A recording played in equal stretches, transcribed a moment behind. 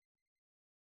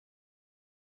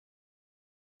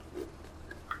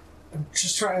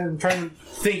I'm trying to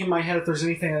think in my head if there's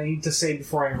anything I need to say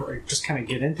before I just kind of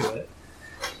get into it.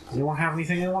 Anyone have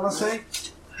anything they want to say?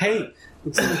 Hey,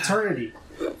 it's an eternity.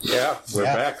 Yeah, we're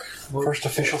back. First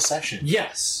official session.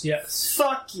 Yes.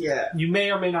 Fuck yeah. You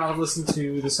may or may not have listened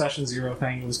to the Session Zero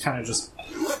thing. It was kind of just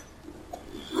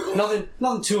nothing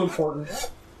too important.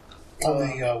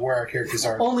 Only where our characters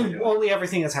are. Only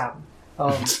everything that's happened.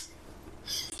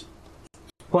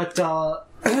 But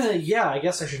yeah, I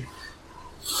guess I should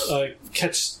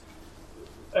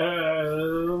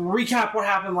recap what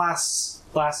happened last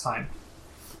time.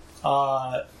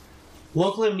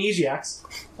 Local amnesiacs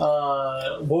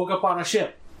woke up on a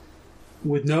ship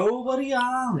with nobody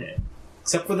on it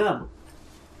except for them.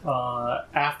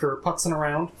 After putzing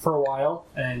around for a while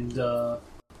and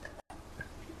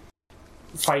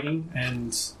fighting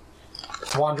and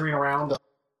wandering around an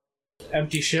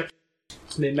empty ship,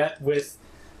 they met with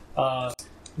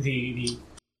the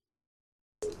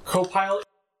co-pilot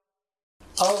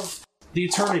of the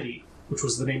Eternity, which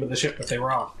was the name of the ship that they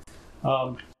were on.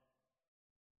 All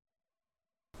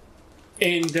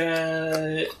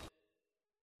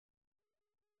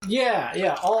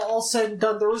said and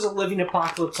done, there was a living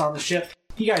apocalypse on the ship.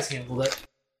 You guys handled it.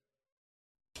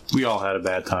 We all had a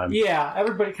bad time. Yeah,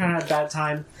 everybody kind of had a bad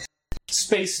time.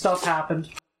 Space stuff happened.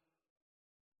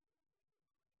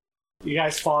 You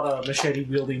guys fought a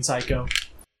machete-wielding psycho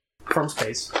from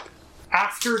space.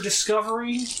 After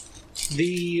discovering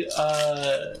the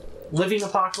living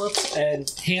apocalypse and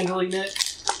handling it,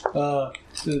 the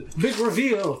big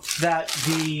reveal that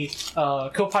the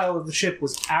co-pilot of the ship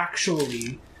was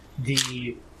actually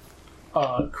the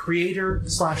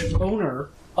creator/owner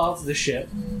of the ship,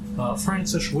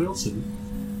 Francis Wilson,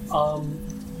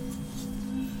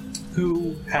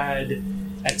 who had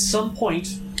at some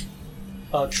point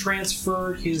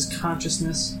transferred his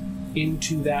consciousness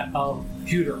into that of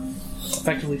computer,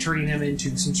 effectively turning him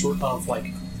into some sort of like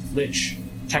lich,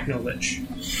 techno-lich.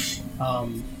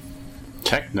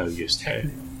 Techno used to.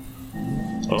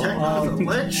 Techno the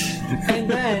Lich? And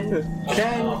then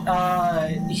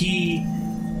he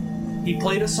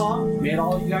played a song, made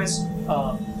all you guys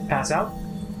pass out,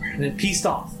 and then pieced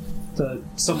off to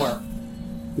somewhere.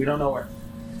 We don't know where.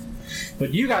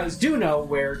 But you guys do know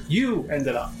where you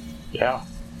ended up. Yeah.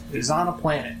 It is on a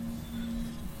planet.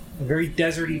 A very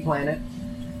deserty planet.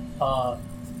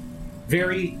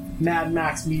 Very Mad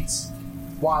Max meets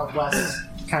Wild West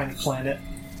kind of planet.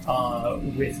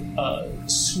 With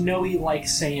snowy-like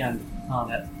sand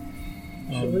on it.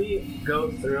 Can we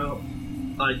go through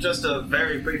just a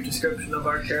very brief description of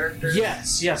our characters?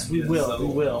 Yes, we will. We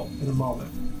will in a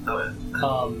moment. Okay.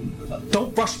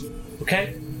 Don't rush me,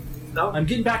 okay? No. I'm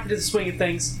getting back into the swing of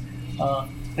things.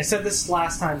 I said this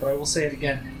last time, but I will say it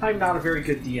again. I'm not a very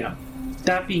good DM.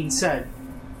 That being said,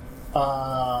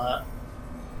 I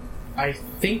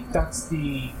think that's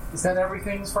the... Is that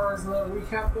everything as far as the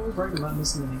recap goes? Right? I'm not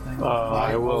missing anything.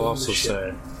 I will also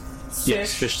say...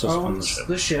 Yes, Fish does own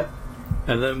the ship.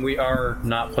 And then we are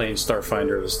not playing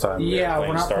Starfinder this time. Yeah,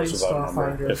 we're not playing Without a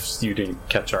Number, Starfinder. if you didn't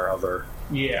catch our other...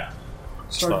 Yeah.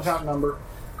 Stars Without Number.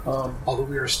 Although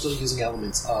we are still using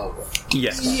elements of...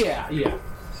 Yes. Yeah.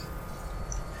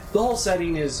 The whole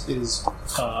setting is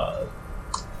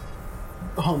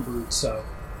homebrewed, so...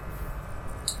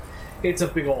 It's a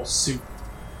big old soup.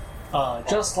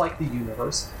 Just like the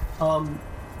universe.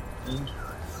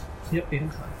 Yep, in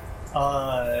time.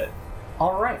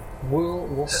 Alright.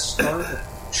 We'll start...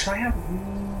 Should I have...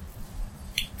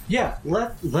 Yeah,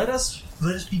 let us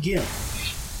begin.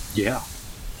 Yeah.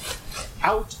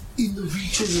 Out in the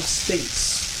reaches of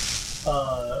space,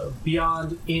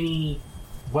 beyond any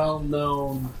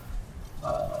well-known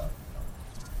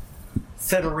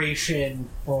Federation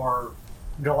or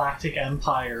Galactic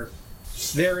Empire,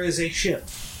 there is a ship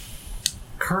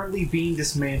currently being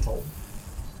dismantled,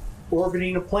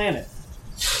 orbiting a planet,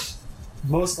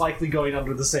 most likely going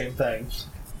under the same thing.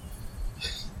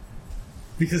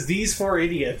 Because these four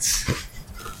idiots,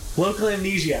 local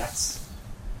amnesiacs,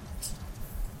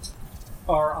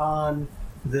 are on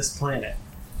this planet.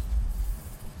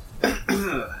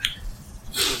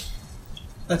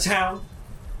 A town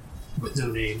with no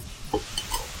name,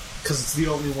 because it's the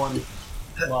only one,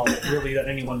 well, really, that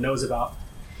anyone knows about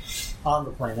on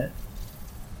the planet.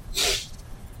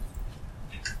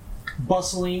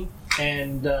 Bustling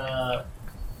and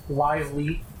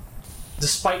lively,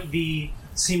 despite the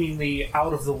seemingly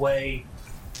out-of-the-way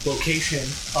location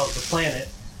of the planet.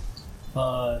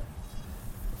 The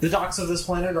docks of this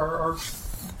planet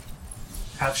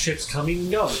have ships coming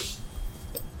and going.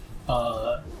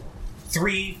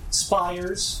 3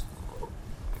 spires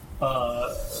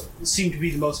seem to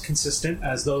be the most consistent,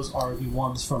 as those are the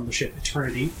ones from the ship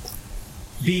Eternity.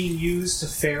 being used to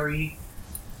ferry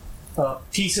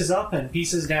pieces up and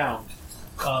pieces down.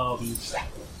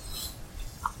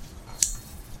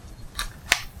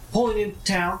 Pulling into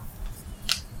town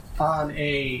on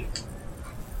a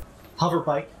hover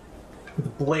bike with a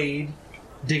blade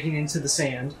digging into the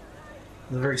sand,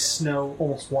 the very snow,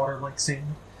 almost water-like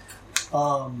sand.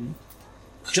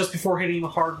 Just before hitting the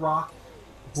hard rock,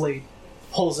 the blade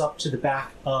pulls up to the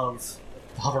back of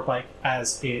the hover bike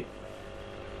as the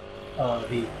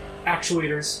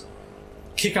actuators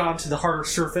kick onto the harder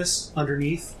surface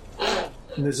underneath,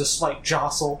 and there's a slight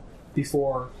jostle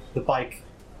before the bike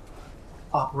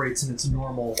operates in its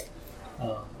normal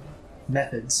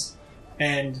methods.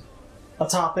 And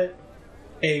atop it,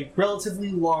 a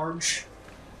relatively large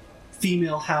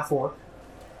female half-orc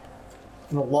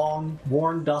in a long,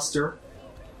 worn duster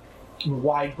and a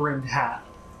wide-brimmed hat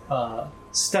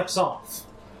steps off,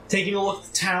 taking a look at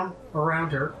the town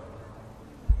around her.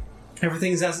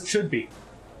 Everything's as it should be.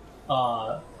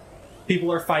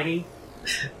 People are fighting.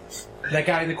 That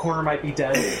guy in the corner might be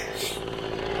dead.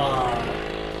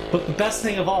 But the best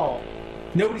thing of all,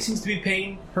 nobody seems to be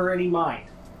paying her any mind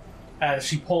as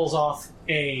she pulls off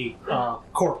a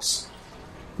corpse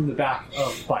from the back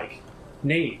of the bike.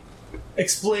 Nate,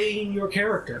 explain your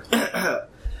character.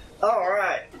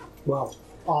 Alright. Well,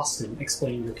 Austin,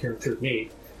 explain your character,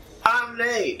 Nate. I'm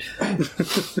Nate.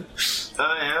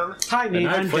 I am. Hi, Nate.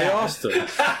 And I I'm play Dad. Austin.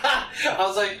 I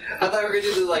was like, I thought we were gonna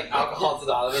do the like Alcoholics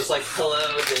Anonymous, like,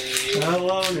 hello, Dave.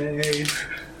 Hello, Nate.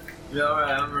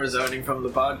 Alright, I'm resigning from the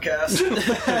podcast.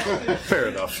 Fair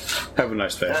enough. Have a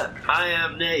nice day. I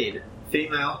am Nade,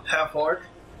 female, half-orc,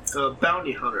 a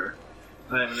bounty hunter.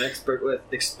 I am an expert with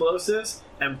explosives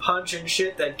and punching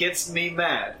shit that gets me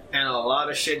mad. And a lot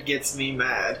of shit gets me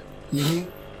mad. Mm-hmm.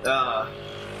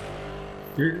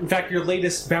 In fact, your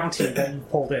latest bounty that you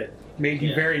pulled in made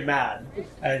you very mad,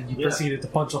 and you proceeded to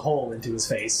punch a hole into his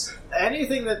face.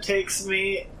 Anything that takes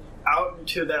me out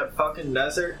into that fucking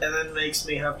desert and then makes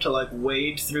me have to, like,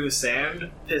 wade through sand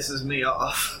pisses me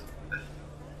off.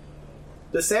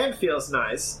 The sand feels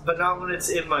nice, but not when it's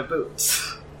in my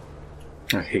boots.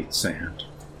 I hate sand.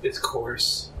 It's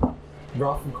coarse.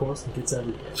 Rough and coarse and gets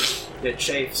everywhere. It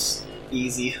chafes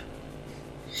easy.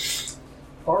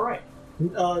 Alright.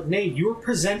 Nate, you were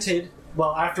presented,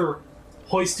 well, after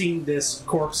hoisting this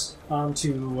corpse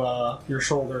onto your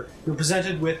shoulder, you're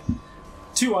presented with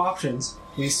two options,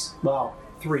 at least, well,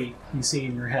 three you see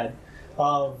in your head,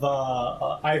 of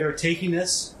either taking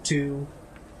this to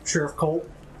Sheriff Colt,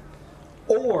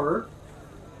 or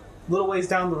a little ways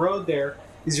down the road there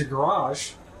is your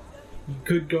garage. You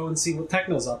could go and see what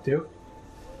Techno's up to.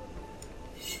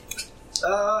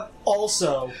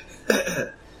 Also,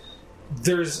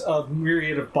 there's a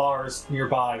myriad of bars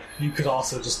nearby you could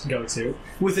also just go to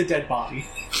with a dead body.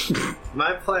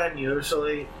 My plan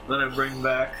usually, when I bring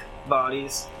back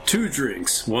bodies... 2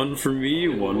 drinks. One for me,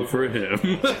 one for him.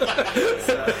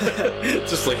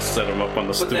 Just like set him up on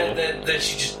the stool. But then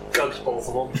she just gugs both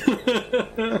of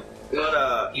them. What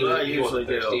I usually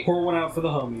do, Pour one out for the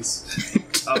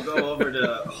homies. I'll go over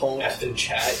to Holt, After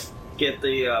chat. get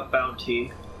the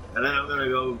bounty, and then I'm gonna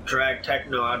go drag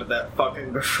Techno out of that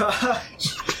fucking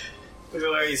garage.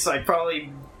 Where he's like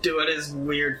probably doing his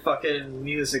weird fucking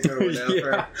music or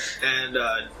whatever, and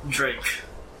drink.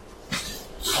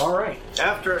 Alright.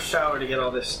 After a shower to get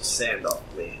all this sand off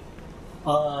me.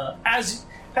 As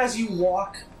you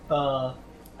walk,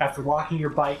 after locking your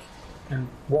bike and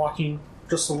walking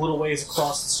just a little ways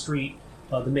across the street,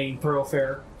 the main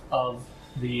thoroughfare of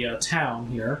the town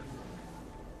here,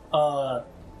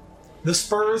 the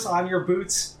spurs on your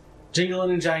boots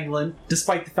jingling and jangling,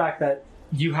 despite the fact that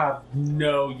you have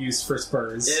no use for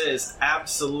spurs. It is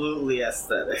absolutely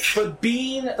aesthetic. But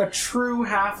being a true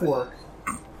half-orc,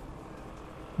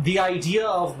 the idea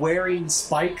of wearing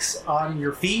spikes on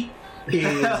your feet is...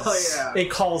 Hell yeah. It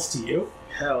calls to you.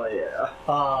 Hell yeah.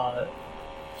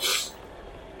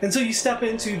 And so you step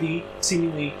into the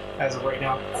seemingly, as of right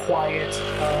now, quiet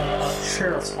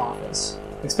sheriff's office,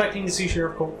 expecting to see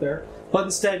Sheriff Colt there, but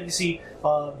instead you see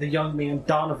the young man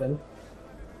Donovan.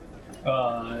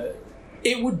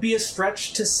 It would be a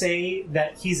stretch to say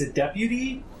that he's a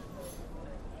deputy.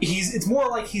 It's more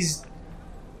like he's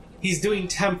doing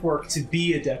temp work to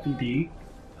be a deputy.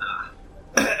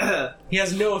 He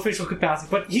has no official capacity,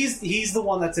 but he's the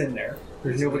one that's in there.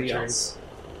 There's nobody else.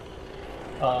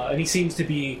 And he seems to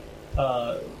be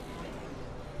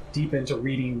deep into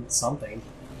reading something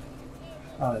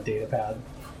on a data pad.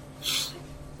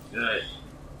 Good.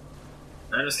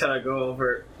 I just kind of go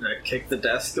over and I kick the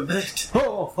desk a bit.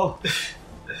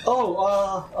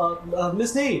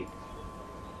 Miss Nate.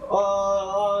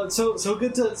 So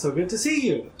good to see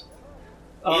you.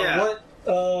 Yeah.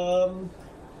 What?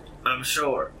 I'm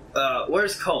sure.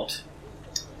 Where's Colt?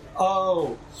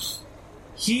 Oh,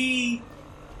 he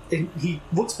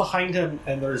looks behind him,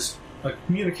 and there's a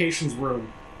communications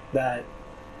room that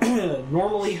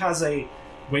normally has a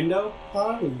window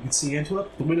on it, where you can see into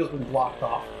it. The window's been blocked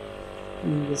off.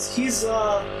 And he's in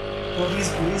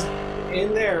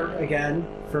there again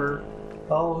for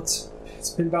it's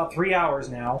been about 3 hours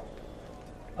now.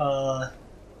 I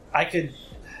could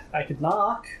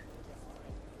knock.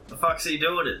 The fuck's he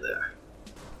doing in there?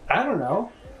 I don't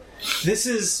know. This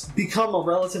has become a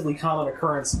relatively common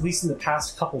occurrence, at least in the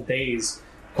past couple days.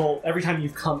 Colt, every time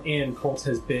you've come in, Colt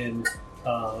has been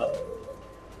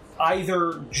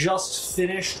either just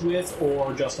finished with,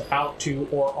 or just about to,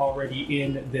 or already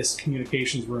in this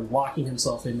communications room, locking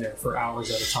himself in there for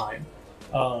hours at a time.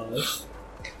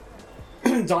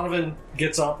 Donovan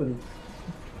gets up and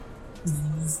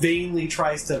vainly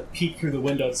tries to peek through the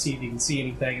window to see if he can see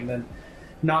anything, and then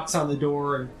knocks on the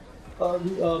door and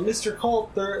Mr.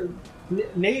 Colt,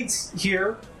 Nade's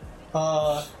here.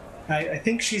 I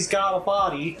think she's got a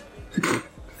body.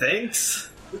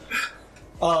 Thanks.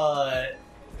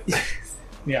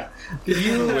 Yeah.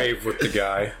 You wave with the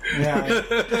guy. Yeah.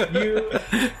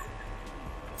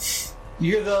 You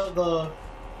hear the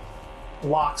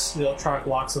locks, the electronic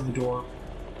locks on the door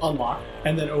unlock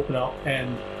and then open up,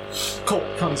 and Colt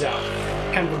comes out,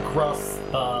 kind of a gruff,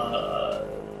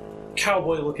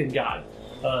 cowboy-looking guy.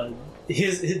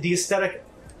 The aesthetic,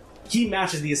 he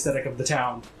matches the aesthetic of the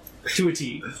town to a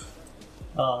T.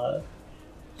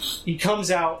 He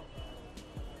comes out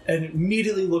and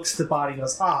immediately looks at the body and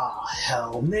goes, "Ah,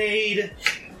 hell, Nade."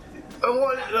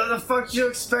 What the fuck do you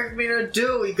expect me to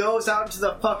do? He goes out into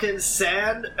the fucking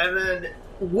sand and then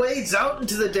wades out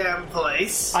into the damn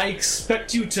place. I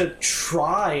expect you to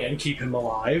try and keep him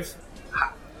alive.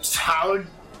 How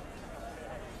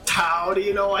do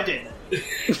you know I didn't?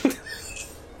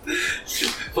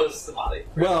 Puts the body.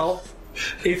 Well,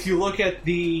 if you look at and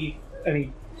he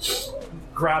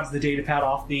grabs the data pad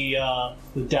off the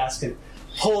desk and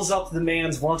pulls up the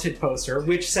man's wanted poster,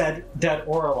 which said "dead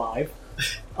or alive."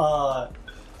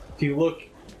 If you look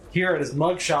here at his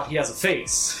mugshot, he has a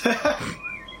face.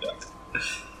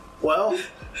 Well,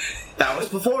 that was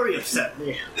before he upset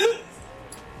me.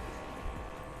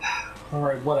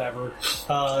 Alright, whatever.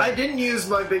 I didn't use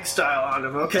my big style on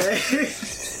him, okay?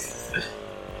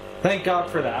 Thank God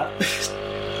for that.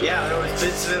 Yeah, there was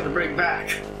bits of him to bring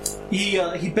back.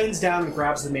 He bends down and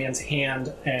grabs the man's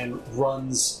hand and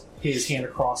runs his hand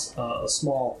across a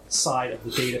small side of the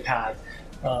data pad,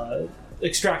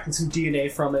 extracting some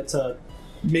DNA from it to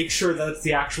make sure that it's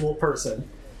the actual person.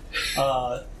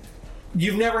 First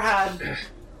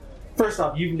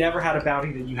off, you've never had a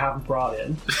bounty that you haven't brought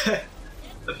in.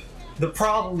 The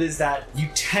problem is that you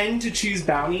tend to choose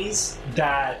bounties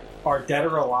that are dead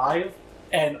or alive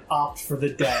and opt for the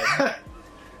dead.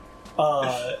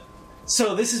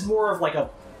 So this is more of like a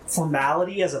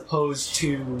formality as opposed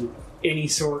to any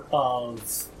sort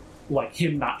of like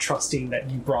him not trusting that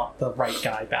you brought the right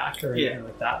guy back or anything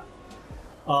like that.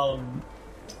 So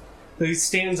he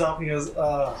stands up and he goes,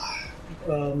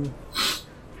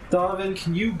 Donovan,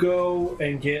 can you go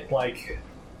and get like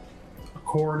a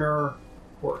coroner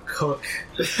or a cook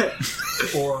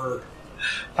or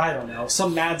I don't know,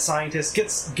 some mad scientist,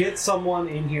 get someone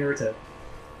in here to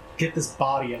get this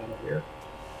body out of here.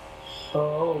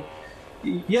 Oh,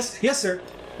 yes, sir.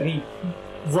 And he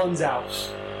runs out.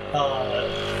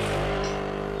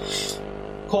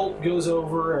 Colt goes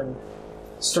over and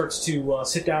starts to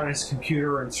sit down at his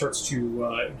computer and starts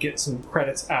to get some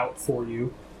credits out for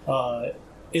you.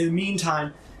 In the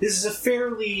meantime, this is a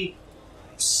fairly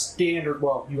standard,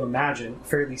 well, you imagine,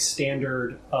 fairly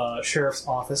standard sheriff's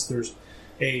office. There's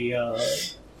a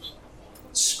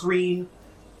screen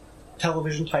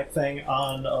television type thing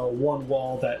on one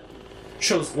wall that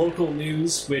shows local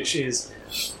news, which is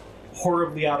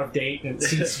horribly out of date, and it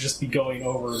seems to just be going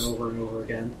over and over and over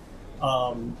again.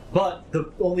 But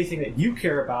the only thing that you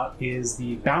care about is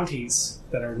the bounties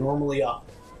that are normally up.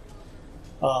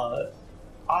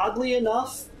 Oddly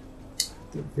enough,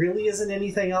 there really isn't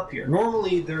anything up here.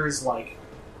 Normally there's like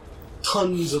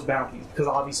tons of bounties, because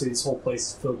obviously this whole place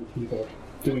is filled with people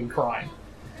doing crime.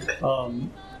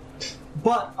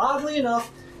 But oddly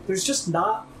enough, there's just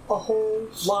not a whole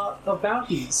lot of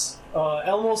bounties.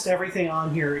 Almost everything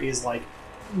on here is like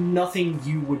nothing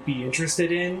you would be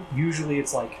interested in. Usually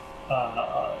it's like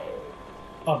a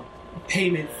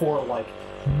payment for like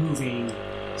moving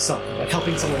something, like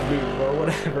helping someone move or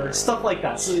whatever, stuff like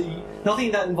that. So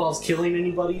nothing that involves killing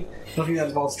anybody, nothing that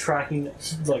involves tracking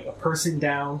like a person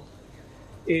down.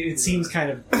 It seems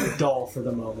kind of dull for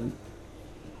the moment.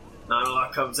 Not a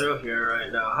lot comes through here right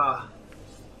now, huh?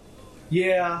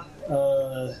 Yeah,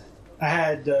 I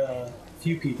had a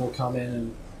few people come in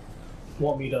and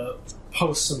want me to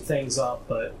post some things up,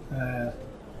 but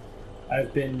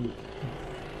I've been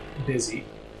busy.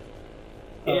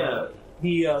 Yeah.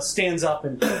 He stands up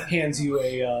and hands you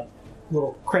a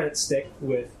little credit stick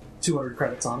with 200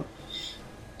 credits on it.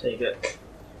 Take it.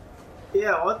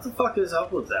 Yeah, what the fuck is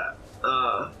up with that?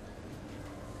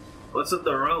 What's with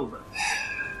the room?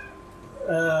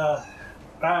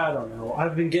 I don't know.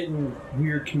 I've been getting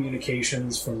weird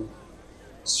communications from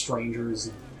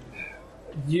strangers.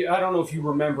 I don't know if you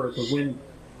remember it, but when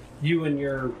you and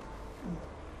your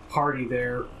party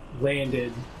there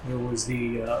landed, there was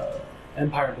the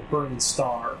Empire of the Burning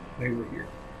Star. They were here.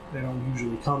 They don't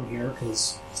usually come here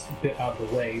because it's a bit out of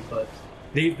the way, but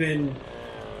they've been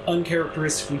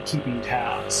uncharacteristically keeping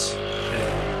tabs.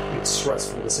 And it's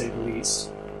stressful to say the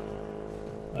least.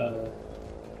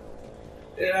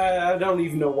 I don't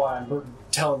even know why I'm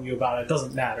telling you about it. It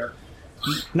doesn't matter.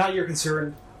 Not your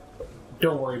concern.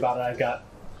 Don't worry about it.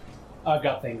 I've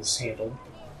got things handled.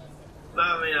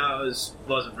 I mean, I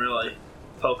wasn't really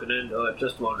poking into it.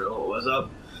 Just wondering what was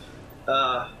up.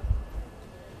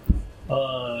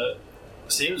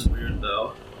 Seems weird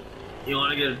though. You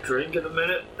want to get a drink in a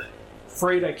minute?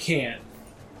 Afraid I can't.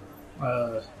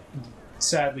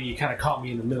 Sadly, you kind of caught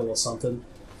me in the middle of something.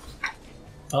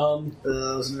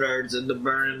 Those nerds in the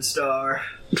Burning Star.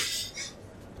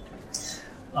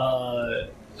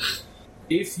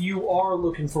 If you are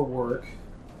looking for work,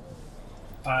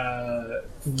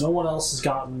 no one else has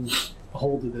gotten a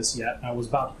hold of this yet. I was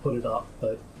about to put it up,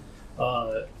 but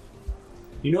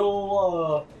you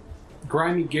know,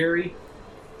 Grimy Gary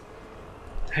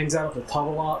hangs out at the tub a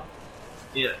lot.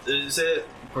 Yeah, is it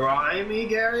Grimy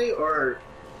Gary or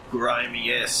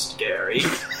Grimiest Gary?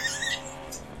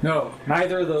 No,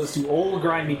 neither of those two. Old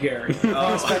Grimy Gary,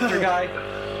 inspector guy.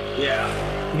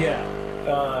 Yeah.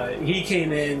 Yeah, he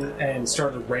came in and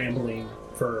started rambling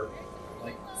for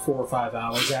like 4 or 5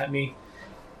 hours at me.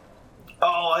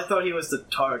 Oh, I thought he was the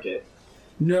target.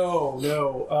 No.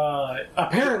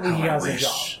 Apparently he has a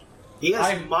job. He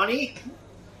has money?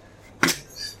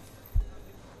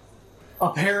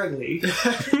 Apparently.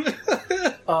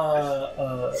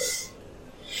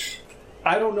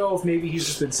 I don't know if maybe he's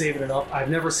just been saving it up. I've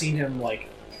never seen him, like,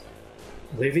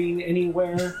 living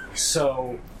anywhere,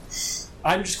 so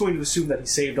I'm just going to assume that he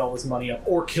saved all his money up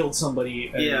or killed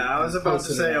somebody. Yeah, I was about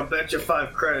to say, I'll bet you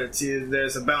 5 credits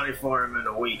there's a bounty for him in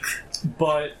a week.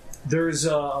 But there's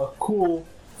a cool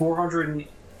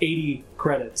 480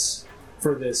 credits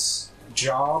for this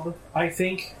job, I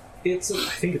think. I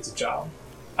think it's a job.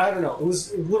 I don't know. It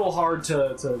was a little hard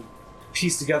to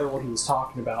piece together what he was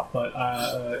talking about, but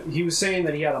he was saying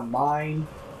that he had a mine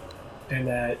and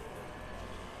that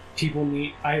people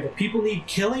need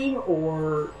killing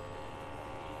or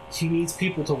he needs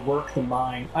people to work the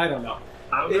mine. I don't know.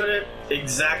 I'm good at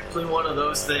exactly one of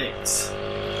those things.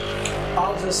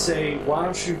 I'll just say, why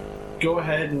don't you go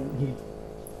ahead and he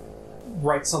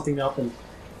writes something up and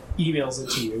emails it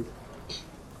to you.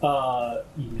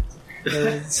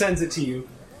 Sends it to you.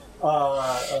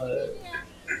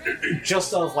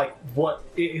 Just of like what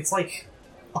it's like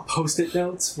a post-it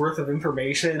notes worth of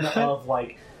information of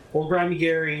like, old Grimy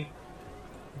Gary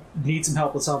needs some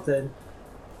help with something.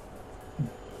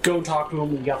 Go and talk to him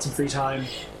when you got some free time,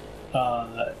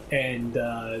 and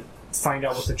find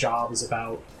out what the job is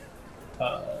about.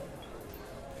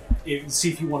 See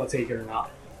if you want to take it or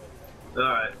not. All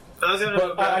right.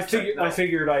 I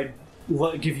figured I'd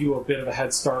give you a bit of a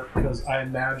head start because I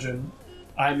imagine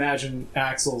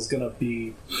Axel's gonna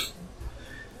be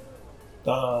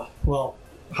hot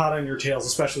on your tails,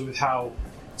 especially with how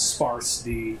sparse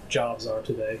the jobs are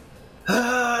today.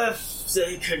 If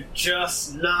they could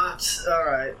just not.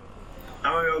 Alright.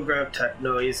 I'm gonna go grab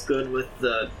Techno. He's good with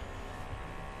the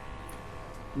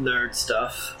nerd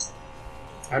stuff.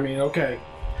 I mean, okay.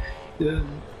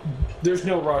 There's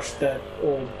no rush that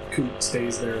old Coot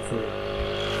stays there for.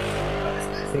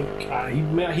 I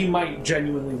think he might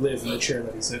genuinely live in the chair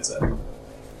that he sits in.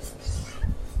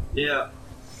 Yeah.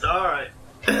 Alright.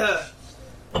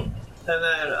 And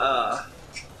then,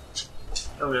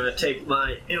 I'm gonna take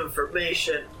my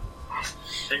information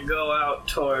and go out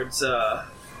towards,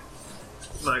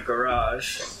 my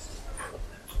garage.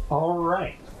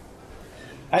 Alright.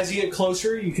 As you get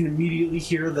closer, you can immediately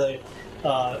hear the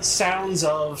sounds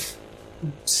of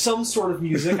some sort of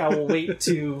music. I will wait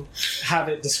to have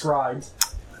it described.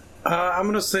 I'm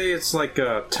gonna say it's like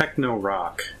a techno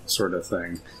rock sort of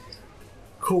thing.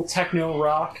 Cool techno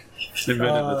rock.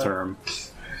 Invented the term.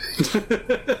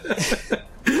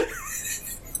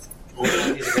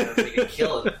 He's gonna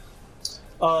kill him.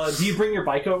 Do you bring your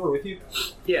bike over with you?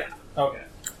 Yeah. Okay.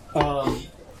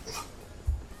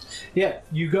 Yeah,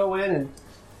 you go in, and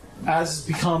as it's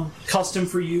become custom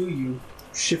for you, you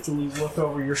shiftily look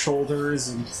over your shoulders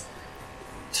and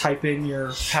type in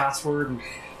your password, and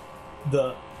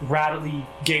the rattly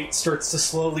gate starts to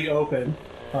slowly open,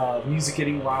 music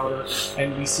getting louder,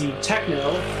 and we see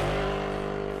Techno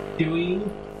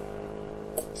doing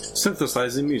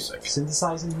Synthesizing music.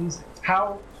 synthesizing music.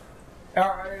 How?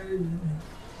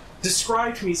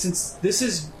 Describe to me, since this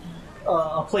is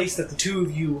a place that the two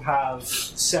of you have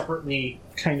separately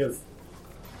kind of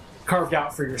carved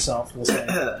out for yourself, we'll say.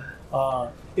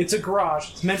 It's a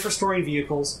garage. It's meant for storing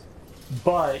vehicles,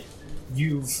 but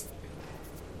you've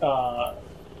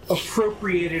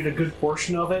appropriated a good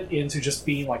portion of it into just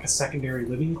being like a secondary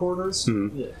living quarters.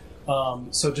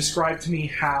 So describe to me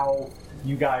how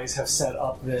you guys have set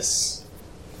up this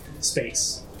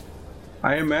space.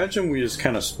 I imagine we just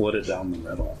kind of split it down the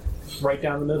middle. Right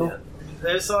down the middle? Yeah.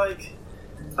 There's like,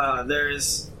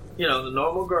 there's, you know, the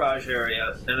normal garage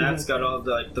area, and that's got all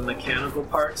the, like, the mechanical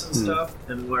parts and stuff,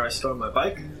 and where I store my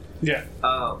bike. Yeah.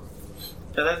 And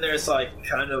then there's like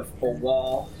kind of a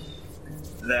wall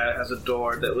that has a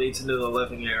door that leads into the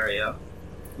living area,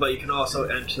 but you can also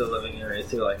enter the living area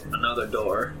through like another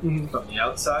door from the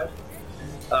outside.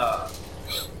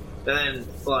 Then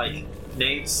like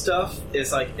Nate's stuff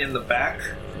is like in the back,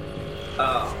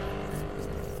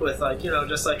 with like, you know,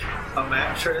 just like a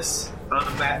mattress on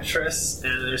a mattress,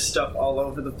 and there's stuff all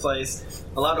over the place.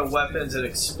 A lot of weapons and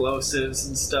explosives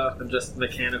and stuff, and just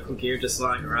mechanical gear just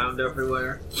lying around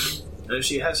everywhere. And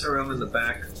she has her room in the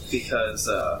back because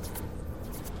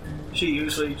she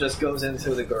usually just goes in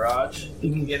through the garage.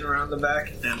 You can get around the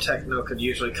back, and Techno could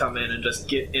usually come in and just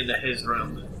get into his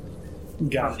room from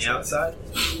the outside.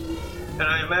 And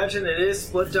I imagine it is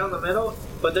split down the middle,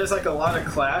 but there's like a lot of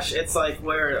clash. It's like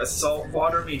where salt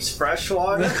water meets fresh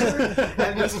water,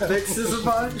 and just mixes a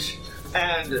bunch.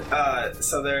 And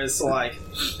so there's like...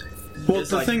 Well,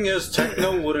 the thing is,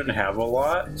 Techno wouldn't have a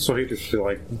lot, so he'd just be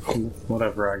like,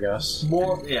 whatever, I guess.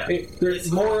 More, Yeah.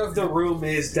 There's more of the room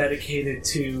is dedicated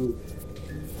to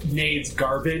Nade's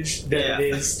garbage than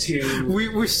it is to...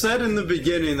 We said in the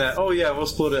beginning that, oh yeah, we'll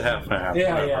split it half and half.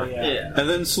 whatever. Yeah. And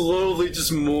then slowly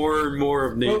just more and more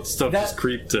of Nate's stuff just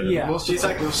creeped in. Yeah. Most of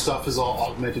Techno's stuff is all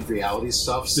augmented reality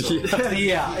stuff, so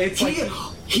Yeah, it's like...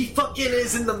 He fucking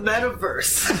is in the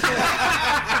metaverse.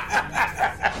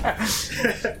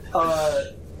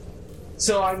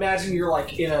 So I imagine you're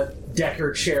like in a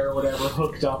decker chair or whatever,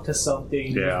 hooked up to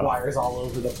something with wires all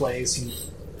over the place, and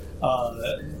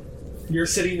you're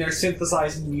sitting there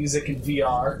synthesizing music in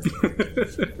VR.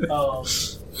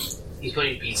 He's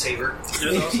playing Beat Saber.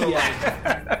 There's also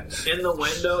Yeah. like in the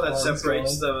window that Alarms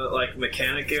separates the like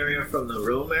mechanic area from the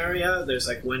room area. There's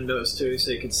like windows too,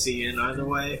 so you can see in either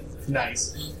way.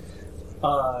 Nice.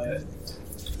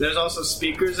 There's also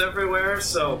speakers everywhere,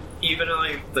 so even in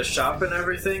like the shop and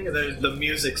everything, the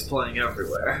music's playing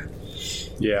everywhere.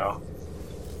 Yeah.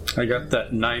 I got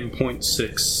that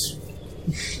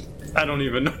 9.6. I don't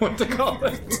even know what to call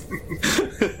it.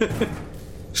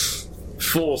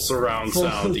 Full surround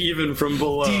sound, even from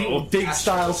below. Big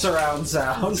style surround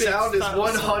sound. Sound is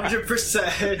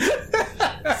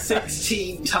 100%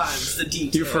 16 times the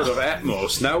detail. You've heard of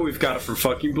Atmos. Now we've got it from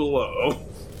fucking below.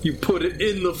 You put it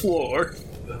in the floor.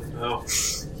 oh,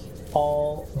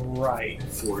 All right.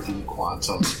 4D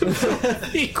quantum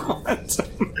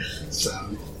Quantum.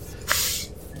 sound.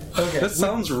 Okay. That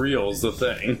sounds real is the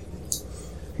thing.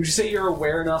 Would you say you're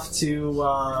aware enough to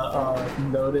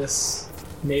notice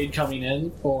Nade coming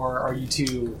in, or are you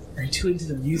too into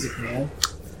the music, man?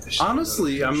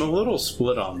 Honestly, I'm a little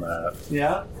split on that.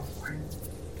 Yeah.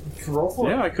 Roll for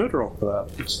it. Yeah, I could roll for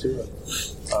that. Let's do it.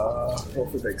 Roll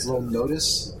for big Roll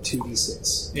notice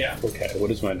 2d6. Yeah. Okay, what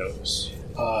is my notice?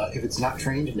 If it's not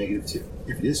trained, -2.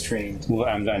 If it is trained, Well,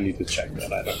 I need to check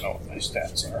that. I don't know what my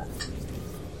stats are.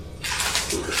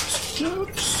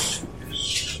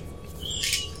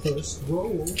 First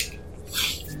roll.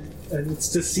 And it's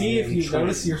to see if you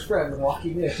notice your friend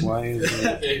walking in. Why is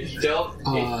it? If you don't,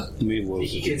 Let me lose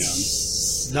he it again.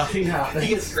 gets Nothing happens. he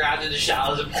gets grabbed in the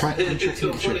shadows and try pulled to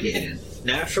into check a it again.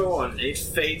 Natural and it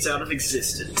fades out of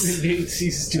existence. Nade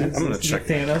ceases to I'm gonna exist. check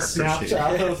Thanos that. I snaps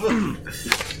out of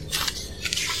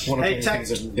one of Hey, the Tech-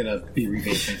 things I'm gonna be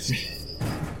revamping.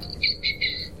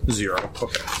 0.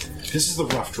 Okay. This is the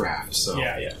rough draft, so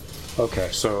Yeah. Okay,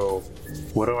 so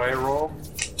what do I roll?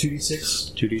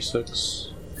 2d6. 2d6.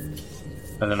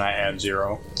 And then I add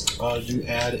 0. You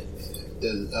add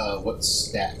what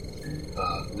stat?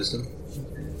 Wisdom.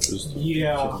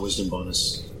 Yeah. Wisdom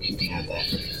bonus. You can add that.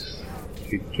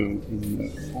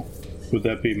 Would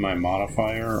that be my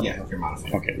modifier? Or? Yeah, your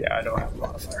modifier. Okay, yeah, I don't have a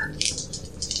modifier.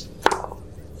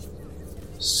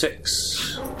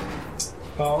 6.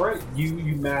 Alright,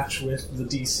 you match with the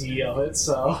DC of it,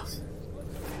 so...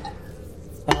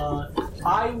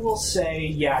 I will say,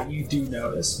 yeah, you do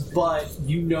notice, but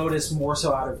you notice more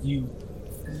so out of you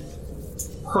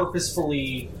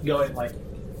purposefully going like,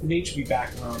 Nate should be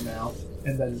back around now,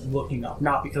 and then looking up,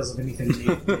 not because of anything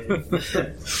Nate did.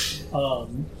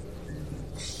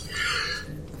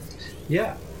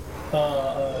 Yeah.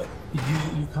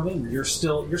 You come in. You're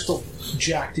still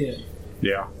jacked in.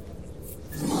 Yeah.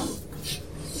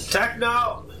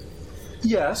 Techno!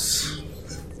 Yes.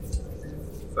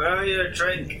 Well, you a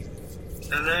drink.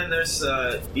 And then there's,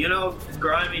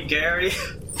 Grimy Gary?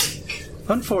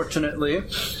 Unfortunately.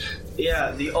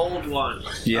 Yeah, the old one.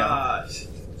 Yeah.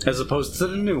 As opposed to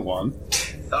the new one.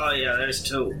 Oh, yeah, there's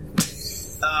 2.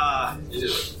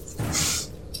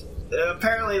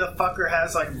 Apparently the fucker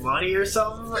has, like, money or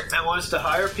something and wants to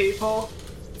hire people.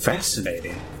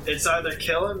 Fascinating. It's either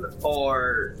killing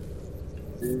or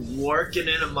working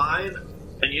in a mine.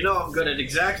 And you know I'm good at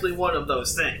exactly one of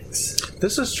those things.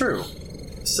 This is true.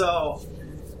 So,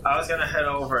 I was gonna head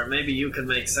over and maybe you can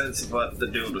make sense of what the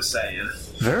dude was saying.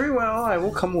 Very well, I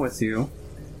will come with you.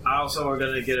 Also, we're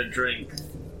gonna get a drink.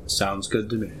 Sounds good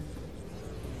to me.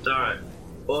 Alright.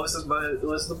 What's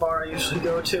the bar I usually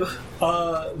go to?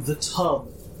 The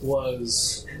tub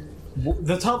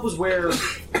was where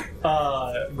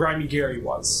Grimy Gary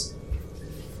was.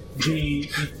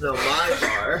 No, my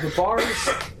bar. The bars.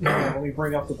 Let me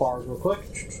bring up the bars real quick.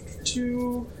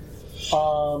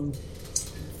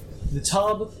 The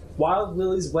tub, Wild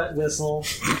Willie's Wet Whistle,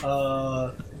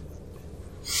 the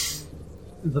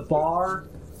bar,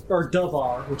 or Da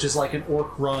Bar, which is like an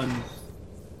orc-run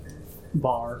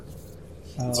bar.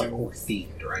 It's like orc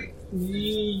themed, right?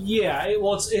 Yeah.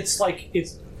 It's like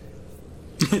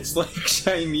It's like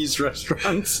Chinese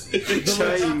restaurants.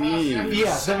 Chinese.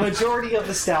 Yeah, the majority of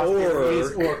the staff there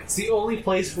is Orc. orc. It's the only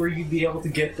place where you'd be able to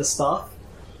get the stuff.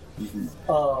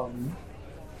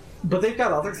 But they've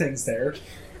got other things there.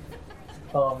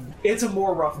 It's a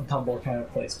more rough and tumble kind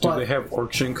of place. Do But they have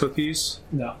orchard cookies?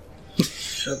 no.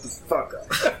 Shut the fuck up.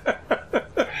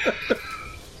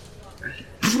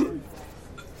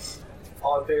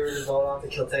 All in favor to vote on to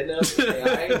kill Techno? Say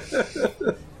aye.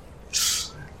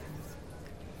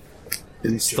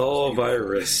 Install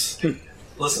virus.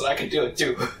 Listen, I can do it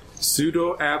too.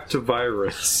 Pseudo apt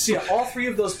virus. So yeah, all 3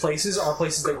 of those places are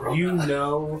places that you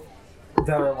know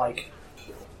that are like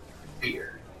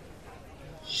Beer.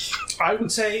 I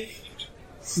would say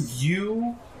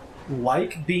you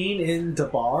like being in the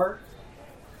bar,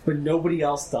 but nobody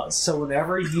else does. So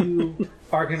whenever you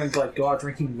are gonna like go out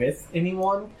drinking with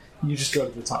anyone, you just go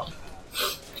to the tub.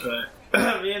 Right.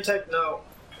 Me and Techno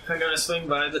are gonna swing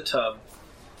by the tub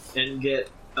and get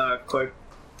a quick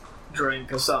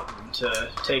drink or something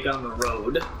to take on the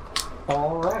road.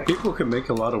 All right. People can make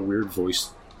a lot of weird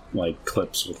voice like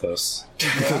clips with us.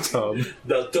 The tub.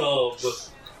 The dub.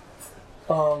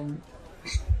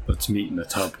 Let's meet in the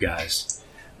tub, guys.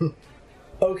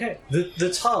 Okay.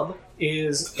 The tub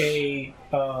is a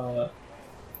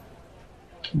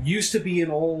used to be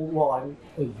an old. Well,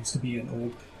 it used to be an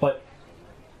old, but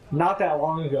not that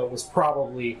long ago was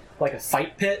probably like a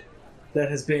fight pit that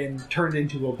has been turned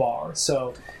into a bar.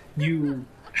 So you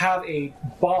have a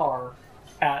bar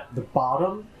at the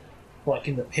bottom, like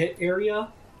in the pit area,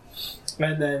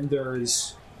 and then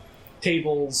there's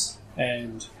tables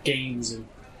and games and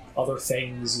other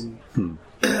things and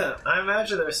I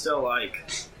imagine there's still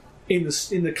like in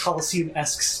the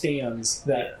Coliseum-esque stands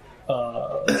that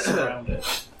surround it.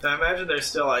 I imagine there's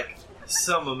still like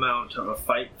some amount of a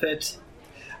fight pit.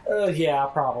 Yeah,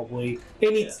 probably.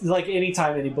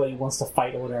 Anytime anybody wants to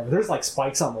fight or whatever, there's like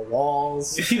spikes on the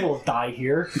walls. People have died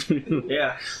here.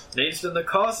 Yeah, Nate's been the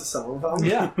cause of some of them.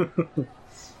 Yeah.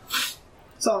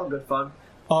 It's all good fun.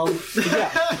 Yeah.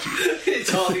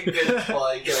 It's all good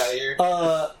fun. Get out of here.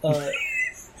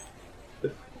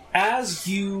 As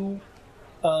you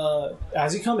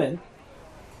come in,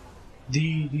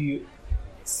 the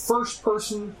first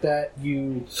person that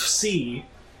you see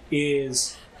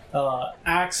is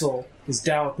Axel is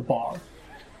down at the bar.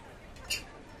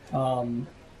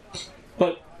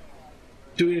 But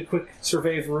doing a quick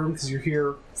survey of the room because you're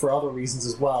here for other reasons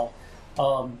as well.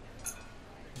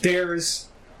 There's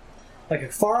like a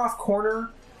far off corner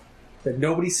that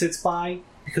nobody sits by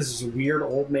because there's a weird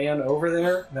old man over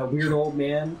there. And that weird old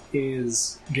man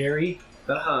is Gary.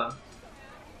 And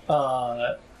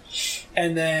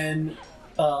then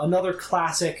another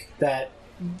classic that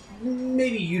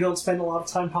maybe you don't spend a lot of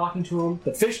time talking to him,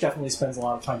 but Fish definitely spends a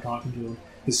lot of time talking to him,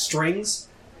 is Strings.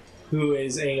 who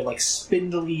is a like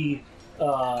spindly,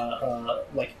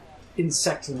 like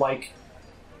insect-like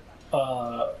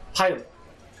pilot,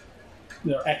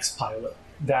 ex-pilot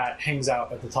that hangs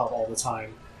out at the top all the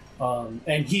time,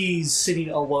 and he's sitting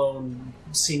alone,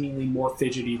 seemingly more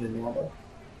fidgety than normal.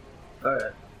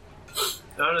 Alright.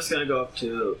 I'm just gonna go up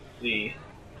to the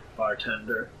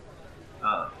bartender.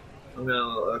 I'm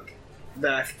gonna look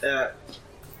back at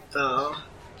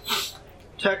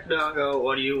Techno and go,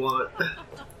 what do you want?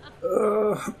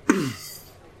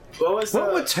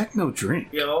 What would Techno drink?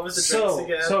 Yeah, what was the drinks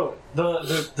again? So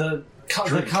the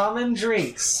common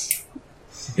drinks,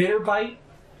 Bitter Bite,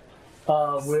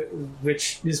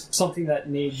 which is something that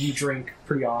Nate you drink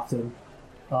pretty often.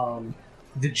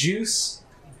 The juice,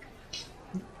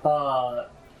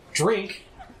 drink,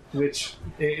 which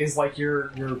is like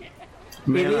your.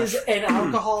 Man, it is an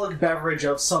alcoholic beverage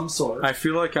of some sort. I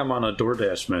feel like I'm on a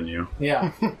DoorDash menu.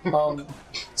 Yeah.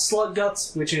 Slug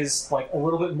Guts, which is like a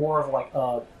little bit more of like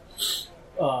a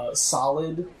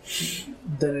solid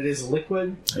than it is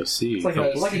liquid. I see. It's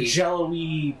like a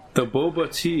jello-y, The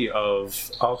boba tea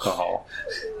of alcohol.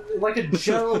 like a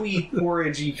jello-y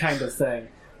porridgey kind of thing.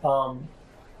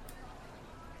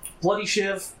 Bloody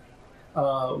Shiv,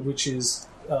 which is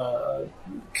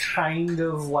kind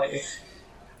of like,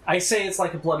 I say it's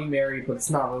like a Bloody Mary, but it's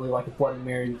not really like a Bloody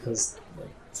Mary because like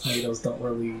tomatoes don't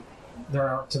really, there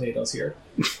aren't tomatoes here.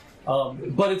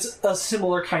 But it's a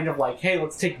similar kind of like, hey,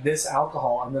 let's take this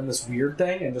alcohol and then this weird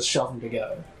thing and just shove them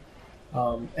together.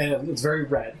 And it's very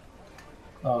red.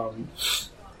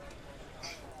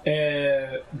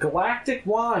 Galactic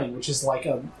Wine, which is like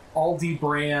a Aldi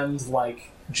brand,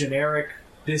 like generic,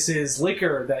 this is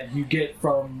liquor that you get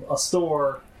from a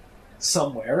store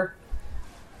somewhere.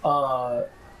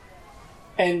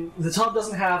 And the tub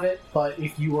doesn't have it, but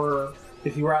if you were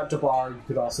at the bar, you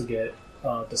could also get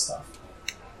the stuff.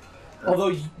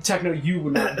 Although, Techno, you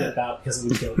would not get that because it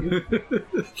would kill you.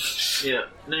 Yeah.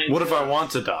 What if I want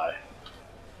to die?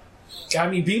 I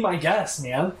mean, be my guest,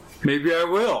 man. Maybe I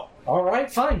will.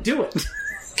 Alright, fine, do it.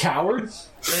 Coward.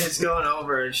 Nate's going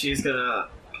over and she'd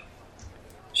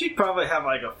probably have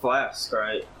like a flask,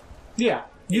 right? Yeah.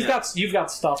 You've got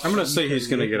stuff. I'm going to say he's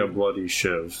going to get a bloody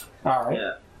shiv. Alright.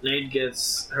 Yeah. Nate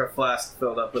gets her flask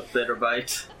filled up with Bitter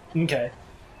Bite. Okay.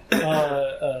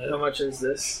 How much is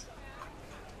this?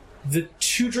 The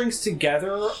two drinks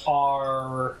together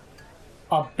are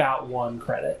about 1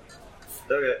 credit.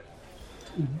 Okay.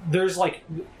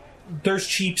 There's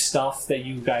cheap stuff that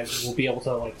you guys will be able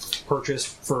to like purchase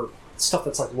for stuff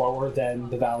that's like lower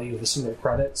than the value of a single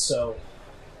credit. So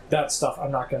that stuff,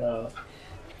 I'm not gonna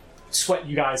sweat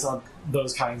you guys on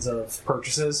those kinds of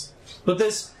purchases. But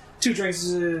this 2 drinks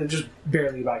is just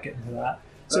barely about getting to that.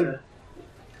 So Okay.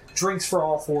 drinks for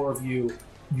all 4 of you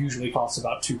usually cost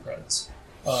about 2 credits.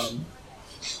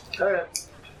 Okay.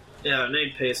 Yeah,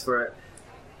 Nate pays for it.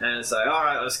 And it's like,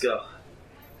 alright, let's go.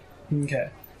 Okay.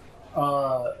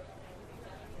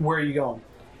 Where are you going?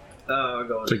 We're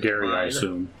going To Gary, I mine.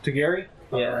 assume. To Gary?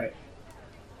 Yeah.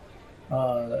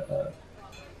 Alright.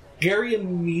 Gary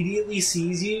immediately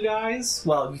sees you guys.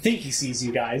 Well, you think he sees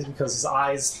you guys because his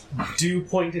eyes do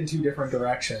point in 2 different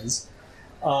directions.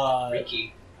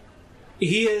 Ricky.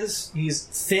 He's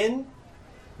thin,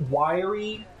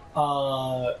 wiry,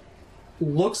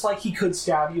 looks like he could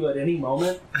stab you at any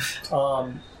moment.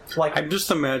 Like I'm just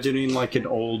imagining like an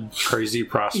old crazy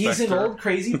prospector. he's an old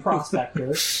crazy prospector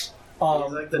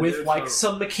like the with dude like from-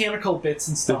 some mechanical bits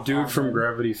and The stuff. dude on from him.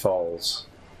 Gravity Falls.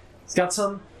 He's got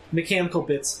some mechanical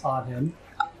bits on him,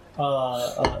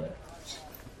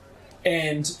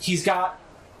 and he's got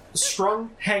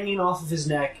strung hanging off of his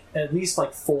neck at least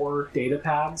like 4 data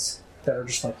pads that are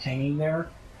just like hanging there.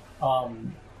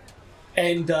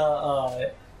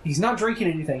 He's not drinking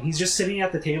anything. He's just sitting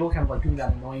at the table, kind of like doing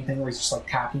that annoying thing where he's just like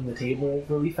tapping the table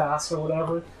really fast or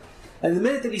whatever. And the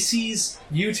minute that he sees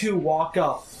you 2 walk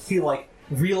up, he like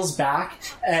reels back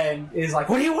and is like,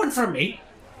 "What do you want from me?"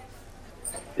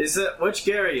 Which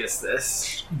Gary is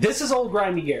this? This is old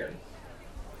grimy Gary.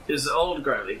 Is old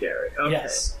Gravity Gary. Okay.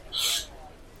 Yes.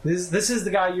 This is the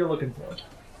guy you're looking for.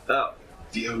 Oh.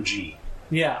 The OG.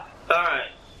 Yeah. Alright.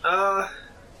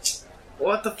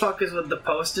 What the fuck is with the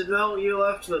post-it note you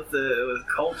left with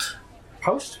Colt?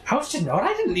 Post-it note?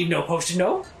 I didn't leave no post-it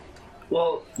note.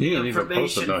 Well, He the didn't even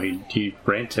post it, information, though. He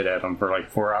ranted at him for like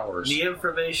 4 hours. the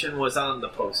information was on the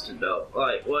post-it note.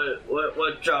 Like,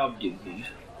 what job do you need?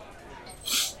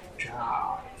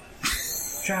 Job.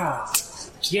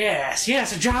 Yes,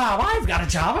 a job. I've got a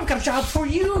job. I've got a job for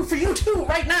you too,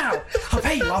 right now.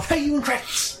 I'll pay you in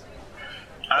credits.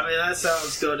 I mean, that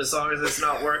sounds good as long as it's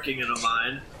not working in a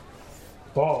mine.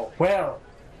 Oh, well.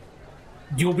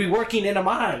 You'll be working in a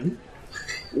mine,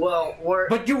 Well, we're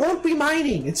but you won't be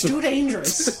mining. It's too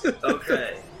dangerous.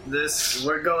 okay.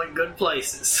 We're going good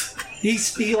places. He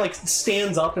like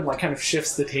stands up and like kind of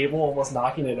shifts the table, almost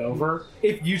knocking it over.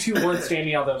 If you two weren't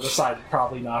standing on the other side, it'd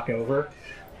probably knock over.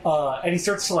 And he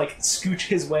starts to like scooch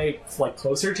his way like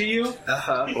closer to you.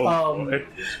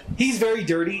 He's very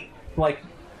dirty. Like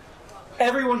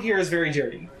everyone here is very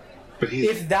dirty. But he's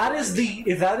If that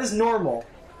is normal,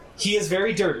 he is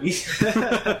very dirty.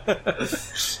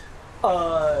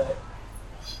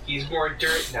 He's more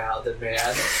dirt now than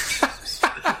man.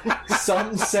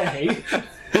 Some say.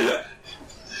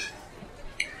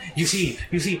 You see,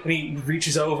 and he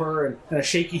reaches over and a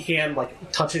shaky hand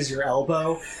like touches your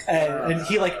elbow, and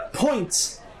he like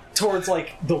points towards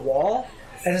like the wall,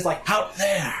 and is like, out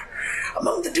there,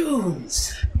 among the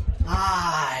dunes,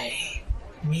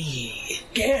 me,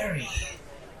 Gary,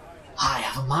 I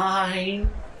have a mine,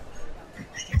 and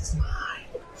it's mine.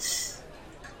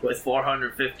 With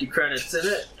 450 credits in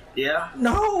it. Yeah.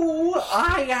 No,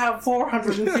 I have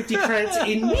 450 credits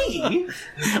in me.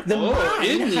 The mine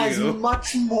in has you?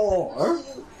 much more.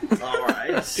 All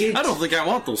right. It I don't think I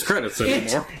want those credits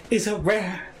anymore. is a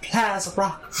rare plasma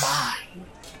rock mine.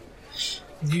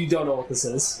 You don't know what this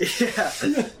is?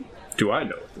 Yeah. Do I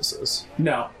know what this is?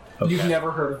 No. Okay. You've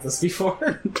never heard of this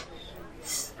before.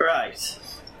 Right.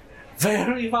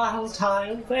 Very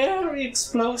volatile, very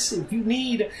explosive. You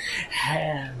need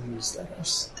hands that are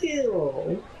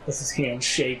still... His hand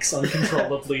shakes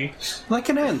uncontrollably. Like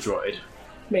an android.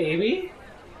 Maybe.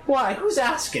 Why? Who's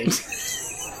asking?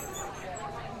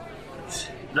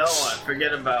 No one.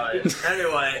 Forget about it.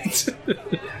 Anyway,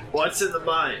 what's in the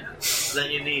mine that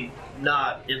you need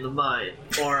not in the mine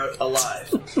or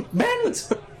alive? Men!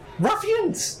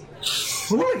 Ruffians!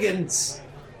 Hooligans!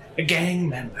 Gang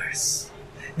members.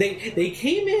 They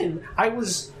came in. I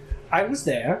was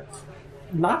there,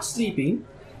 not sleeping,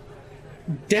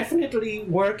 definitely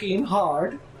working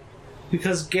hard,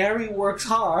 because Gary works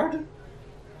hard.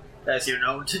 As you're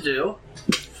known to do.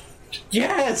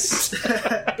 Yes!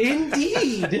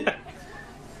 Indeed!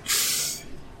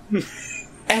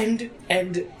 And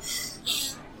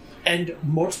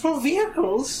multiple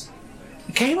vehicles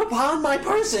came upon my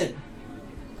person.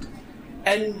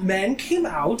 And men came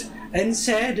out and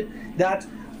said that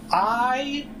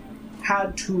I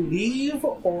had to leave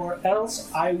or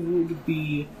else I would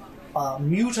be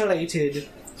mutilated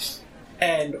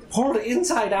and pulled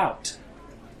inside out.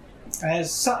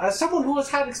 As someone who has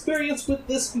had experience with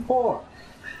this before,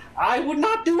 I would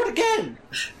not do it again.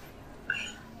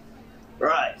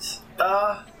 Right.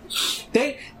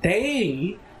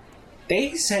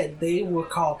 They said they were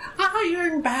called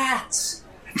Iron Bats.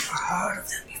 I've never heard of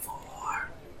them before.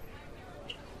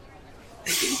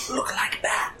 They didn't look like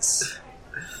bats.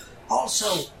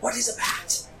 Also, what is a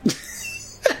bat?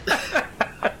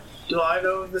 Do I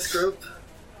know this group?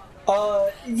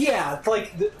 Yeah,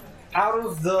 like, out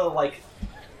of the, like,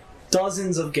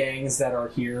 dozens of gangs that are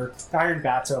here, Iron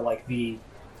Bats are, like, the...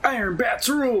 Iron Bats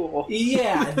rule!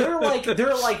 Yeah, they're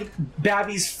like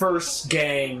Babby's first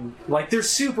gang. Like, they're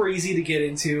super easy to get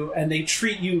into, and they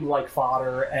treat you like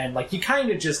fodder, and, like, you kind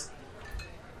of just...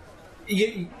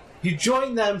 You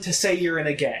join them to say you're in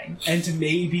a gang, and to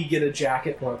maybe get a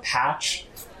jacket or a patch,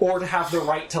 or to have the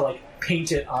right to, like,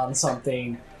 paint it on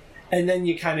something, and then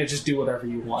you kind of just do whatever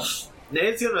you want.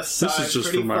 Nate's gonna sigh This is just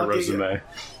pretty for my fucking, resume.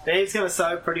 Nate's gonna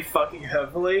sigh pretty fucking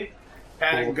heavily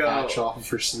and pull a go. patch off of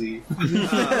her sleeve.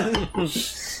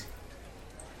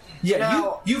 Yeah,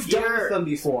 Now, you've dealt you're- with them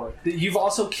before. You've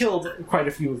also killed quite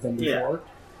a few of them Yeah. before.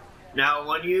 Now,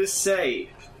 when you say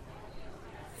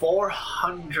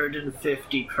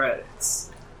 450 credits,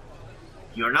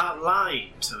 you're not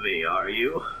lying to me, are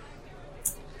you?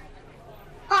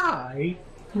 I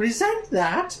resent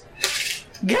that.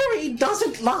 Gary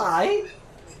doesn't lie.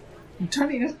 I'm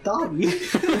turning to Dobby. Yo,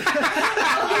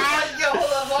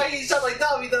 hold on. Why do you sound like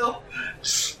Dobby, though?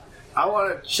 I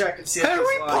want to check and see if Harry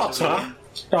he's lying to me. Potter!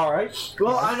 Alright.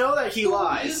 Well, I know that he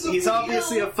lies. he's a He's big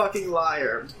obviously a elf. fucking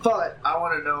liar, but I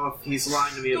want to know if he's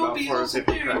lying to me about Dobby is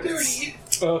 450 very credits. dirty.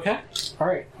 Okay.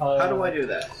 Alright. How do I do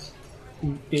that?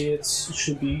 It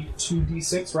should be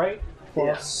 2d6, right?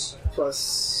 Plus...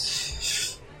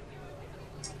 Plus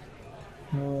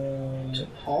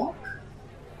Hawk?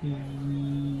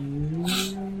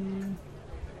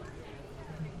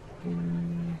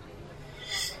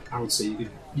 I would say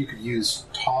you could use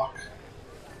talk,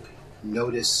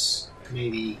 notice,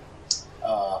 maybe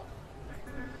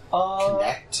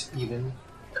connect even.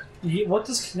 What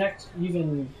does connect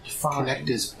even find? Connect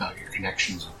is about your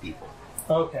connections with people.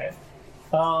 Okay.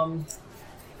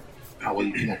 How will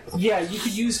you connect with them? Yeah, you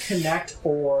could use connect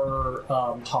or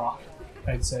talk.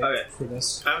 I'd say, Okay. for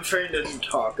this. I'm trained in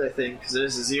talk, I think, because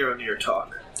there's a 0 near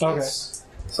talk. Okay.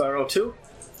 So I roll 2?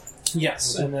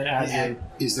 Yes, and then add And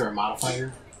is there a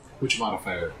modifier? Which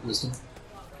modifier? Wisdom?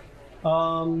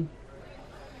 your...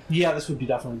 Yeah, this would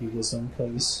definitely be wisdom,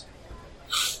 because...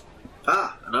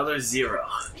 Another 0.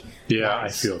 Yeah, Nice.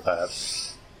 I feel that.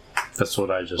 That's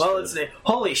what I just Well, did. it's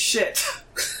holy shit.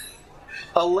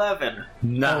 11.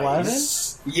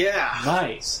 Nice. Yeah.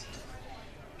 Nice.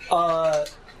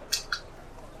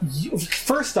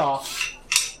 First off,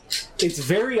 it's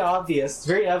very obvious, it's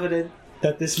very evident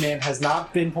that this man has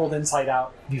not been pulled inside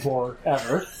out before,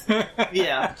 ever.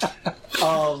 Yeah.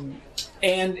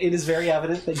 And it is very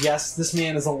evident that, yes, this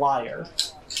man is a liar.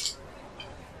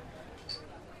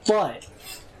 But,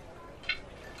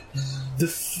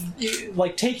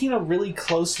 taking a really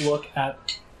close look at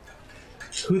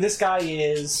who this guy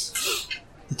is,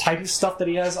 the type of stuff that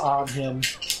he has on him,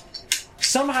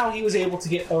 somehow he was able to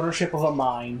get ownership of a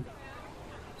mine.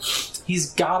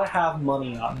 He's got to have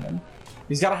money on him.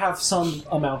 He's got to have some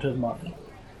amount of money.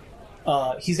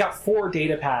 He's got 4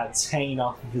 data pads hanging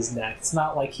off of his neck. It's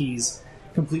not like he's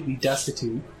completely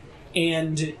destitute.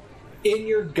 And in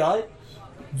your gut,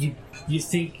 you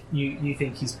think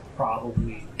he's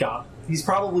probably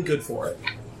good for it.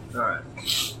 Alright.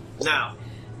 Now,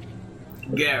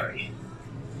 Gary,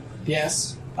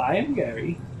 Yes, I am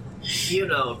Gary. you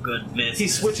know good business. He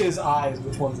switches eyes,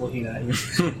 which one's looking at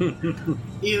you.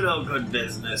 You know good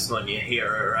business when you hear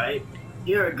it, right?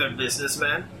 You're a good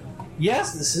businessman.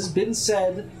 Yes, this has been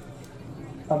said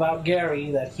about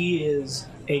Gary that he is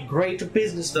a great The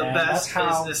businessman. best That's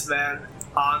how... businessman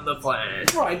on the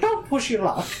planet. Right, don't push your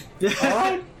luck.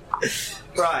 Alright?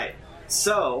 Right.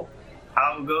 So,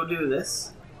 I'll go do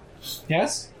this.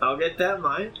 Yes? I'll get that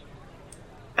mine.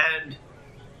 And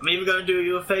I'm even going to do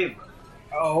you a favor.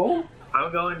 Oh?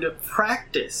 I'm going to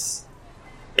practice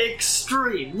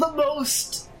extreme, the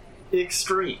most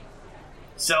extreme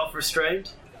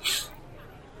self-restraint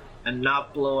and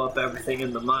not blow up everything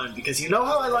in the mine, because you know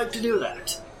how I like to do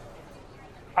that.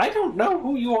 I don't know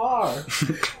who you are,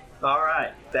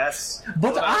 Alright, that's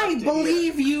but what I like to hear.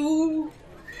 believe you.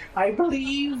 I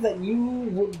believe that you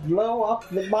would blow up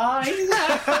the mine.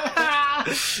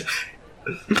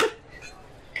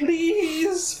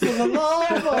 Please, for the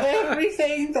love of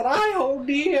everything that I hold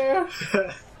dear,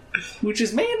 which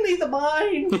is mainly the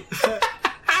mine,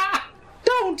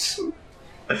 don't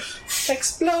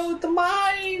explode the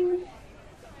mine.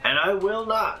 And I will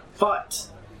not, but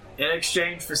in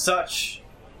exchange for such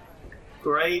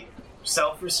great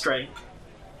self-restraint,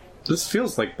 This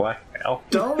feels like blackmail.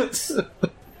 don't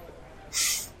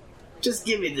just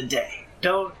give me the day.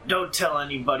 Don't tell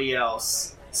anybody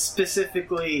else,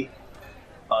 specifically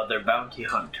other bounty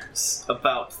hunters,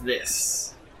 about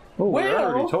this. Oh, we Well-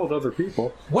 already told other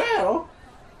people. Well,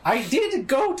 I did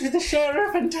go to the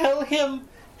sheriff and tell him,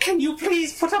 can you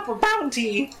please put up a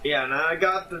bounty? Yeah, and I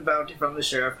got the bounty from the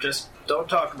sheriff. Just don't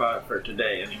talk about it for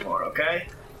today anymore, okay?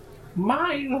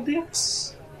 My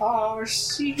lips are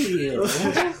sealed.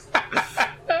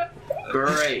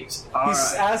 Great.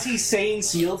 Alright. As he's saying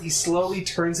sealed, he slowly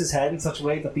turns his head in such a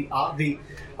way that the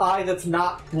eye that's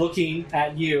not looking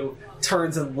at you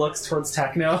turns and looks towards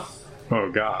Techno. Oh,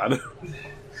 God.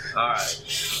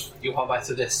 Alright. You want my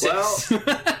statistics?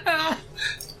 Well,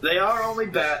 they are only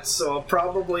bats, so I'll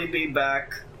probably be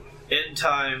back in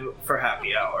time for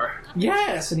happy hour.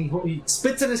 Yes, and he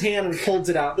spits in his hand and holds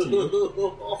it out to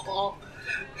you.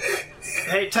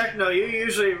 Hey, Techno, you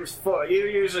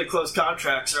usually close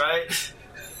contracts, right?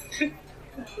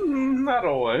 Not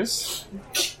always.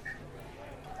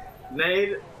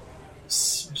 Nate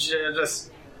just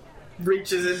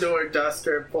reaches into her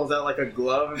duster and pulls out like a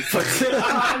glove and puts it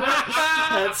on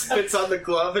and spits on the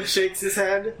glove and shakes his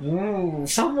head.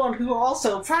 Someone who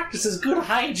also practices good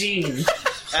hygiene.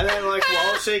 And then, like,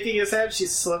 while shaking his head, she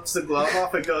slips the glove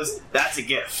off and goes, "That's a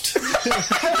gift."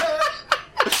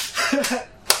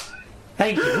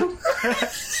 Thank you.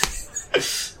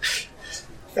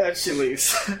 And she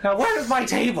leaves. Now, where's my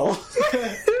table?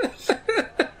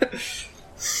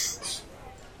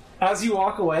 As you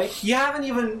walk away, you haven't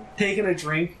even taken a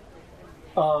drink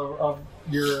of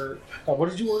your... what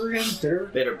did you order again?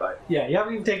 Bitter bite. Yeah, you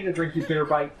haven't even taken a drink of your bitter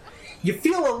bite. You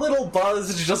feel a little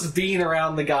buzzed just being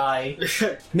around the guy.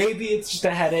 Maybe it's just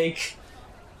a headache.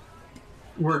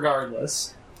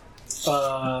 Regardless.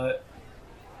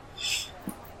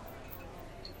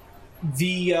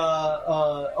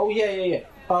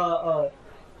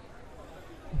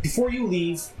 Before you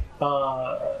leave,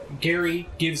 Gary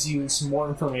gives you some more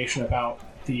information about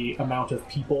the amount of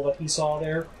people that he saw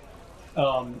there.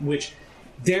 Which,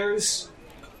 there's...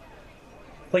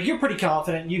 Like, you're pretty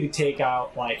confident you could take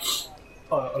out, like,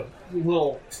 a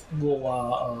little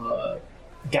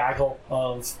gaggle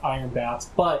of iron bats,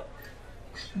 but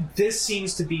this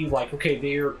seems to be like, okay,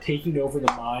 they're taking over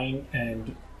the mine,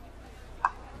 and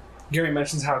Gary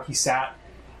mentions how he sat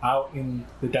out in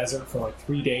the desert for like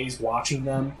 3 days watching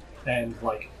them, and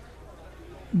like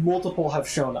multiple have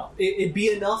shown up. It'd be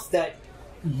enough that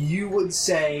you would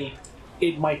say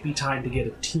it might be time to get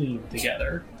a team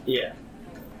together. Yeah.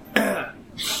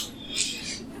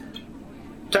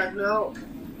 Techno,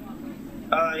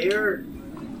 you're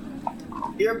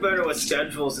better with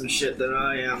schedules and shit than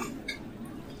I am.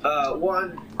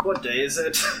 One, what day is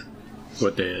it?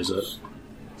 What day is it?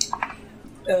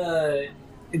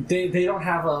 They don't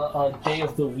have a day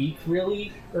of the week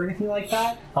really or anything like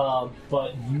that.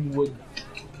 But you would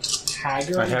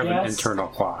Haggard I have guess. an internal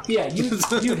clock. Yeah,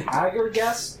 you'd Haggard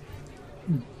guess.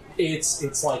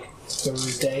 It's like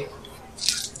Thursday.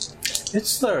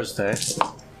 It's Thursday.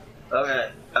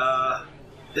 Okay.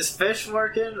 Is Fish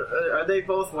working? Are they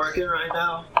both working right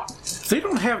now? They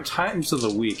don't have times of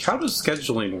the week. How does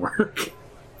scheduling work?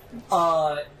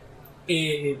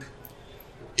 They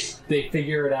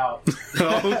figure it out.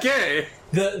 Okay.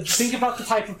 Think about the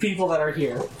type of people that are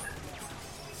here.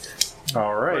 All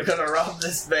We're right. gonna rob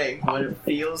this bank when it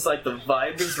feels like the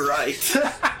vibe is right.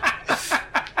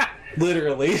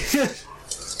 Literally.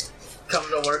 Come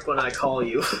to work when I call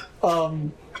you.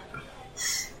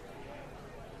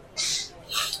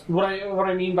 What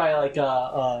I mean by like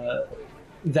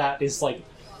that is like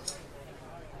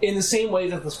in the same way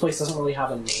that this place doesn't really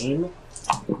have a name,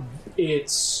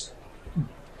 it's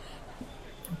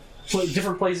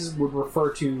different places would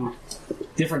refer to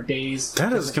different days.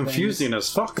 That is different confusing as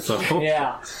fuck, though. things.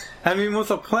 Yeah. I mean,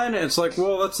 with a planet, it's like,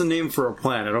 well, that's a name for a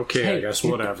planet. Okay, I guess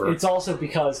whatever. It's also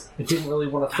because I didn't really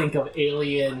want to think of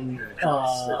alien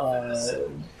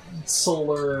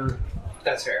solar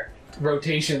That's fair.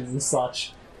 rotations and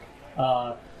such.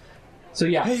 So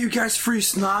yeah, Hey, you guys free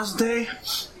Snoz Day?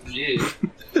 Ew.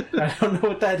 I don't know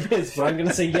what that is, but I'm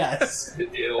gonna say yes.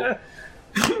 Ew.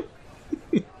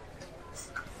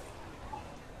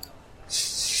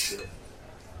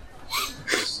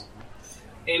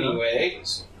 Anyway,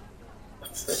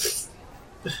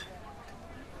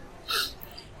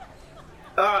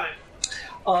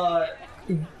 Alright.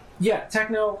 Yeah,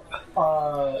 Techno,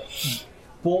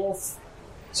 both.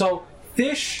 So,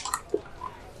 Fish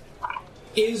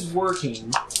is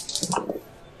working,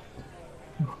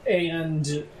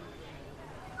 and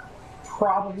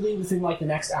probably within like the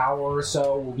next hour or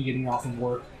so, we'll be getting off of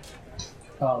work,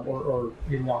 or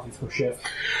getting off of her shift.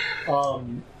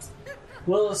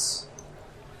 Willis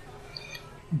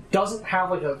doesn't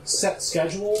have like a set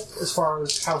schedule as far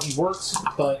as how he works,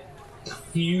 but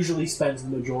he usually spends the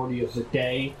majority of the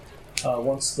day.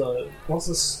 Once the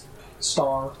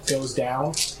star goes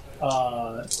down,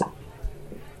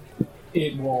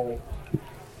 he'll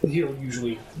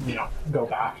usually go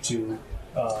back to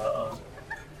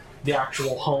the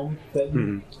actual home that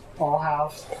you all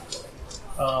have.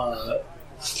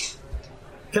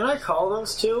 Can I call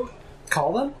those two?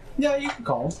 Call them? Yeah, you can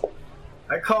call them.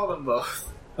 I call them both.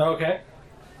 Okay.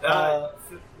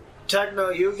 Techno,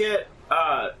 you get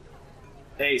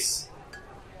Ace.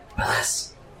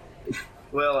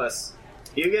 Willis.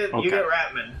 You get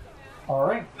Ratman. All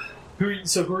right. Who are you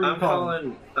I'm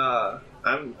calling?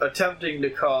 I'm attempting to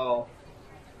call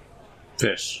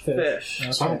Fish. Fish.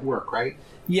 So I'm at work, right?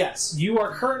 Yes, you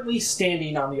are currently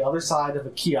standing on the other side of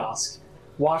a kiosk,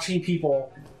 watching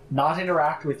people not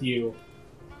interact with you,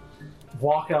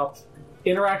 walk up,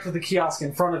 interact with the kiosk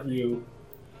in front of you,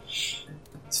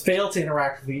 fail to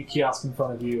interact with the kiosk in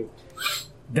front of you,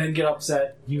 then get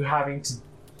upset, you having to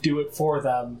do it for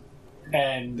them,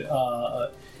 and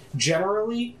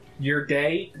generally, your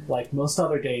day, like most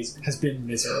other days, has been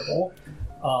miserable.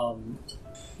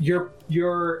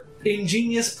 Your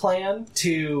ingenious plan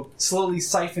to slowly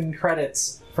siphon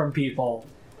credits from people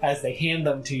as they hand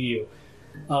them to you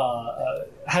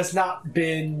has not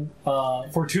been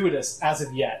fortuitous as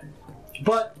of yet.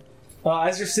 But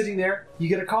as you're sitting there, you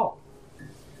get a call.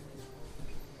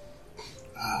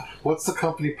 What's the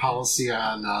company policy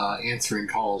on answering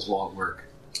calls while at work?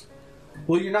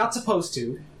 Well, you're not supposed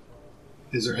to.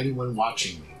 Is there anyone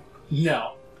watching me?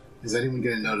 No, Is anyone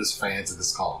going to notice if I answer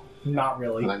this call? not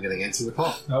really. And I'm going to answer the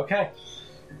call. Okay.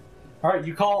 All right,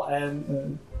 you call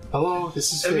and Hello,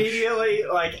 this is Fish. Immediately,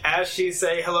 like as she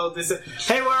say hello, this is.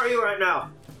 Hey, where are you right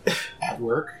now? At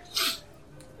work.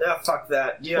 Yeah, fuck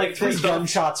that. You like 3 pissed off?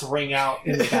 gunshots ring out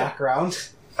in the background.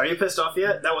 Are you pissed off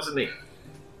yet? That wasn't me.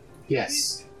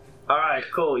 Yes. All right,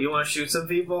 cool. You want to shoot some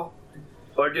people,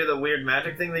 or do the weird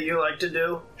magic thing that you like to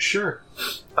do? Sure.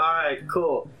 All right,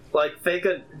 cool. Like fake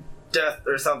death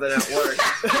or something at work.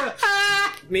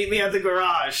 Meet me at the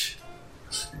garage.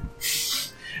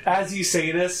 As you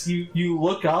say this, you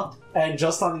look up, and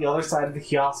just on the other side of the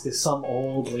kiosk is some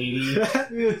old lady.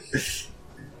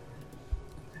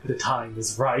 The time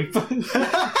is ripe.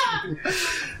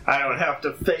 I don't have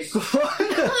to fake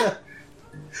one.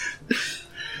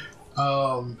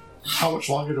 How much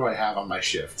longer do I have on my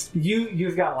shift?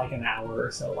 You've got like an hour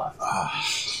or so left.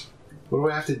 What do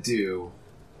I have to do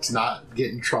to not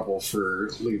get in trouble for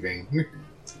leaving?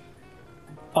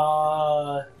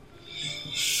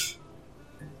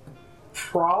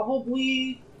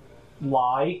 Probably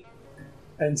lie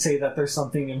and say that there's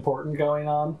something important going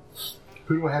on.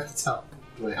 Who do I have to tell?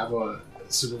 Do I have a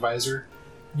supervisor?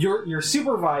 Your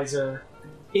supervisor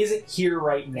isn't here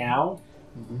right now,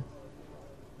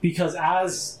 because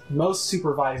as most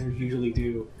supervisors usually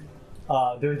do,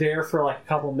 they're there for like a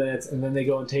couple minutes and then they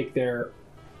go and take their,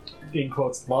 in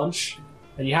quotes, lunch,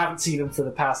 and you haven't seen him for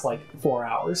the past like 4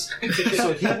 hours.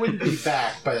 So he wouldn't be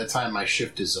back by the time my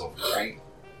shift is over, right?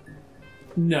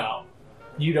 No,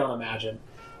 you don't imagine.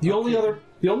 The only other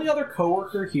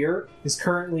coworker here is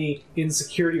currently in the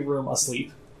security room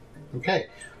asleep. Okay,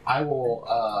 I will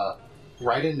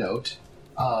write a note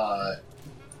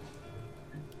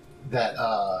that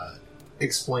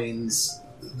explains.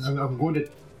 I'm going to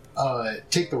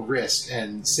take the risk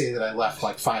and say that I left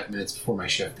like 5 minutes before my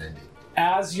shift ended.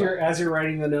 As you're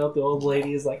writing the note, the old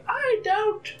lady is like, I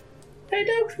don't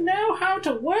know how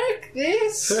to work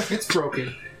this. It's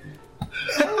broken.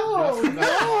 Oh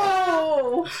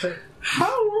no!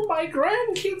 How will my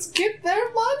grandkids get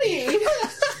their money?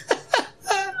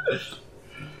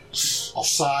 I'll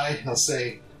sigh and I'll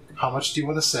say, how much do you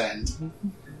want to send?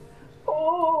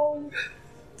 Oh,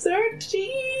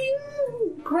 13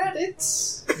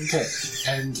 credits. Okay,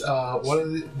 and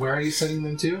where are you sending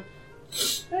them to?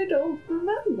 I don't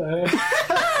remember.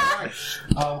 Alright.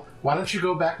 Why don't you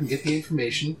go back and get the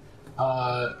information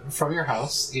from your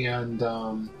house and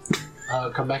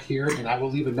come back here, and I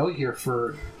will leave a note here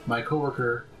for my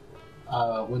coworker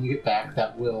when you get back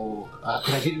that will...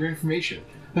 can I get your information?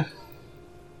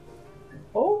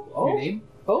 Your name?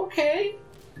 Okay.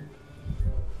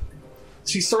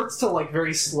 She starts to, like,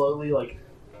 very slowly, like,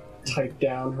 type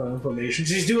down her information.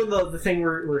 She's doing the thing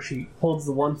where she holds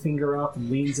the one finger up and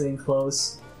leans in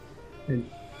close and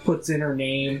puts in her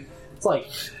name. It's like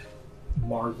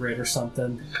Margaret or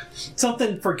something.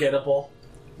 Something forgettable.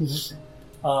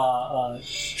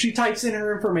 She types in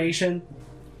her information.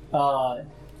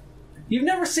 You've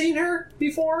never seen her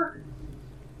before?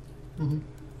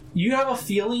 You have a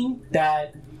feeling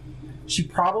that she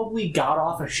probably got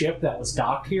off a ship that was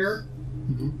docked here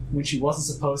when she wasn't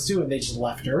supposed to, and they just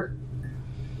left her.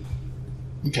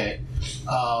 Okay.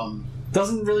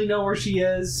 Doesn't really know where she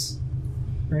is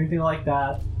or anything like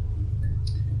that.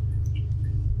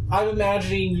 I'm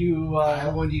imagining you... I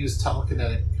want to use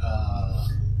telekinetic...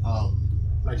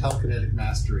 my telekinetic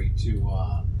mastery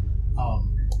to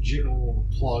jiggle,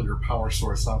 plug, or power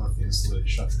source on the thing so that it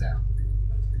shuts down.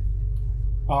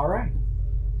 Alright.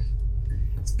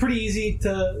 It's pretty easy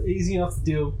enough to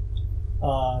do.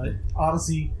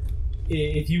 Honestly,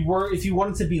 if you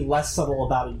wanted to be less subtle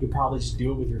about it, you could probably just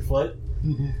do it with your foot.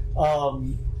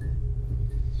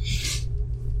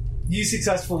 You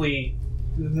successfully...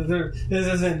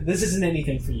 This isn't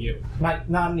anything for you.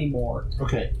 Not anymore.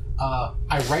 Okay.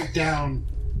 I write down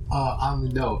on the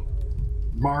note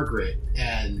Margaret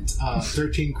and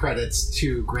 13 credits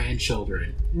to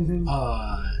grandchildren.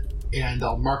 And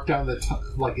I'll mark down the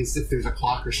like as if there's a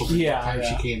clock or something. Yeah, the time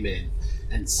she came in,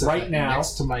 and set right that now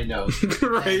next to my note.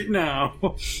 Right now.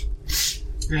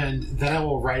 And then I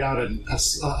will write out a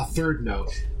third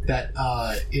note that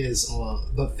is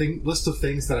the list of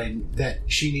things that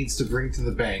she needs to bring to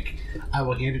the bank. I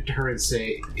will hand it to her and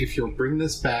say, if you'll bring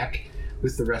this back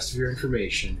with the rest of your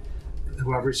information,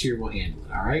 whoever's here will handle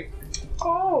it. All right?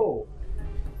 Oh,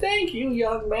 thank you,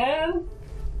 young man.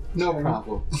 No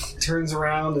problem. Turns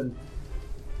around and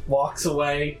walks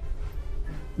away.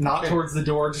 Not towards the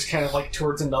door, just kind of like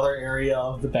towards another area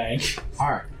of the bank. All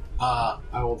right.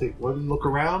 I will take one look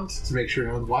around to make sure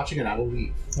no one's watching, and I will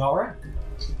leave. All right.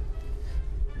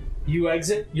 You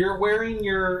exit. You're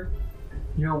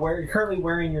currently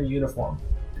wearing your uniform.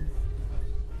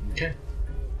 Okay.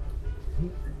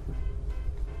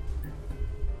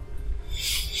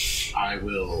 I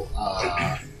will.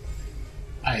 I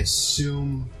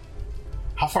assume.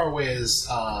 How far away is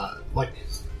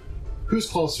who's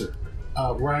closer?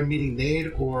 Where I'm meeting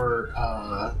Nade or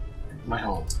my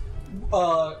home?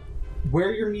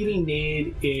 Where you're meeting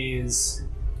Nade is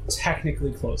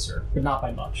technically closer, but not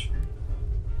by much.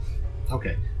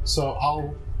 Okay, so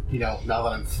I'll, now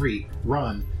that I'm free,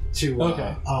 run to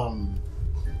Okay.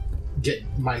 get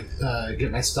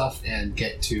my stuff and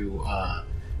get to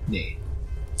Nate.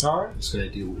 All right. I'm just gonna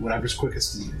do whatever's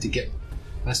quickest to get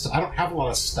my stuff. I don't have a lot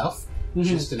of stuff.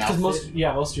 Just an outfit.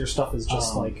 most of your stuff is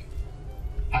just like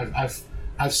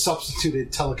I've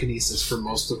substituted telekinesis for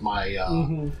most of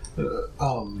my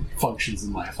functions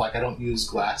in life. Like I don't use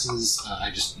glasses. I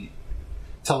just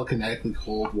telekinetically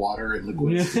hold water and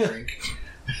liquids to drink.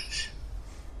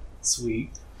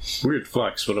 sweet. Weird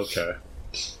flex, but okay.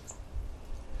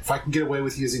 If I can get away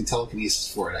with using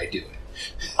telekinesis for it, I do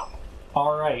it.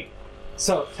 All right.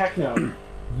 So Techno,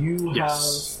 you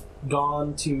Yes. have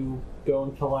gone to go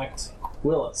and collect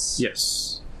Willis.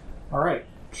 Yes. All right.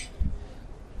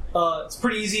 It's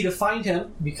pretty easy to find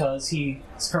him because he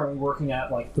is currently working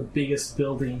at like the biggest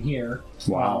building here.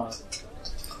 Wow.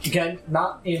 Again,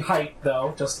 not in height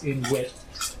though, just in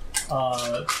width.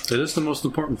 It is the most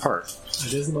important part.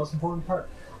 It is the most important part.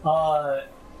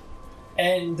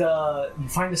 And you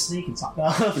find a snake inside.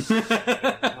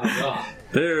 Oh,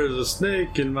 There's a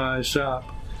snake in my shop.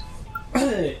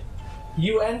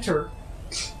 You enter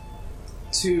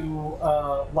to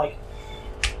like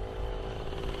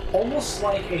almost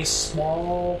like a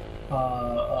small.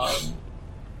 I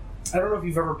don't know if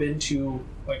you've ever been to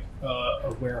like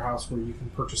a warehouse where you can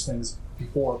purchase things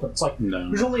before, but it's like No.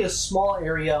 there's only a small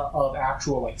area of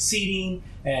actual like seating,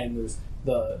 and there's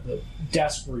the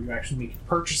desk where you actually make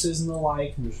purchases and the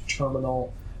like, and there's a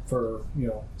terminal for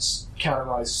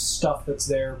categorized stuff that's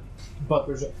there, but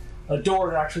there's a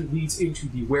door that actually leads into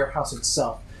the warehouse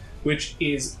itself, which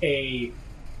is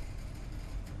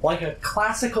like a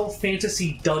classical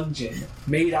fantasy dungeon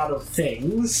made out of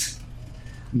things.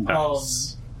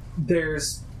 Nice.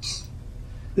 There's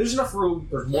enough room.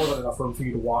 There's more than enough room for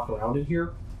you to walk around in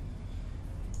here.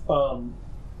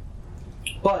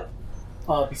 But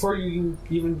before you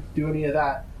even do any of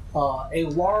that, a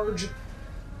large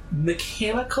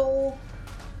mechanical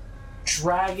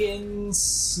dragon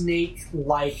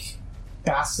snake-like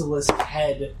basilisk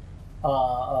head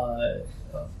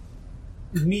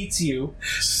meets you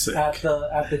Sick. at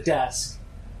the desk,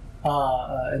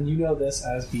 and you know this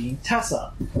as being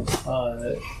Tessa.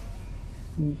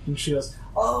 And she goes,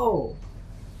 "Oh,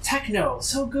 Techno,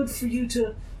 so good for you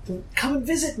to come and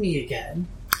visit me again."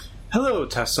 Hello,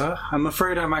 Tessa. I'm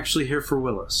afraid I'm actually here for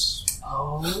Willis.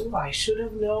 Oh, I should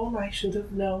have known. I should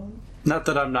have known. Not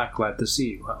that I'm not glad to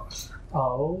see you, however.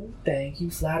 Oh, thank you.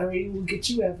 Flattery will get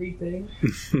you everything.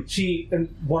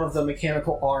 And one of the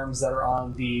mechanical arms that are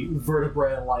on the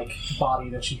vertebrae-like body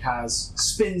that she has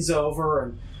spins over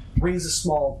and rings a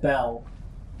small bell,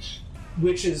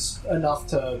 which is enough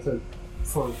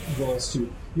for Willis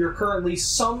to. You're currently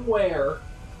somewhere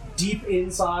deep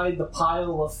inside the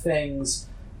pile of things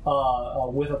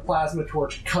with a plasma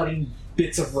torch cutting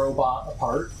bits of robot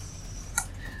apart.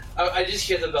 I just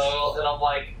hear the bell, and I'm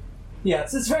like, Yeah,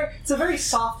 it's a very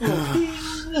soft little ding.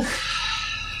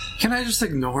 Can I just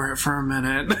ignore it for a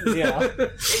minute? Yeah. "Hey,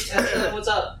 Tessa, what's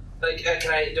up? Like, do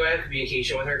I have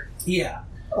communication with her?" Yeah.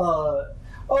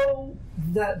 Oh,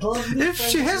 that lovely. If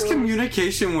she has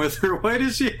communication with her, why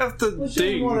does she have to well, she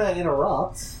didn't ding? want to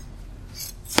interrupt.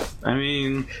 I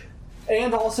mean,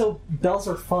 And also, bells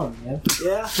are fun, man.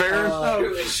 Yeah. fair enough.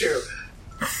 It's true.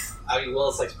 I mean,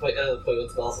 Willis likes to play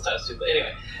with bells sometimes too. But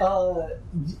anyway,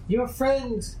 Your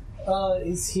friend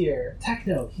is here.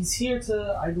 Techno. He's here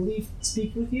to, I believe,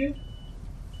 speak with you.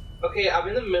 okay, I'm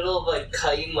in the middle of like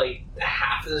cutting like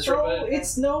half of this Oh, robot.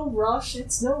 it's no rush.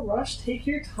 It's no rush. Take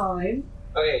your time.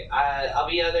 Okay, I'll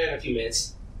be out there in a few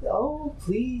minutes. Oh,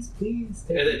 please, please,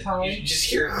 take And your then time. you just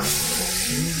hear.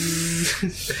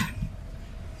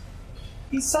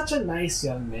 He's such a nice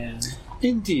young man.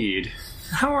 Indeed.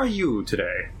 How are you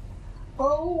today?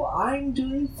 Oh, I'm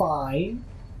doing fine.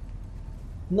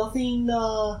 Nothing,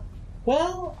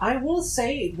 well, I will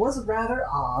say it was rather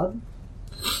odd.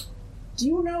 Do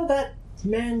you know that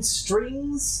man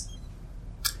Strings?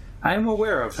 I am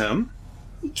aware of him.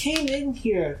 He came in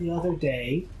here the other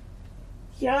day.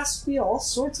 He asked me all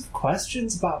sorts of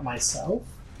questions about myself.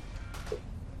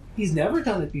 He's never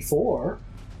done it before.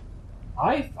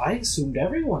 I assumed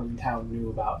everyone in town knew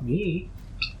about me.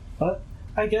 But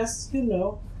I guess,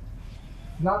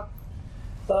 not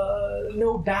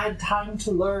no bad time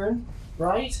to learn,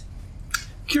 right?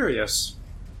 Curious.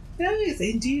 Yes,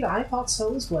 indeed, I thought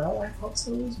so as well.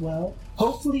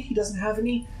 Hopefully he doesn't have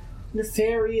any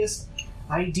nefarious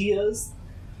ideas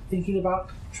thinking about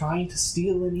trying to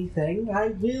steal anything. I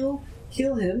will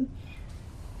kill him.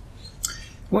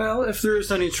 Well, if there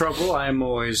is any trouble, I'm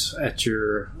always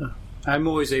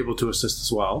able to assist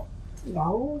as well.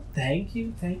 Oh, thank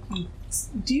you.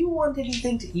 Do you want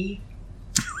anything to eat?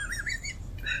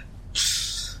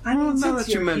 I mean, Well, now since that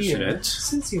you you're mention here, it.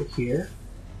 Since you're here,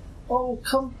 oh,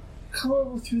 come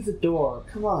over through the door.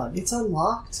 Come on, it's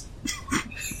unlocked.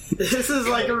 This is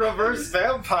like a reverse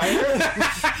vampire.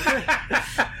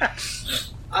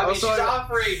 I mean, Also, she's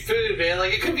offering food, man.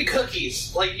 Like, it could be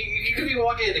cookies. Like, you could be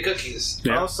walking into cookies.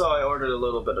 Yeah. Also, I ordered a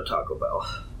little bit of Taco Bell.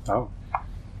 Oh.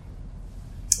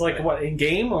 Like what, in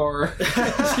game or?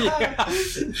 Yeah.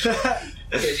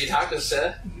 Did you talk to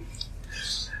Seth?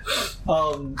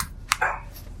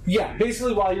 Yeah.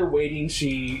 Basically, while you're waiting,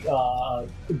 she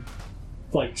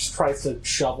like just tries to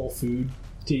shovel food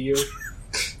to you.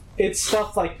 It's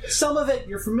stuff like some of it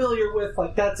you're familiar with,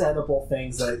 like that's edible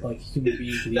things that like human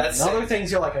beings can eat. That's And other it.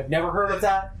 things you're like, I've never heard of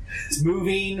that. It's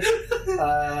moving.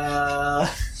 I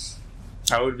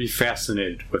would be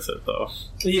fascinated with it, though.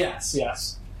 Yes.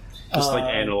 Just like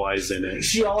analyzing it.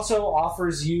 She also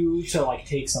offers you to like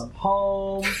take some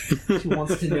home. She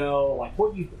wants to know like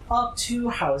what you've been up to.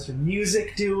 How's your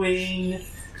music doing?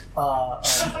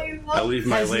 I leave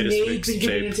my Has latest Nate been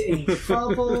getting mixtape. into any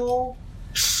trouble?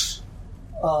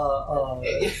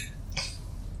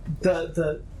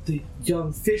 The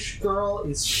young fish girl,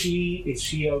 is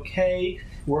she okay?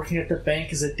 Working at the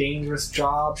bank is a dangerous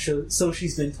job, so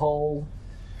she's been told.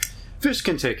 Fish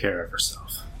can take care of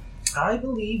herself. I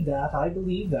believe that.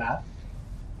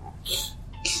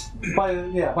 By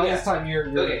this time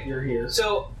you're here.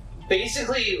 So,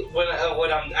 basically, when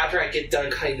I'm after I get done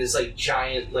cutting this, like,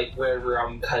 giant, like, wherever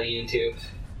I'm cutting into,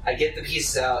 I get the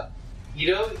pieces out.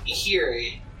 You don't hear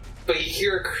it, but you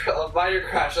hear a minor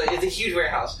crash. Like, it's a huge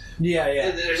warehouse. Yeah.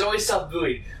 And there's always stuff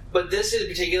moving. But this in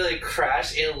particular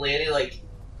crashed and landed, like,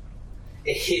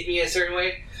 it hit me a certain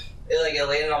way. It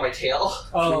landed on my tail.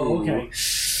 Oh, okay.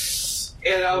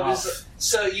 And I was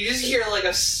so you just hear like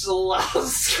a slow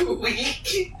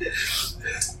squeak.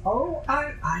 Oh,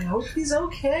 I hope he's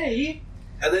okay.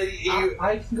 And then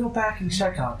I can go back and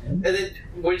check on him. and then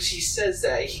when she says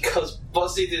that, he comes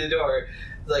busting through the door,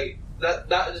 like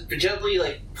not gently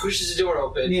like pushes the door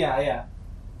open. Yeah.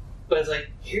 But it's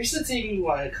like, here's the thing you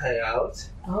want to cut out.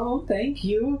 Oh, thank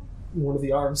you. One of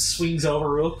the arms swings over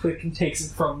real quick and takes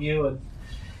it from you, and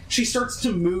she starts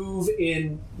to move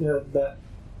in that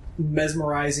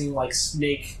mesmerizing, like,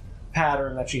 snake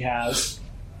pattern that she has.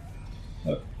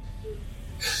 Okay.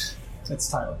 That's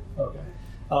Tyler. Okay.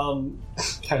 Tyler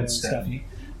and Stephanie.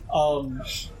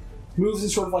 Moves in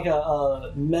sort of like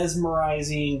a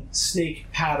mesmerizing snake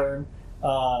pattern,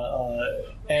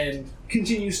 and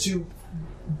continues to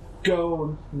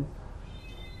go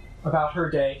about her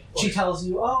day. She tells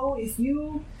you, "Oh, if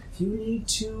you need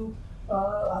to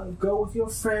go with your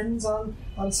friends on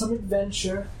some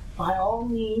adventure, by all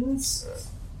means."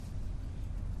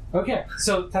 Okay,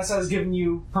 so Tessa has given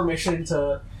you permission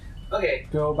to Okay.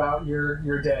 go about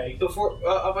your day. Before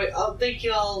I'll think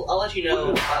you. I'll let you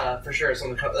know for sure if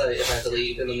someone if I have to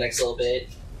leave in the next little bit.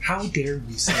 How dare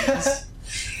you say this?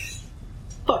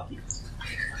 Fuck you.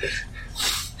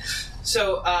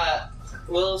 So,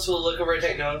 Willis will look over at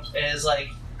Techno and is like,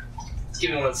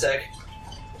 give me 1 sec.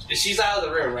 She's out of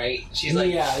the room, right? She's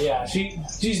like, yeah.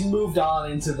 She's moved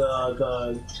on into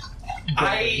the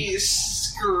I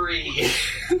scream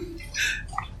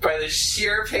by the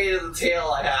sheer pain of the tail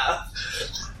I have.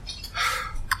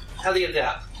 How do you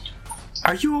adapt?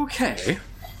 Are you okay?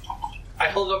 I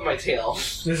hold up my tail.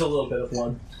 There's a little bit of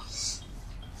blood.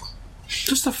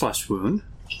 Just a flesh wound.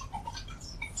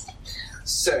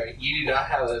 Sir, you do not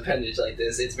have an appendage like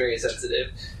this. It's very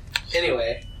sensitive.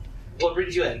 Anyway, what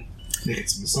brings you in? Making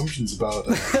some assumptions about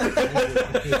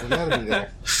his anatomy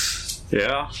there.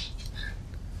 Yeah.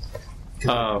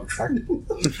 Oh God.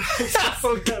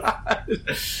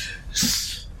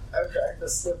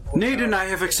 Nate and I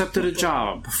have accepted a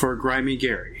job for Grimy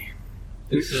Gary.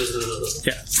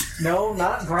 Yes. No,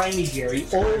 not Grimy Gary.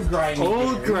 Old Grimy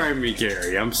Old Gary. Grimy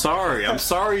Gary. I'm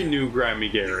sorry, new Grimy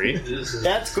Gary.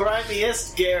 That's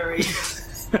grimiest Gary.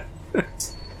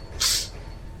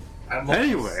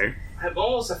 Anyway, I'm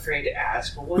almost afraid to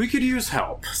ask, but what? we could use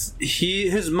help.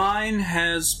 His mind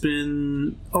has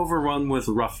been overrun with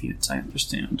ruffians, I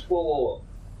understand. Whoa.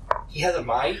 He has a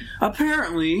mind?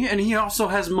 Apparently, and he also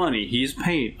has money. He's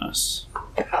paying us.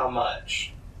 How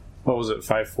much? What was it,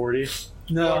 540?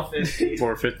 No,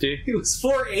 450? it was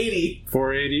 480.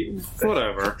 480?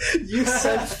 Whatever. You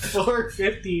said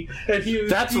 450, and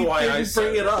That's you why didn't I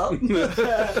said bring it up.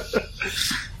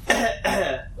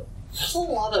 There's a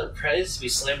lot of credits to be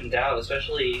slamming down,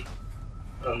 especially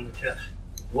on the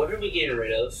What are we getting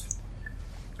rid of?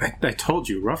 I told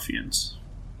you, ruffians.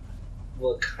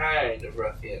 What kind of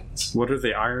ruffians? What are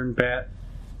the Iron Bat?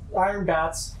 Iron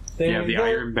Bats. Yeah, the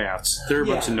Iron Bats. They're a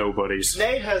bunch of Yeah. nobodies.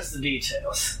 Nate has the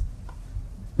details.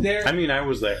 there. I mean, I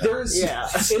was there. There's Yeah.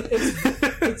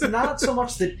 it's not so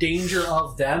much the danger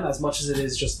of them as much as it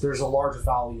is just there's a large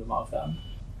volume of them,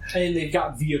 and they've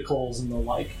got vehicles and the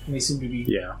like, and they seem to be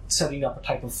Yeah. setting up a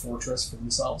type of fortress for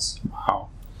themselves Wow.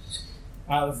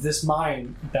 out of this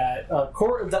mine that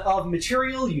of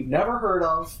material you've never heard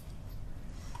of.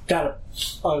 That,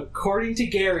 according to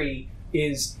Gary,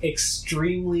 is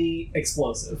extremely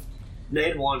explosive.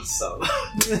 Nate wants some.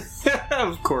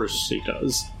 Of course he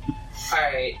does.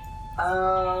 Alright.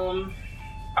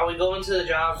 Are we going to the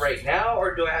job right now,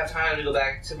 or do I have time to go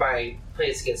back to my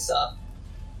place to get stuff?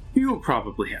 You'll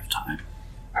probably have time.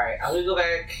 Alright, I'm gonna go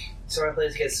back to my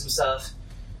place to get some stuff.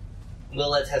 We'll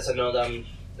let Tessa know that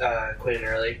I'm quitting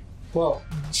early. Well,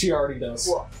 she already does.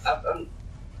 Well,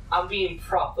 I'm being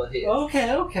proper here.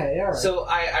 Okay, all right. So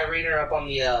I ring her up on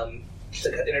the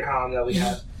intercom that we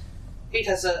have. Hey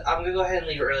Tessa, I'm gonna go ahead and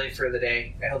leave early for the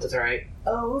day. I hope that's alright.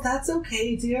 Oh, that's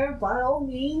okay, dear. By all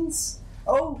means.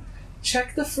 Oh,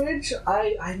 check the fridge.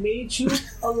 I made you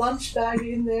a lunch bag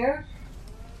in there.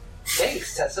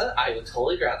 Thanks, Tessa. I would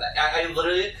totally grab that. I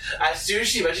literally, as soon as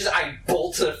she mentions it, I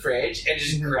bolt to the fridge and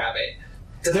just grab it.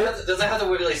 Does it have the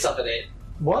wiggly stuff in it?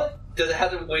 What? Does it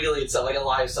have the wiggly stuff, like a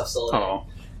live stuff still in Oh.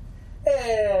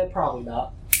 Probably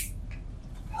not. it?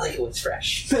 I like it when it's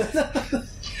fresh.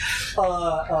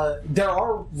 There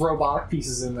are robotic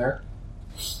pieces in there.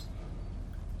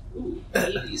 Ooh,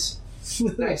 babies.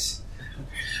 Nice.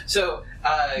 So,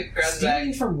 grab the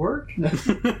Stealing bag. from work?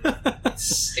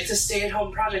 It's a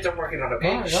stay-at-home project I'm working on,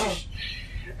 okay?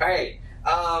 Alright.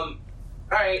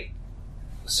 Alright.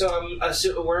 So,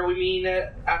 where are we meeting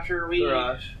at after we...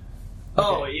 Garage.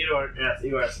 Oh, you don't.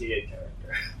 You asked the gay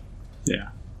character. Yeah.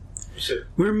 Sure.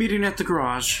 We're meeting at the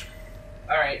garage.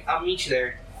 Alright, I'll meet you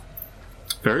there.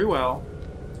 Very well.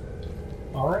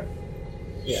 Alright.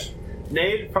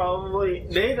 Nate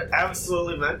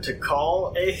absolutely meant to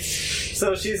call Ace.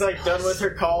 So she's like done with her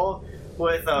call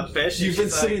with Fish. You've been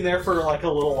sitting there for like a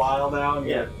little while now. And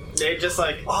Yeah. Nate just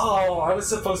like, oh, I was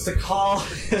supposed to call.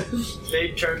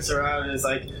 Nate turns around and is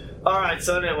like, alright,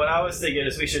 so Nate, what I was thinking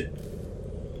is we should.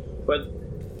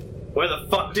 Where the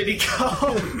fuck did he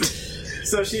go?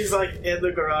 So she's like in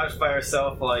the garage by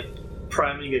herself, like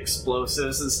priming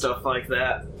explosives and stuff like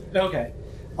that. Okay.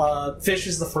 Fish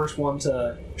is the first one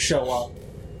to show up.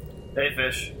 Hey,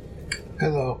 Fish.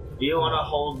 Hello. You want to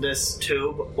hold this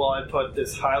tube while I put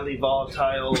this highly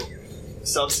volatile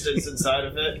substance inside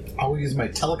of it? I will use my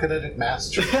telekinetic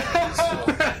master.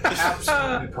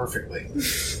 Absolutely perfectly.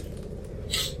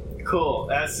 Cool.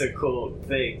 That's a cool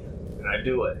thing. And I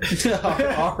do it.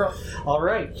 All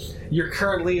right. You're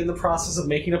currently in the process of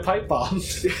making a pipe bomb.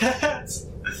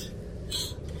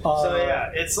 So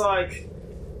yeah, it's like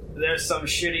there's some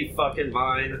shitty fucking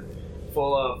mine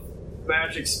full of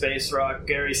magic space rock.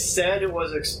 Gary said it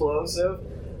was explosive.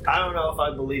 I don't know if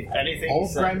I believe anything he Old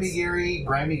says. Grimy Gary,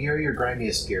 or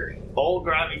Grimiest Gary? Old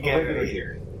Grimy Regular Gary.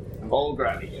 Gary. Old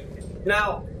Grimy Gary.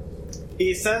 Now,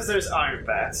 he says there's iron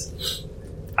bats.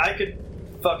 I could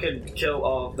fucking kill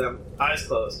all of them, eyes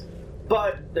closed.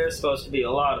 But there's supposed to be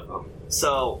a lot of them.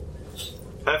 So,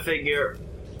 I figure,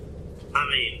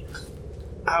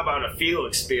 how about a few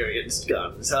experienced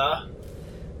guns, huh?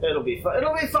 It'll be fun.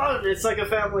 It'll be fun. It's like a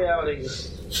family outing.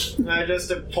 And I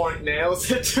just point nails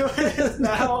into it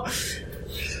now.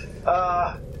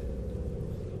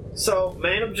 So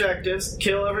main objectives: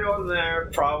 kill everyone there,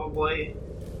 probably.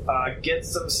 Get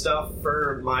some stuff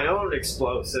for my own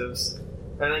explosives,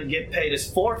 and then get paid as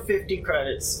 450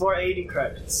 credits, 480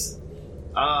 credits.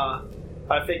 I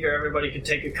figure everybody could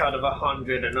take a cut of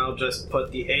 100, and I'll just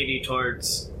put the 80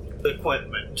 towards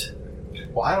equipment.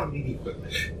 Well, I don't need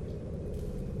equipment.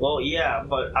 Well, yeah,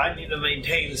 but I need to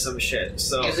maintain some shit,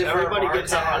 so Is it for everybody a bar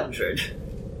gets tab? 100.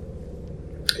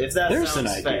 If that There's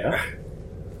sounds an idea. fair.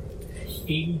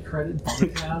 80 credit bar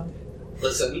tab.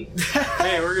 Listen,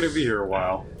 Hey, we're gonna be here a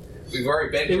while. we've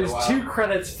already been It here a was while. 2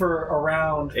 credits for a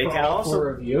round It for can all also- 4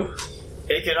 of you.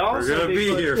 It can We're also gonna be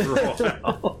put, here for a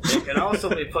while. It can also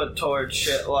be put towards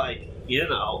shit like,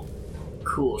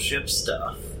 cool ship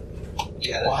stuff.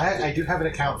 Yeah, Well, I do have an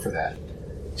account for that.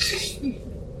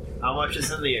 How much is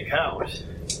in the account?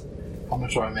 How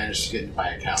much do I manage to get into my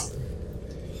account?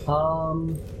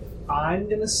 I'm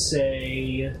gonna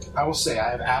say I will say I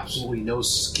have absolutely no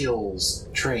skills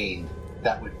trained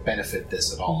that would benefit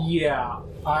this at all. yeah.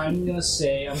 I'm gonna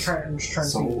say I'm just trying to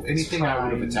So think anything I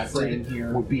would have time frame attempted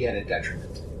here. would be at a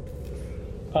detriment.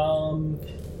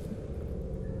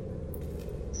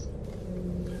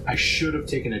 I should have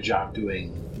taken a job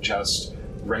doing just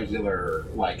regular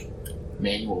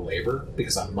manual labor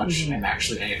because I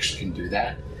actually can do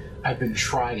that. I've been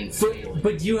trying and failing.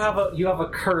 But you have a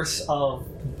curse of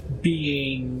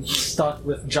being stuck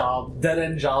with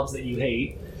dead-end jobs that you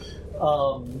hate.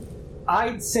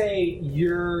 I'd say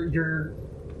you've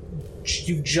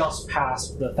just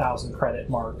passed the 1,000 credit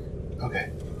mark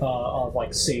Okay. of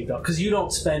like saved up, because you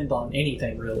don't spend on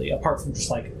anything really apart from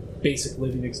just like basic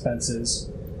living expenses,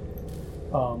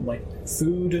 like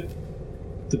food,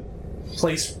 the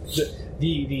place,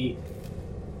 the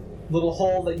little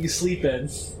hole that you sleep in,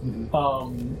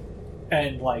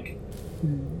 and like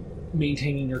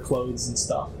maintaining your clothes and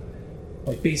stuff,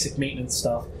 like basic maintenance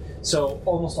stuff. So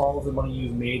almost all of the money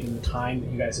you've made in the time that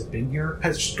you guys have been here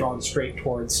has just gone straight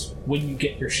towards when you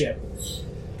get your ship,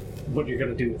 what you're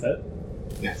going to do with it.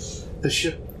 Yeah. The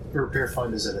ship repair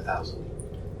fund is at 1,000.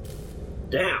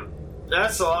 Damn.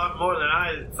 That's a lot more than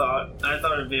I thought. I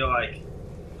thought it'd be like,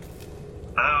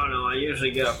 I don't know, I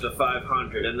usually get up to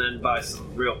 500 and then buy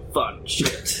some real fun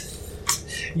shit.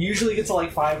 Usually get to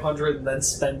like 500 and then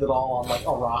spend it all on like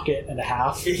a rocket and a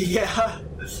half, Yeah.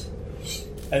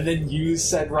 and then use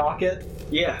said rocket.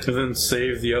 Yeah. And then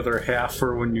save the other half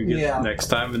for when you get next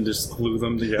time and just glue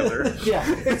them together. Yeah,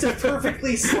 it's a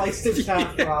perfectly sliced in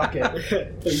half rocket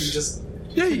that you just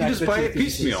Yeah, you can connect just the buy two it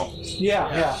pieces. piecemeal.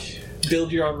 Yeah.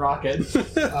 Build your own rocket.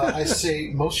 I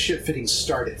say most ship fittings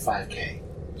start at 5K.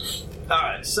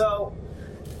 Alright, so,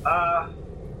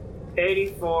 80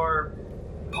 for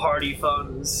party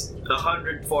funds,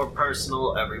 100 for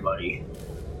personal everybody.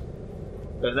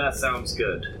 If that sounds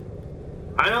good.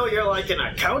 I know you're like an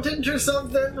accountant or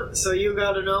something, so you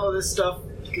gotta know this stuff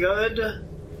good.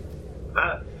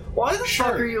 Why the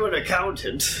fuck are you an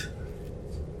accountant?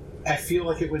 I feel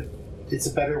like it's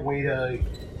a better way to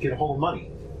get a hold of money.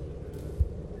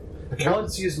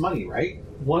 Accountants use money, right?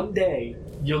 One day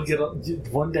there'll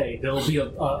be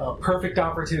a perfect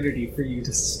opportunity for you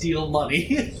to steal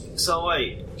money. So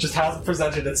wait, Just hasn't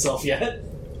presented itself yet.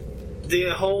 the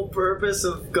whole purpose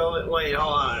of going... Wait,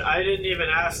 hold on. I didn't even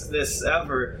ask this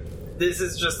ever. This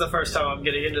is just the first time I'm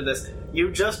getting into this. You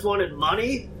just wanted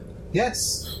money?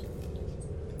 Yes.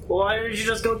 Well, why didn't you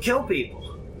just go kill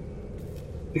people?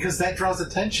 Because that draws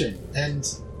attention. And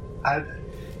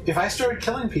if I started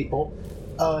killing people,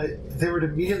 there would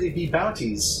immediately be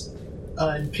bounties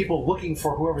and people looking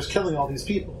for whoever's killing all these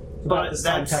people. About this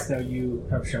time, that's- Techno, you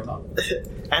have shown up.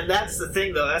 And that's the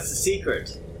thing, though. That's the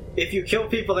secret. If you kill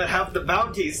people that have the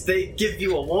bounties, they give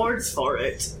you awards for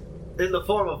it in the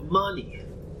form of money.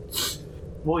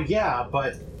 Well, yeah,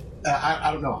 but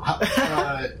I don't know.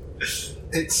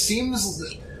 It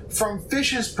seems, from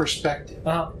Fish's perspective,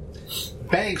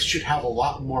 banks should have a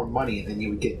lot more money than you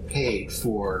would get paid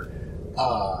for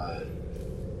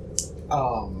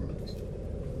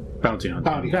Bounty hunting.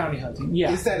 Bounty hunting,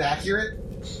 yeah. Is that accurate?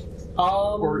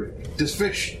 Or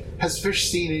has Fish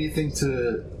seen anything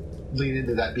to lean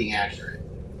into that being accurate?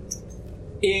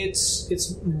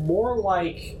 It's more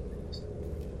like,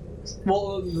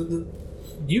 well,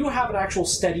 you have an actual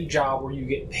steady job where you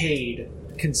get paid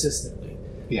consistently,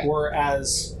 Yeah.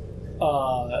 whereas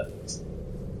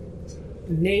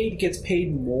Nade gets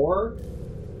paid more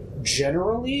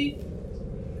generally,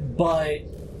 but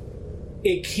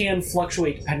it can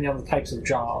fluctuate depending on the types of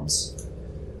jobs.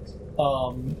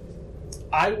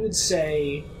 I would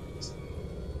say,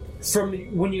 from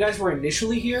when you guys were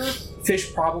initially here,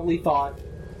 Fish probably thought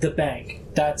the bank.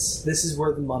 This is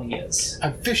where the money is.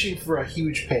 I'm fishing for a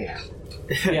huge payout.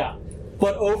 Yeah,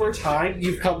 but over time,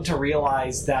 you've come to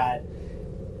realize that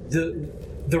the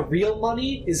real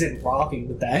money is in robbing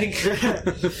the bank.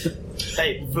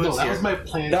 Hey, No, food's that here. was my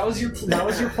plan. That was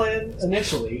your plan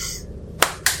initially.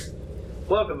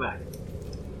 Welcome back.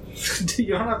 You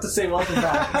don't have to say welcome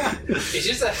back. It's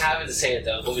just a habit to say it,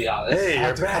 though. We'll be honest. Hey, I you're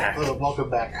had to back. put a welcome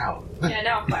back out. Yeah,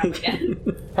 now I'm back again.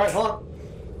 All right, hold on.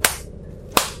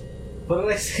 What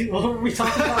did I say? What were we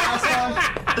talking about last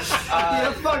time?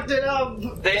 You fucked it up!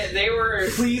 They were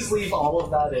Please leave all of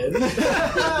that in.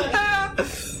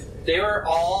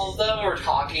 all of them were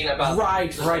talking about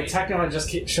Right. the- Techno had just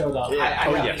showed up. Yeah. I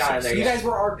Oh, haven't yes, gotten yes. there You yet. guys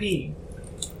were RPing.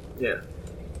 Yeah.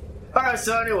 Alright,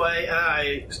 so anyway,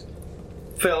 I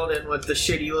filled in with the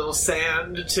shitty little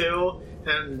sand, too,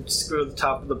 and screwed the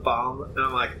top of the bomb, and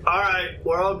I'm like, alright,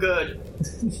 we're all good.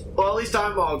 Well, at least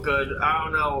I'm all good. I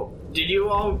don't know. Did you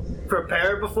all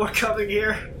prepare before coming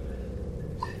here?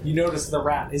 You notice the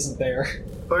rat isn't there.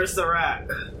 Where's the rat?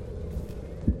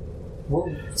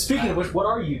 Well, speaking of which, what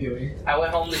are you doing? I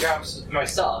went home to grab my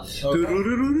stuff.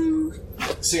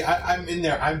 See, I'm in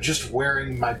there. I'm just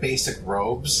wearing my basic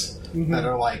robes that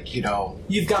are like, You've got desert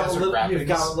you've got a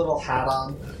wrappings. little hat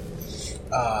on,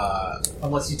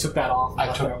 unless you took that off I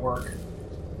after took- at work.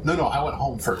 No, I went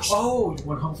home first. Oh, you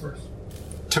went home first.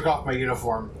 Took off my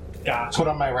uniform, Gotcha. put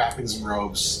on my wrappings and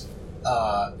robes,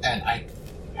 and I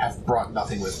have brought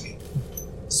nothing with me.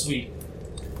 Sweet.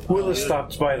 Willis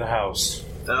stopped by the house.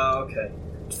 Oh, okay.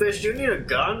 Fish, do you need a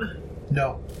gun?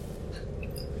 No.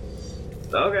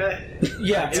 Okay.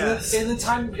 Yeah, Yes. in the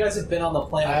time you guys have been on the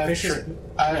planet, I Fish is...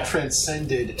 have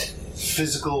transcended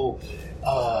physical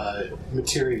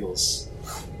materials.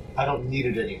 I don't need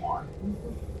it anymore.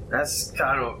 That's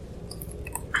kind of...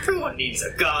 Everyone needs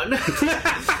a gun.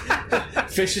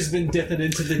 Fish has been dipping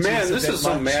into the Man, juice a this bit is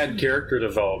some much. mad character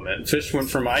development. Fish went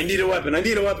from I need a weapon, I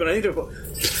need a weapon, I need a weapon.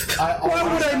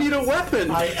 Why would I need a weapon?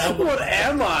 What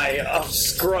am I, a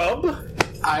scrub?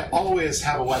 I always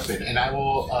have a weapon, and I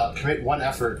will commit one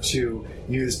effort to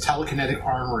use telekinetic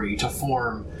armory to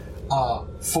form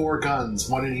 4 guns,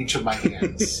 one in each of my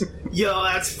hands. Yo,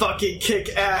 that's fucking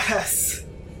kick-ass.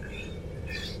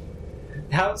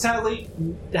 Sadly,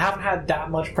 haven't had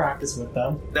that much practice with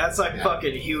them. That's like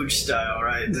fucking huge style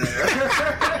right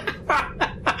there.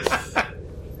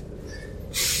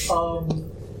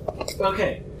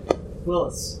 Okay.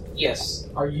 Willis, Yes,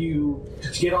 did you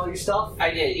get all your stuff? I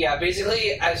did. Yeah,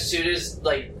 basically, as soon as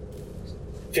like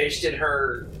Fish did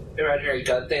her imaginary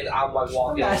gun thing, I'm like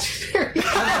walking. Imaginary. It's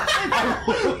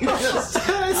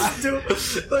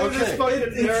fucking It's like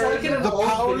in an The old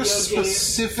power video game.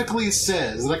 specifically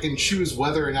says that I can choose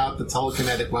whether or not the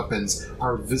telekinetic weapons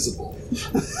are visible.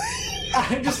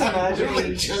 I'm just Really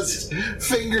imagining just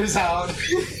fingers out.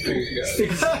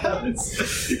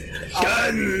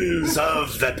 Guns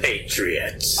of the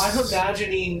Patriots. I'm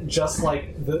imagining just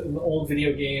like the old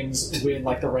video games when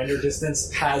like the render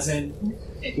distance hasn't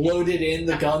loaded in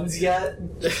the guns yet.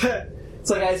 It's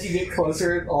like as you get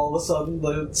closer, all of a sudden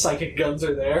the psychic guns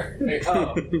are there. Like,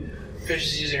 oh,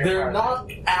 Fish is using her They're power.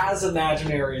 not as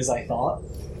imaginary as I thought.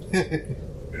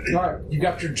 Alright, you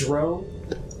got your drone.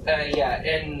 Yeah,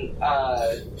 and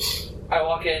I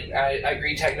walk in, I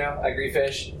greet Techno, I greet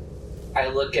Fish, I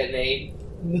look at Nate.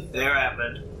 There,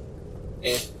 Atman.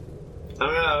 Eh.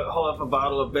 I'm gonna hold up a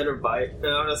bottle of Bitter Bite, and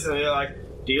I'm just gonna be like,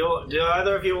 do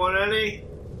either of you want any?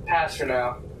 Pass for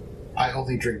now. I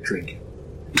only drink.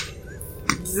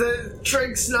 The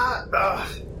drink's not... Ugh.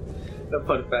 I'll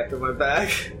put it back in my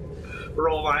bag.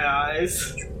 Roll my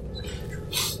eyes.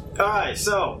 Alright,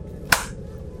 so...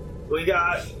 We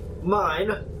got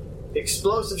mine.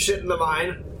 Explosive shit in the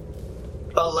mine.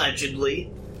 Allegedly.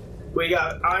 We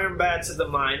got iron bats in the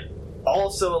mine.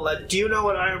 Also alleged. Do you know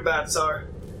what iron bats are?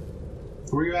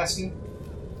 Who are you asking?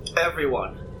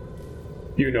 Everyone.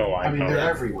 You know I I mean, know. they're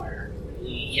everywhere.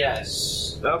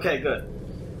 Yes. Okay, good.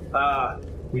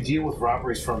 We deal with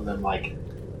robberies from them like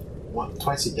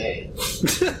twice a day.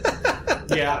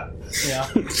 Yeah.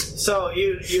 So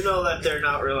you know that they're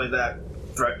not really that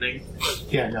threatening.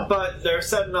 Yeah, no. But they're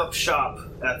setting up shop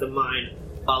at the mine,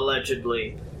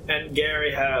 allegedly. And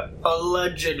Gary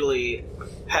allegedly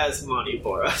has money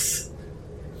for us.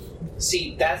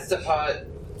 See, that's the part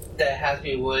that has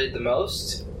me worried the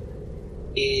most.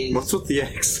 Is What's with the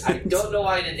accent? I don't know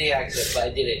why I did the accent, but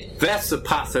I did it. That's the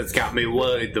part that's got me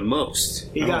worried the most.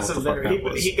 He I got don't know some what the bitter.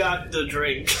 fuck that He got the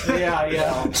drink. Yeah.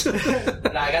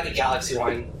 No, I got the Galaxy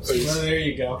wine, please. Well, there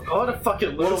you go. Oh, what a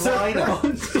fucking What do loser. I know?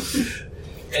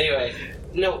 Anyway,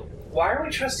 no, why are we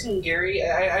trusting Gary?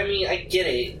 I mean, I get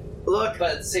it, Look,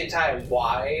 but at the same time,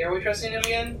 why are we trusting him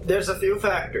again? there's a few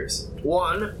factors.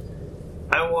 One,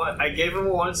 I gave him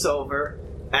 1 silver,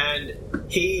 and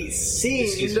he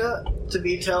seemed to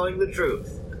be telling the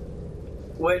truth.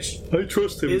 Which I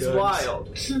trust him, is guys.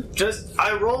 wild.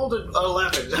 I rolled an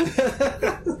 11.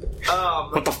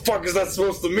 What the fuck is that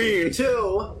supposed to mean?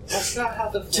 2, That's not how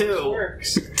the Two.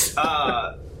 force works.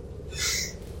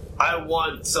 I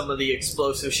want some of the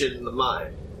explosive shit in the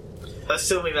mine.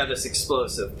 Assuming that it's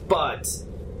explosive. But,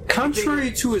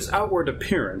 Contrary to his outward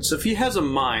appearance, if he has a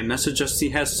mine, that suggests he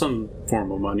has some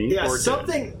form of money. yeah, or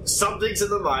debt. something's in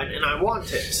the mine, and I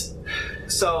want it.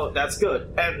 So, that's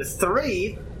good. And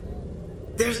 3,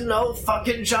 there's no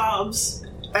fucking jobs,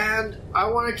 and I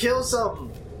want to kill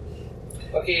some.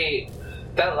 Okay,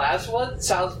 that last one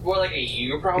sounds more like a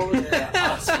you problem than an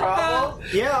us problem.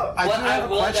 Yeah, I But do have I'm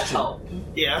a willing to question. help.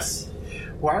 yes.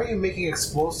 Why are you making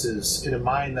explosives in a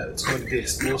mine that's going to be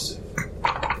explosive?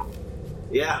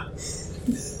 Yeah.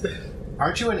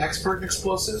 Aren't you an expert in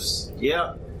explosives?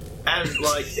 Yeah. And,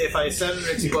 like, if I send an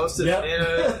explosive Yep. in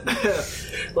a...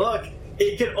 Look,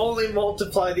 it can only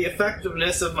multiply the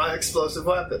effectiveness of my explosive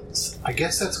weapons. I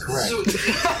guess that's correct.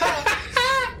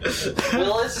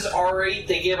 Willis is already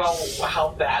thinking about how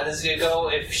bad this is gonna go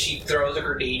if she throws a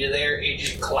grenade in there. It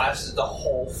just collapses the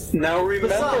whole. Now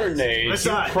remember, Nate,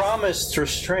 besides- you promised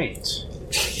restraint.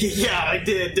 Yeah, I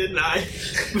did, didn't I?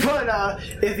 But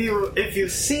if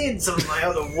you've seen some of my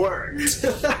other work,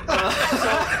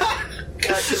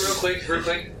 Real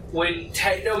quick. When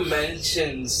Techno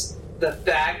mentions the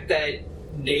fact that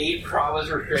Nate promised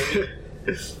restraint,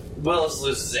 Willis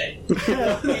loses it.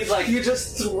 He's like, you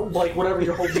just like whatever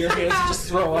you're holding in your hands, you just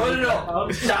throw it. no.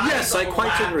 Yes, I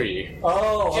quite agree.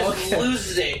 Oh, Just okay.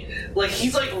 loses it. Like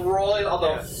he's like rolling on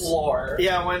the floor.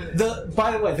 Yeah, when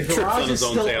By the way, the Trips garage on is his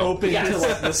own still tail. open Yes. to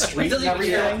like the He street doesn't and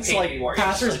even care everything. about So paint like anymore.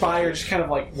 passers He's by just are just kind of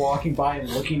like walking by and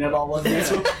looking at all of you.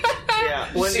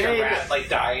 yeah, You when see a they rat like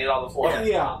dying on the floor.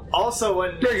 Yeah. also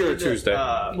when Regular Tuesday.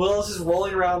 Willis is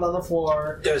rolling around on the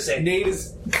floor. There's a Nate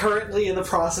is currently in the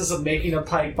process of making a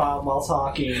pipe bomb while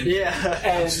talking. yeah.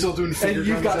 And, Still doing finger and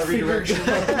you've guns got every finger direction.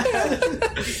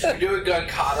 guns. You're doing gun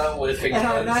kata with finger And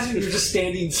I guns. imagine you're just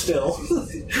standing still.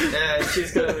 And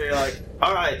she's gonna be like,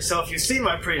 alright, so if you see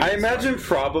my previous I imagine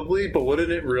probably, but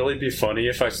wouldn't it really be funny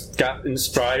if I got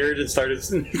inspired and started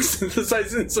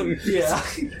synthesizing some... Yeah.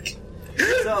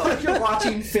 so, You're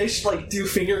watching fish like do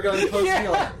finger gun poses and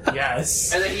you're like,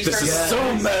 yes. And then he This starts, is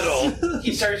so metal!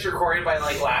 he starts recording by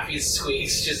like laughing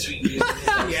squeaks just to use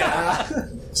Yeah.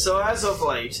 so as of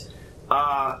late,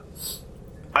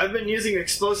 I've been using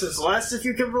explosives less, if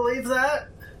you can believe that.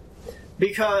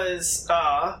 Because,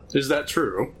 Is that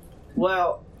true?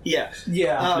 well, yeah.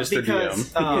 Yeah. Mr. Because,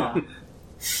 DM.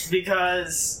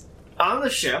 because on the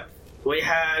ship, we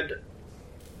had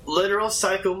literal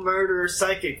psycho murder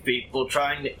psychic people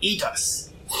trying to eat us.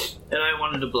 And I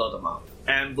wanted to blow them up.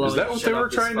 And blow Is that what they were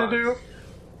trying to do?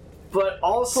 But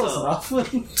Close also,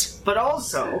 enough. but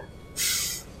also,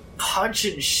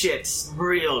 punching shit's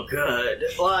real good.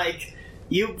 Like,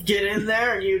 you get in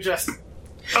there and you just,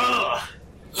 ugh.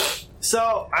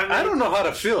 So I don't know how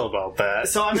to feel about that.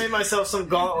 So I made myself some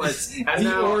gauntlets, and The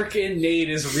now, orc in Nate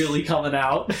is really coming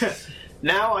out.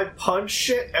 now I punch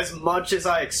shit as much as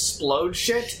I explode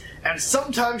shit, and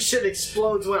sometimes shit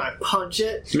explodes when I punch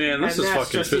it. Man, this and is that's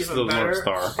fucking just Fist of even the North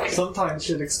better. Star. Sometimes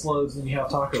shit explodes when you have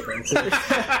Taco Bell. too.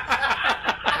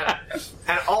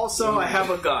 And also, I have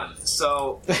a gun,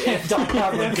 so Don't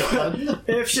have a gun.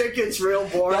 if shit gets real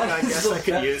boring, I That's guess the I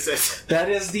could best. use it. That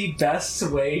is the best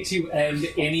way to end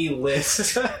any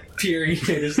list.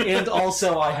 Period. And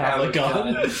also, I have a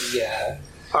gun. Yeah.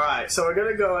 Alright, so we're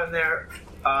gonna go in there.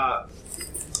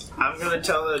 I'm gonna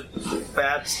tell the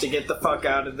bats to get the fuck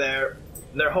out of there.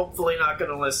 They're hopefully not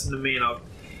gonna listen to me, and I'll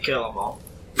kill them all.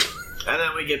 And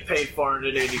then we get paid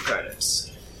 480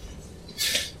 credits.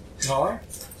 Alright.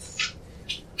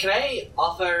 Can I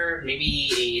offer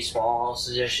maybe a small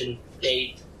suggestion?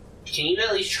 Can you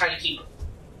at least try to keep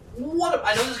one of...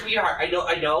 I know this is going to be hard.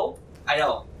 I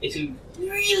know. It's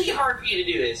really hard for you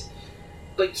to do this.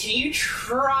 But can you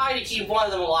try to keep one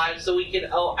of them alive so we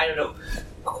can,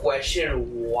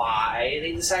 question why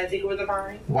they decided to take over the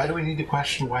mine? Why do we need to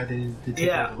question why they did take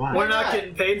Yeah, over the line? we're not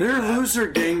getting paid for They're that. loser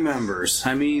gang members.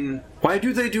 I mean, why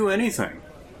do they do anything?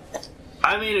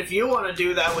 I mean, if you want to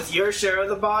do that with your share of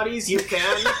the bodies, you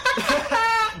can.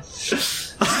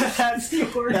 that's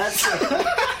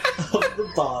Of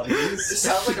the bodies. It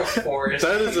sounds like a forest.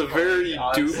 That is a very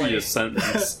Honestly. dubious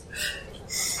sentence.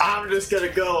 I'm just gonna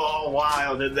go all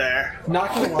wild in there. Not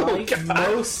gonna lie,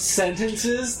 most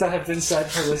sentences that have been said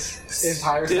for this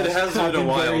entire session has have been a been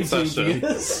wild very session.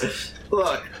 dubious.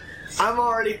 Look, I'm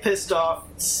already pissed off.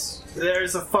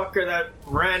 There's a fucker that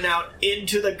ran out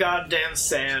into the goddamn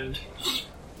sand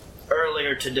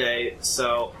earlier today,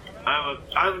 so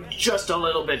I'm just a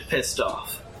little bit pissed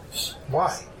off.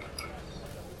 Why?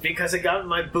 Because it got in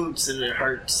my boots and it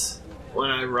hurts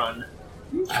when I run.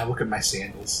 I look at my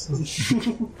sandals.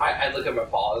 I look at my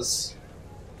paws.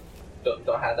 Don't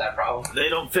have that problem. They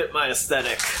don't fit my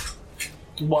aesthetic.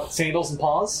 What, sandals and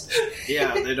paws?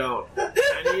 Yeah, they don't.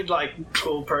 I need, like,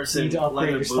 cool person Need to upgrade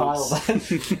leather your style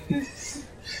boots. then.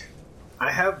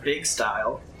 I have big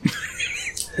style.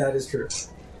 That is true.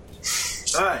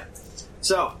 Alright,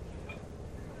 so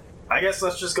I guess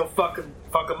let's just go fuck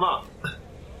them up.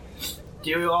 Do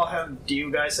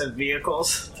you guys have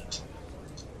vehicles?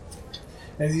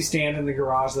 As you stand in the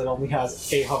garage that only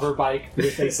has a hover bike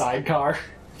with a sidecar.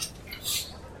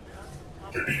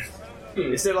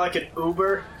 Is there like an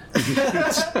Uber?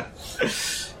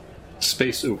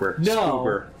 Space Uber. No.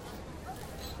 Uber.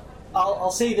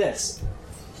 I'll say this.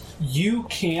 You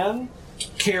can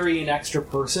carry an extra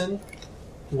person,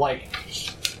 like,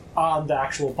 on the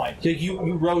actual bike.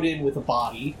 You rode in with a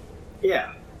body.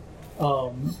 Yeah.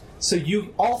 So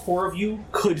all four of you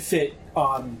could fit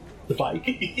on the bike.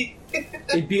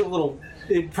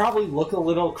 It'd probably look a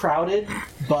little crowded,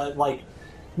 but like,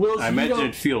 Willis, I imagine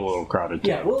it'd feel a little crowded.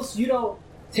 yeah, Willis, you don't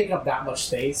take up that much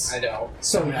space. I know.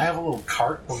 So I mean, I have a little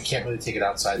cart, but we can't really take it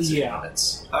outside city Yeah.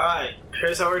 limits. Alright,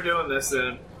 here's how we're doing this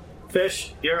then.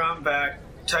 Fish, you're on back.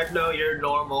 Techno, you're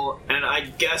normal, and I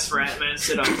guess Ratman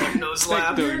sit on Techno's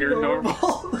lap. You're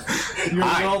normal. You're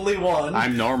the only one.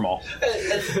 I'm normal.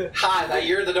 Hi, now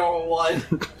you're the normal one.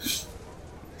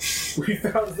 We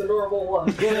found the normal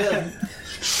one. Get in.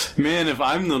 Man, if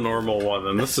I'm the normal one,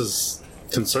 then this is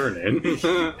concerning.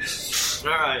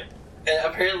 Alright. And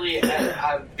apparently,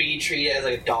 I'm being treated as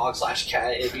like a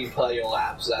dog/cat if you play your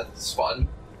lap, so that's fun.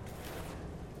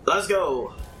 Let's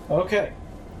go. Okay.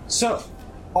 So,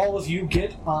 all of you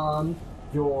get on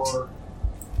your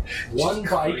one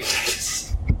bike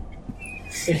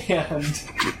and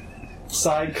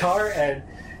sidecar and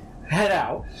head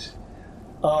out.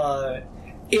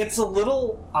 It's a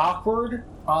little awkward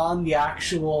on the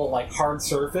actual like hard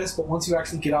surface, but once you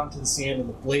actually get onto the sand and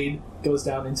the blade goes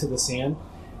down into the sand,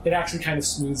 it actually kind of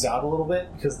smooths out a little bit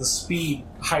because the speed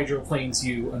hydroplanes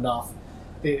you enough.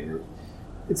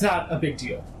 It's not a big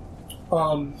deal.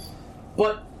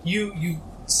 But you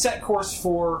set course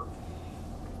for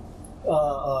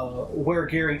where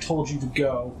Gary told you to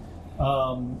go.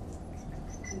 On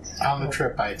the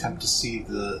trip, I attempt to see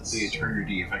the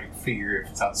eternity if I can figure if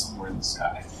it's out somewhere in the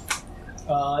sky.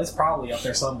 It's probably up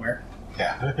there somewhere.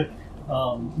 Yeah.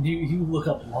 You look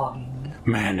up logging.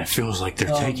 Man, it feels like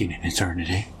they're taking an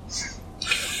eternity.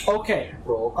 Okay.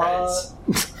 Roll credits.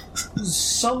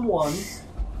 Someone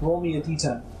roll me a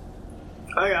d10.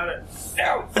 I got it.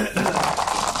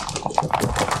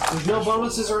 There's no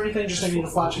bonuses or anything, just gonna need a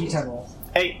flat d10 roll.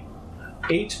 8.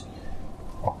 8.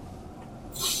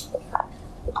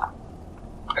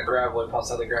 I grab one,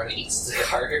 pops on the ground, and eats the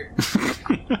cart.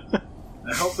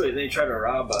 And hopefully they try to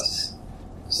rob us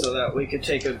so that we could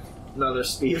take another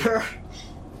speeder.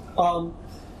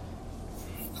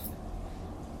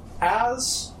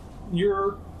 As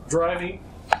you're driving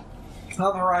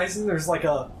on the horizon, there's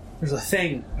a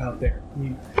thing out there.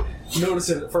 You notice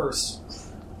it at first,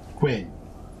 Quinn.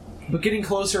 but getting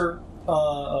closer,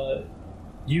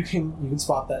 you can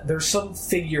spot that there's some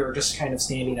figure just kind of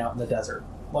standing out in the desert.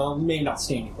 Well, maybe not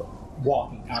standing, but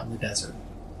walking out in the desert.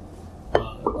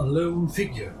 A lone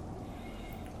figure.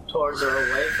 Towards or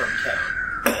away from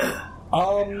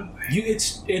town.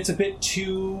 It's a bit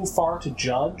too far to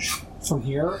judge from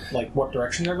here, like what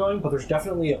direction they're going, but there's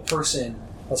definitely a person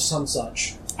of some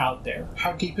such out there.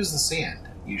 How deep is the sand,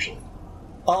 usually?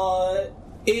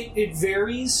 It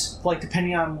varies, like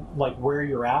depending on like where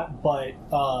you're at, but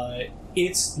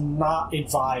it's not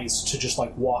advised to just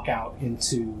like walk out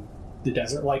into the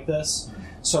desert like this.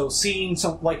 So seeing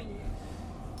some like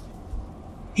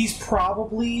he's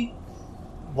probably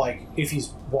like if he's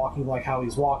walking like how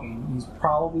he's walking, he's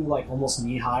probably like almost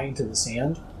knee high into the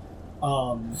sand.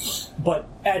 But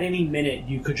at any minute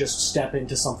you could just step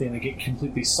into something and get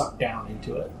completely sucked down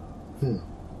into it.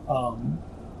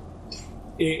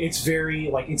 It's very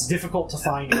like it's difficult to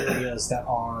find areas that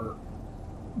are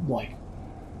like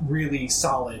really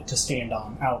solid to stand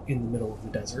on out in the middle of the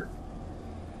desert.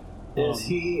 Is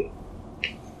he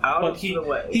out of the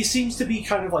way? He seems to be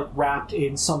kind of like wrapped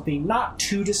in something not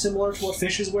too dissimilar to what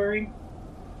Fish is wearing.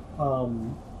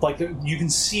 You can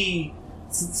see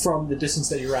from the distance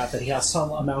that you're at that he has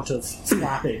some amount of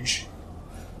flappage.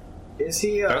 Is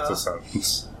he? That's a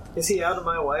sentence. Is he out of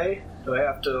my way? Do I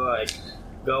have to like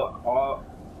go all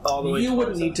the way? You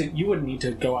wouldn't need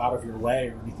to go out of your way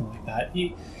or anything like that.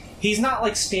 He's not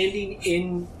like standing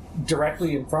in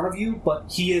directly in front of you,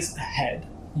 but he is ahead.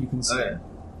 You can see. Okay.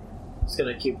 Just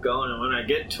gonna keep going, and when I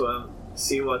get to him,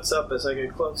 see what's up as I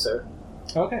get closer.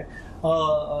 Okay.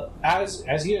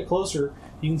 As you get closer,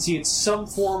 you can see it's some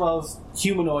form of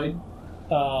humanoid,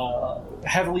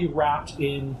 heavily wrapped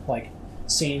in like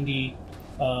sandy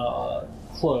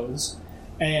clothes,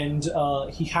 and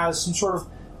he has some sort of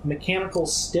mechanical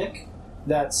stick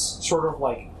that's sort of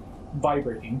like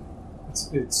vibrating.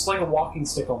 It's like a walking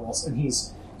stick almost, and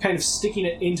he's kind of sticking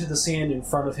it into the sand in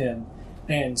front of him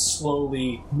and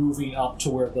slowly moving up to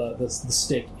where the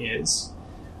stick is.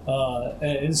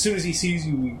 And as soon as he sees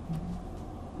you, he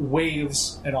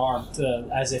waves an arm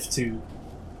as if to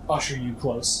usher you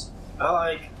close. I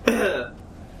like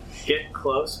get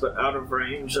close but out of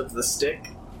range of the stick.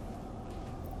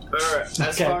 Alright,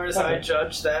 as far as I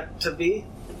judge that to be,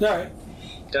 Alright.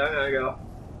 down I go.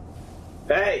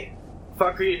 Hey,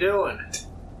 fuck are you doing?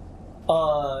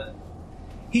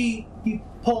 He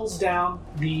pulls down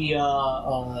the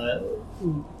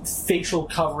facial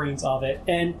coverings of it,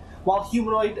 and while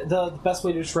humanoid, the best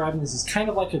way to describe him is he's kind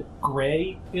of like a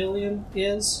gray alien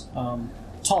is,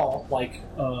 tall, like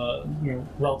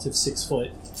relative 6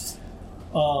 foot,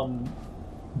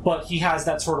 but he has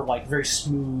that sort of like very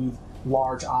smooth,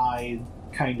 large-eyed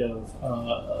kind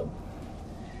of.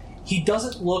 He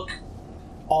doesn't look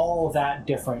all that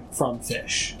different from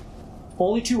Fish.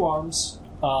 only 2 arms,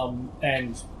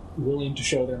 and willing to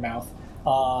show their mouth.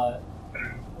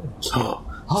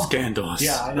 Scandalous.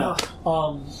 Yeah, I know.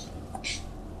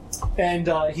 And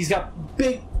he's got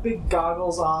big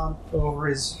goggles on over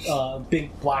his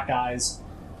big black eyes.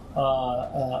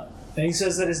 And he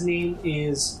says that his name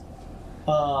is.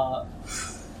 Hi.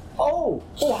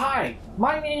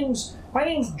 My name's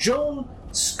Joan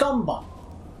Scumba.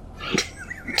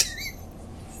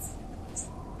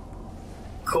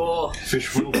 Cool.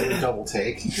 Fish will do a double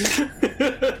take.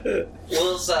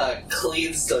 Will's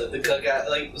cleans the cookout.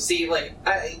 Like, see, like,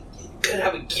 I could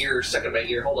have a gear stuck in my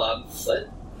ear. Hold on. What?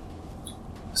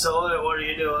 So what are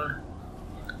you doing?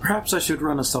 Perhaps I should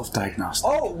run a self-diagnostic.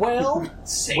 Oh, well,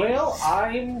 Same.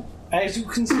 I'm, as you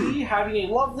can see, having a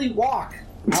lovely walk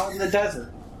out in the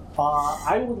desert.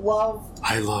 I would love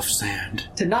I love sand.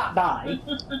 to not die,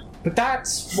 but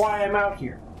that's why I'm out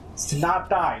here. It's to not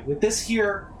die. With this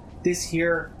here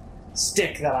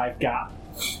stick that I've got.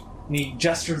 And he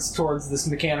gestures towards this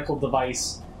mechanical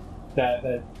device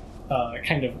that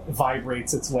kind of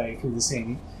vibrates its way through the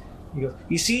sand. He goes,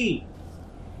 you see,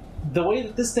 the way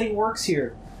that this thing works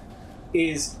here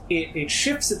is it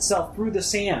shifts itself through the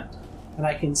sand, and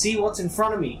I can see what's in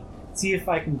front of me, see if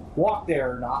I can walk there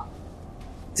or not.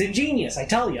 It's ingenious, I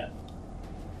tell you.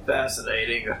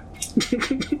 Fascinating.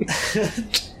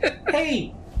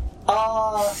 Hey,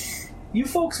 you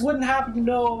folks wouldn't happen to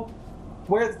know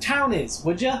where the town is,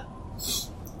 would ya?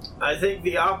 I think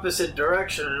the opposite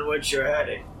direction in which you're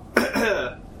heading.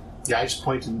 Yeah, I just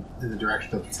point in the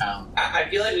direction of the town. I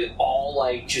feel like we all,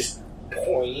 like, just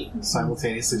point.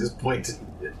 Simultaneously just point.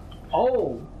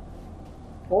 Oh,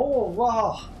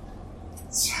 wow.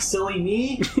 Silly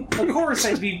me. Of course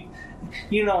I'd be,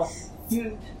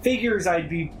 figures I'd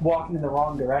be walking in the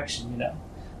wrong direction,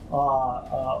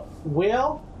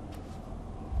 well,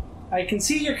 I can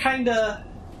see you're kind of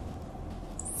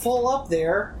full up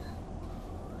there.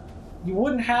 You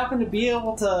wouldn't happen to be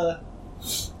able to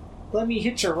let me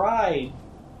hitch a ride,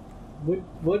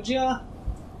 would ya?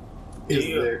 Is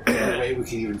there any way we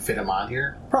can even fit him on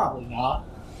here? Probably not.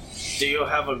 Do you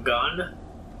have a gun?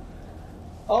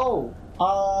 Oh,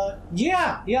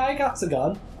 yeah, I got the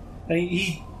gun. And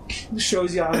he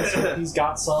shows you on his, he's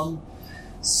got some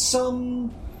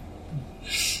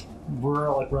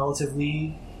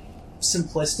relatively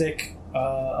simplistic,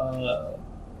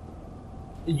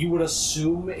 you would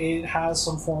assume it has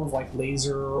some form of like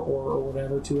laser or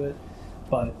whatever to it,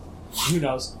 but who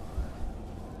knows?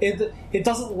 It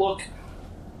doesn't look,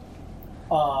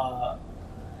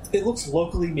 it looks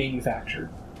locally manufactured.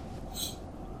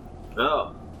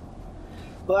 Oh.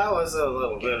 Well, that was a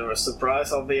little bit of a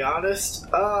surprise, I'll be honest.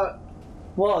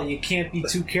 Well, you can't be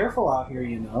too careful out here, I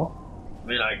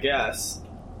mean, I guess.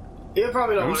 You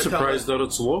probably don't I'm want to surprised that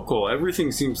it's local.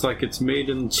 Everything seems like it's made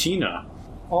in China.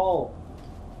 Oh,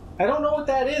 I don't know what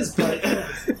that is, but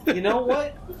you know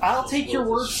what? I'll take your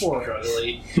word for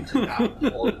it.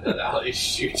 Pulling it out and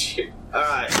shoot you.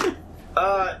 Alright.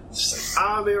 I'm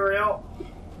gonna be real.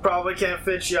 Probably can't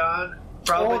fit you on.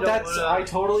 Probably don't wanna... I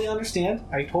totally understand.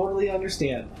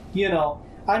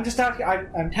 I'm just out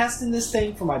here. I'm testing this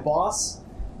thing for my boss,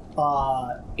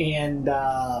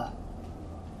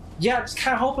 just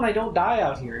kind of hoping I don't die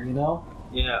out here.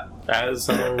 Yeah. As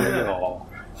are we all.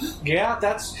 Yeah,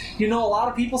 that's a lot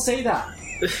of people say that.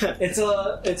 It's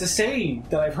a saying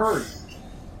that I've heard.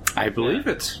 I believe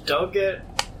it. Don't get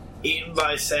eaten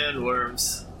by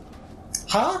sandworms.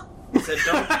 Huh? I said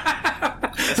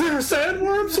There are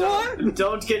sandworms? What?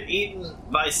 don't get eaten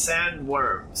by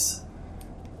sandworms.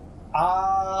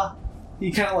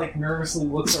 He kind of like nervously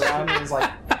looks around and is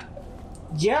like,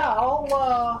 "Yeah,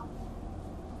 I'll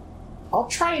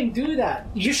try and do that.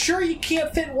 You sure you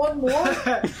can't fit one more?"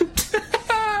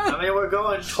 I mean, we're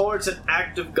going towards an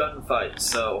active gunfight,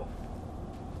 so...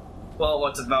 Well,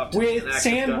 what's about to be With an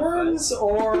active sandworms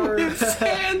or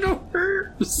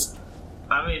Sandworms!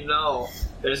 I mean, no.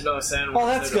 There's no sandworms. Oh,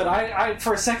 that's good. I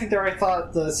for a second there I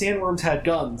thought the sandworms had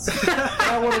guns.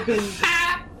 That would have been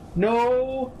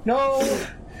no.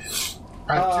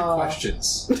 I have two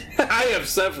questions. I have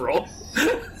several.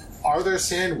 Are there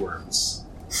sandworms?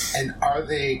 And are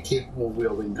they capable of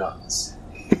wielding guns?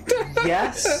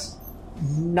 Yes,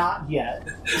 not yet.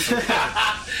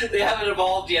 They haven't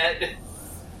evolved yet.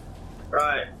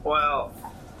 Right, well...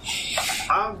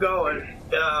 I'm going.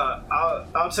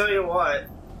 I'll tell you what.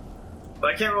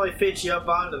 I can't really fit you up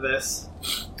onto this.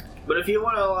 But if you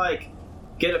want to,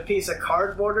 get a piece of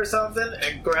cardboard or something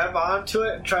and grab onto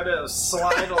it and try to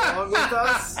slide along with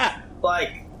us,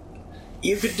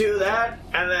 you could do that,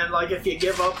 and then, if you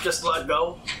give up, just let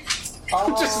go.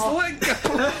 Just let go.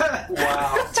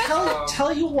 Wow.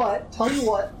 Tell you what.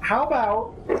 How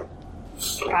about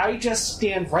I just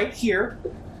stand right here,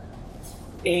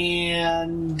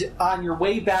 and on your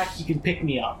way back, you can pick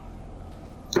me up.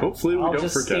 Hopefully we I'll don't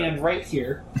just forget. stand right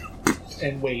here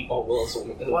and wait. Oh,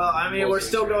 Well, I mean, we're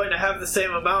still going to have the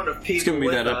same amount of people. It's going to be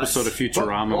with that us. episode of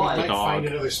Futurama Why? with the Might find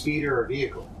dog. another speeder or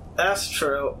vehicle. That's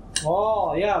true.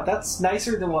 Oh, yeah, that's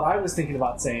nicer than what I was thinking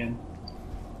about saying.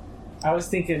 I was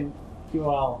thinking,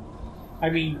 well, I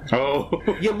mean, Oh.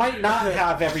 you might not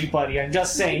have everybody. I'm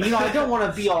just saying. You know, I don't want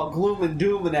to be all gloom and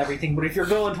doom and everything, but if you're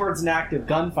going towards an active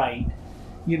gunfight,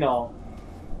 you know,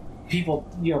 people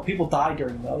die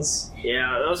during those.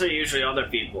 Yeah, those are usually other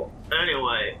people.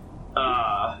 Anyway,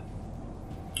 I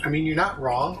mean, you're not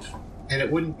wrong, and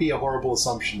it wouldn't be a horrible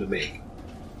assumption to make.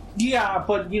 Yeah,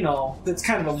 but, you know, that's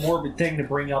kind of a morbid thing to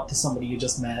bring up to somebody you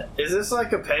just met. is this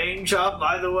like a paying job,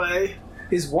 by the way?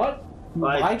 Is what?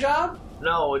 Like- My job?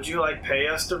 No, would you like pay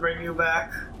us to bring you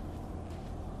back?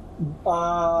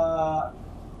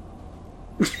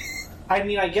 I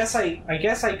mean, I guess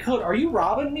I could. Are you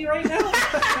robbing me right now?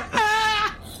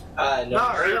 No.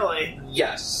 Not really.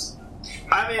 Yes.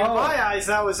 I mean, in Oh. my eyes,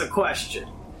 that was a question.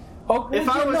 Oh, If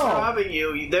well, I was no. robbing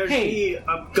you, there'd Hey. be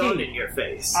a gun Hey. in your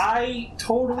face. I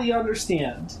totally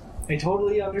understand.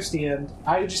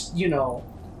 I just, you know,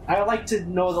 I like to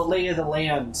know the lay of the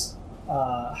land.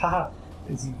 Haha,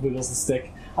 as he wiggles the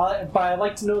stick. But I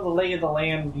like to know the lay of the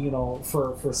land, you know,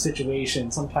 for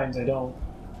situations. Sometimes I don't.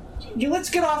 Let's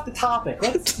get off the topic.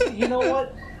 You know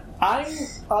what?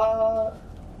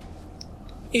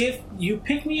 If you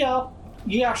pick me up,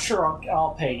 yeah, sure,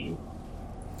 I'll pay you.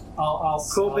 I'll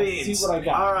Cool I'll beans. see what I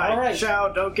got. All right, All right. Chow,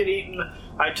 don't get eaten.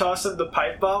 I toss him the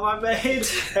pipe bomb I made,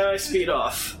 and I speed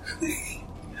off.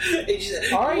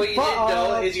 All right, what you didn't know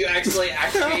bye. is you accidentally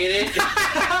activated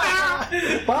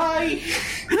it. Bye.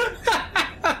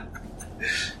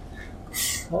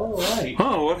 All right.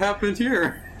 Oh, what happened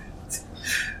here?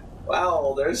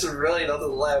 Wow, there's really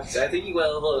nothing left. I think you went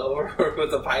a little overboard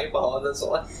with the pipe ball on this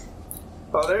one.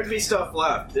 Well, there'd be stuff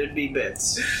left. There'd be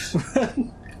bits. I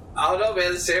don't know,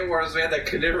 man. The sandworms, man, that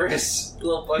carnivorous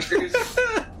little buggers.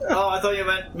 Oh, I thought you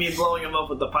meant me blowing him up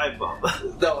with the pipe bomb.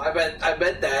 No, I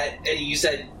meant that, and you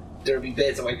said there'd be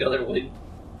bits. I'm like, no, there wouldn't.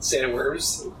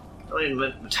 Sandworms. I mean,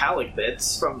 metallic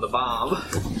bits from the bomb.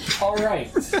 All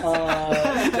right.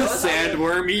 The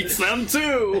sandworm eats them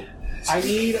too! I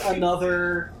need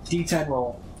another D10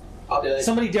 roll. I'll do it.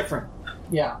 Somebody different.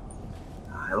 Yeah.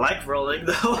 I like rolling,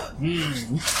 though.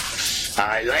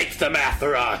 I like the math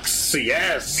rocks,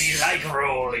 yes! like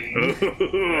rolling.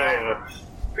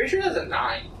 Pretty sure that's a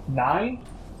 9. 9?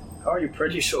 How are you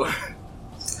pretty sure?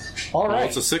 All Well, right.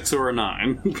 it's a 6 or a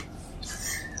 9.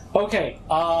 Okay.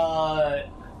 Let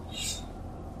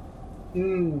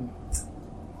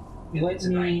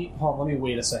me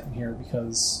wait a second here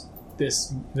because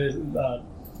this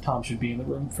Tom should be in the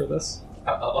room for this.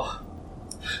 Uh-oh.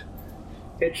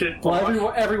 It should.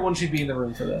 Well, everyone should be in the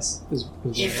room for this.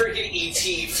 You freaking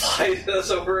E.T. flies us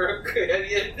over a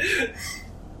canyon.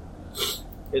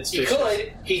 It's He Fish's,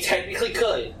 could. He technically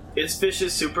could. it's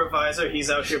Fish's supervisor. He's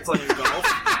out here playing golf.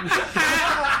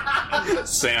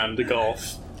 Sand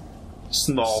golf.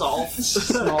 Snolf.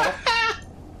 Solve.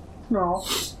 No.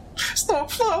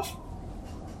 Snolf.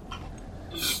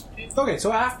 Okay,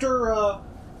 so after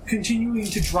continuing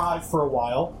to drive for a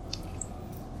while,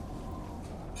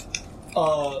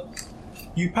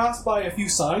 you pass by a few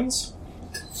signs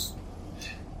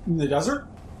in the desert.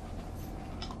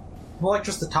 More like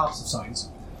just the tops of signs.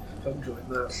 I'm doing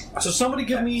that. So somebody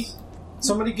give me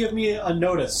a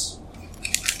notice.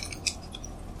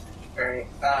 Alright.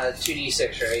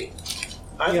 2d6, right?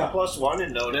 I have Yeah. a +1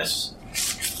 in notice.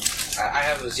 I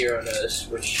have a 0 notice,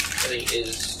 which I think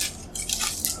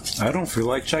is. I don't feel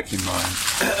like checking mine.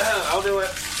 I'll do it.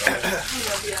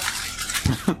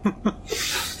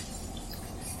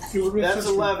 That's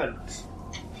 11.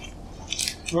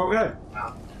 Okay.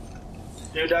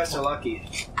 New dice are lucky.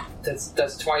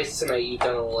 That's twice tonight you've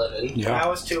done 11. That Yeah.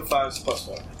 was 2 5s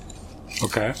 +1.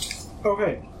 Okay.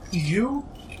 Okay. You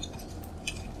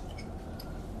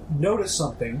notice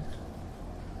something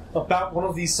about one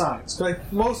of these signs.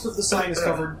 Like most of the sign is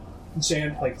covered in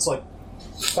sand, like it's like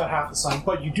about half the sign,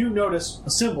 but you do notice a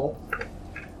symbol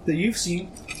that you've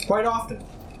seen quite often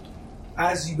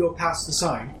as you go past the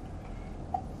sign.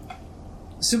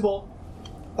 Symbol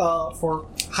for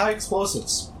high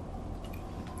explosives.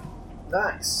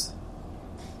 Nice.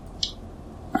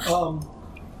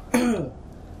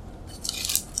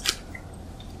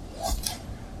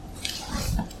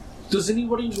 Does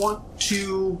anybody want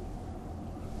to,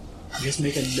 I guess,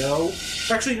 make a no?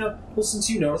 Actually, no. Well, since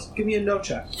you know, give me a no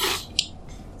check.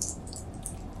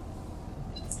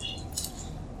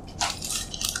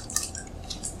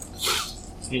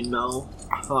 You know.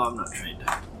 Oh, I'm not trained.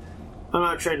 I'm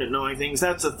not trained at knowing things.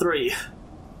 That's a 3.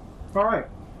 Alright.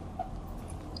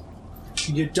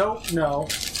 You don't know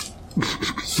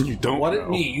You don't what know. it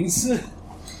means,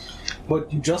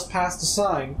 but you just passed a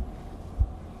sign.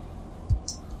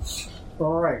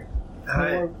 Alright.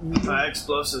 High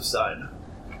explosive sign.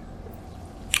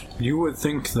 You would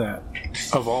think that,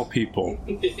 of all people,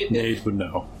 Nade would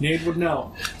know. Nade would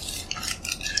know.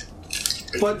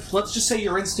 But let's just say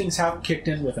your instincts haven't kicked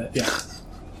in with it yet.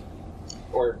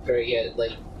 Or yet,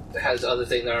 like, has other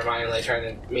things in our mind, like trying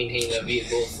to maintain a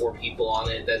vehicle with 4 people on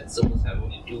it that's supposed to have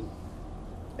only 2.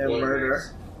 And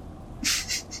murder.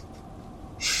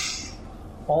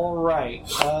 Alright.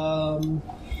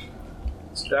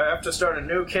 Do I have to start a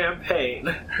new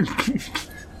campaign?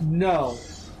 No.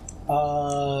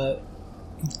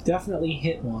 Definitely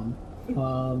hit one.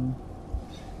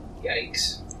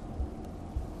 Yikes.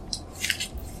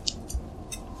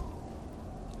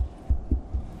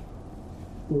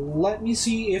 Let me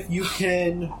see if you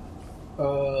can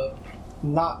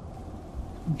not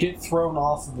get thrown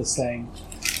off of this thing.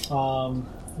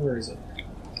 Where is it?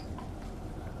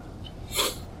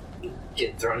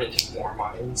 Get thrown into more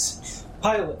mines.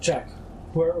 Pilot check.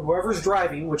 Whoever's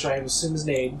driving, which I assume is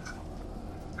Nade,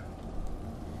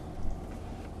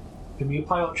 give me a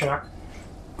pilot check.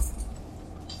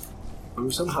 I'm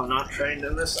somehow not trained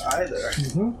in this either.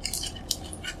 Mm-hmm.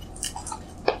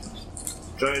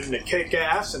 Trying to kick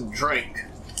ass and drink.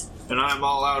 And I'm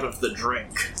all out of the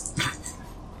drink.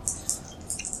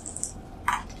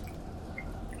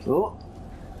 Oh,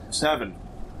 7.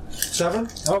 7?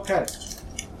 Okay.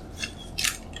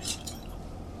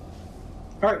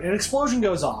 Alright, an explosion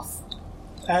goes off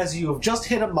as you have just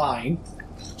hit a mine.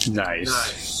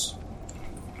 Nice.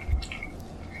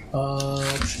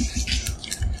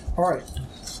 Alright.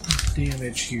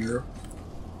 Damage here.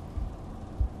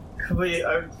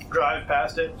 I drive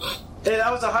past it. Hey,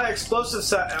 that was a high explosive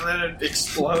set, and then it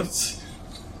explodes.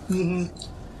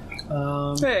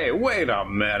 Mm-hmm. Hey, wait a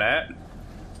minute.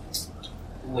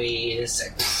 Wait a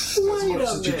second. As much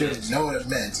as you didn't know what it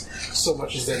meant, so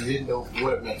much as that you didn't know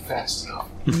what it meant fast enough.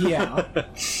 Yeah.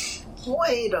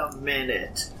 Wait a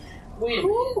minute. Wait a minute.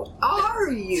 Who are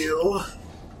you?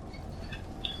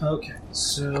 Okay,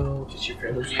 so... Did you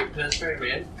privilege your Pittsburgh,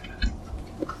 man?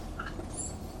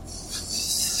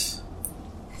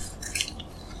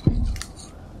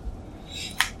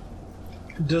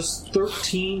 Does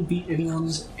 13 beat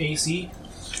anyone's AC?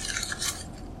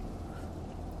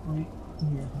 Right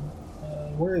here.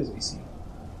 Where is AC?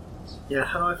 Yeah,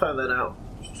 how do I find that out?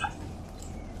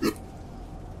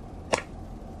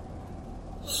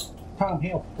 Tom,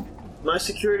 hail. My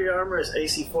security armor is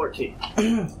AC 14.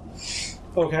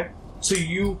 Okay. So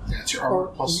you... That's your armor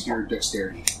plus your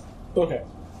dexterity. Okay.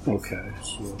 Okay,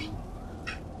 so...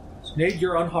 Nate,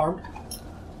 you're unharmed.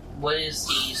 What is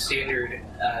the standard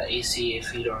AC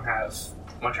if you don't have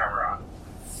much armor on?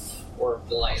 Or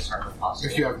the lightest armor possible?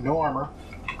 If you have no armor,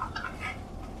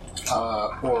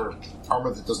 or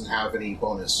armor that doesn't have any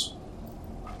bonus,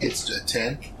 it's a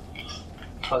 10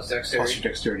 Plus plus your dexterity.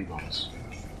 dexterity bonus.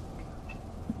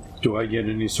 Do I get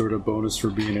any sort of bonus for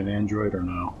being an android or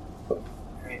no?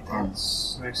 Right,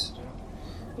 that's nice to know.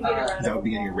 That would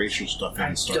be in your racial stuff I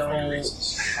and stuff for your don't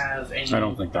races. have any I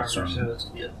don't think that's armor, right. so it's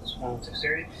yeah, this one with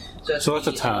dexterity. So So that's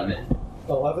a 10.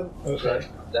 11? Okay.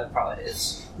 That probably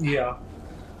is. Yeah.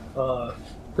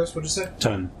 Chris, what'd you say?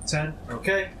 10. 10.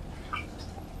 Okay.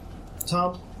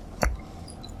 Tom?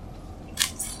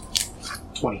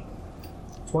 20.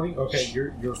 20? Okay,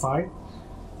 you're fine.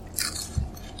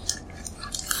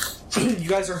 You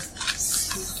guys are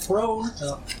thrown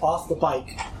off the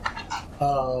bike.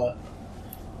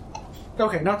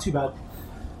 Okay, not too bad.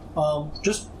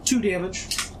 Just 2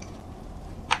 damage.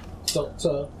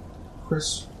 So,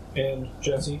 Chris and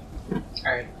Jesse.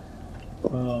 Alright.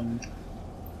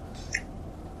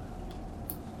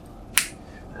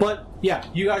 But yeah,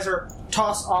 you guys are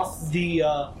tossed off the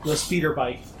speeder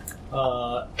bike,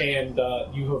 and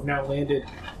you have now landed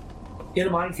in a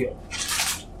minefield.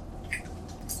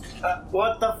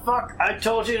 What the fuck? I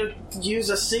told you to use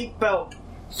a seatbelt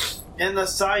in the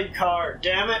sidecar,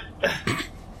 damn it.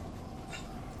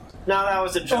 No, that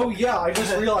was a joke. Oh yeah, I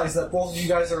just realized that both of you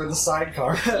guys are in the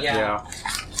sidecar. Yeah.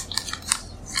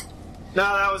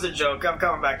 No, that was a joke. I'm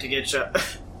coming back to get you.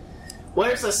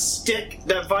 Where's a stick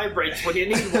that vibrates when you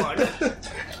need one?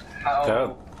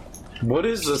 What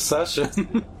is this session?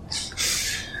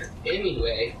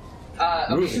 Anyway.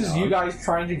 This is you guys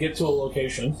trying to get to a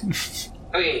location.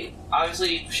 Okay,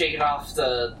 obviously shaking off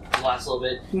the last little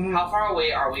bit. Mhm. How far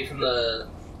away are we from the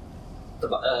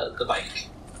bike?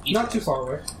 Not too far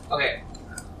away. Okay.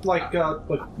 Like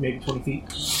maybe 20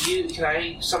 feet. Can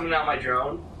I summon out my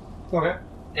drone? Okay.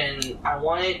 And I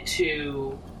want it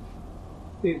to...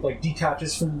 It like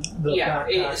detaches from the backpack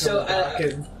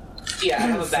and I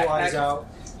have a backpack. flies out.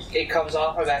 It comes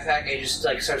off my backpack and it just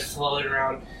like starts floating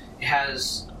around. It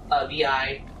has a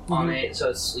VI on it, so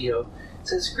it's it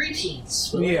says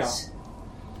greetings. Willis.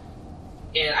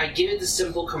 Yeah. And I give it the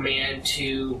simple command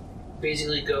to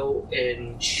basically go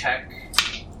and check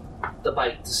the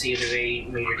bike to see if there's any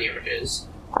major damages.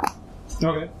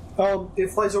 Okay. It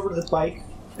flies over to the bike,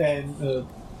 and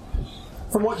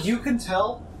from what you can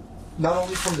tell, not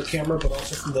only from the camera but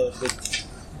also from the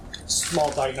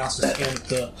small diagnostic scan that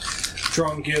the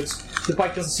drone gives, the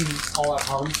bike doesn't seem all that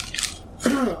harmed.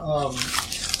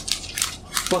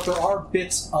 But there are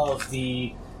bits of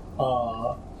the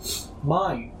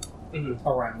mine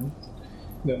around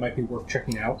that might be worth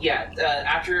checking out. Yeah,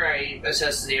 after I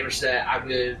assess the damage to that, I'm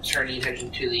going to turn the attention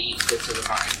to the bits of the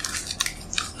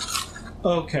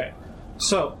mine. Okay.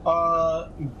 So,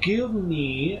 give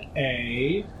me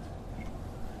a...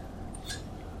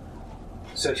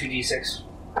 So 2d6.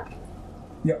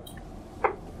 Yep.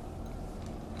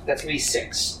 That's going to be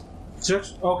 6.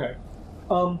 6? Okay.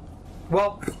 Well,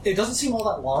 it doesn't seem all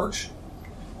that large.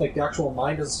 Like, the actual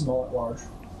mine doesn't seem all that large.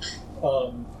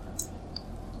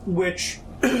 Which...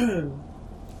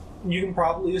 you can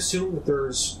probably assume that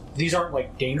these aren't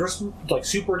like dangerous, like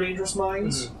super dangerous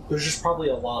mines. There's just probably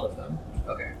a lot of them.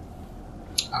 Okay.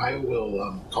 I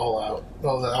will call out.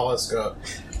 Well, I'll ask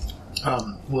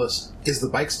Willis, is the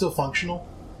bike still functional?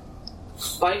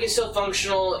 Bike is still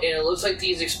functional, and it looks like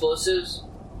these explosives,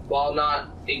 while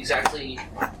not exactly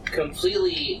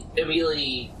completely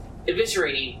immediately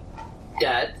eviscerating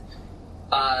death,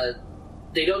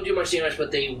 they don't do much damage,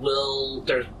 but they will.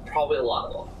 There's probably a lot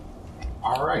of them.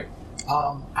 All right.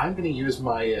 I'm going to use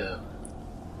my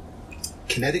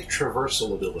kinetic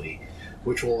traversal ability,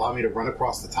 which will allow me to run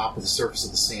across the top of the surface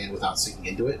of the sand without sinking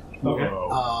into it. Okay.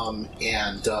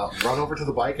 And run over to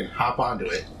the bike and hop onto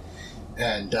it,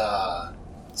 and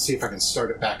see if I can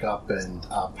start it back up and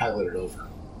pilot it over.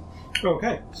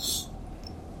 Okay.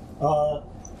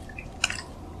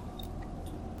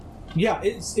 Yeah,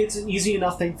 it's an easy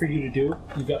enough thing for you to do.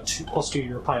 You've got +2 to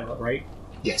your pilot, right?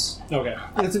 Yes. Okay.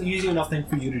 It's an easy enough thing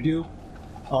for you to do.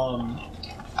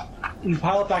 You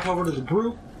pilot back over to the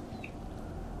group.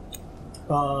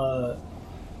 You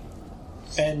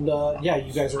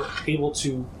guys are able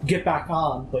to get back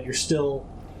on, but you're still...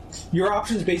 Your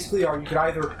options basically are you could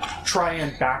either try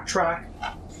and backtrack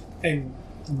and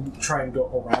try and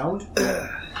go around,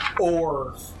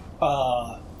 or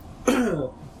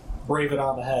brave it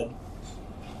on ahead.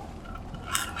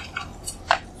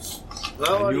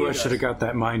 Well, I knew I should have got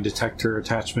that mine detector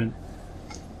attachment.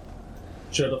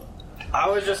 Should have. I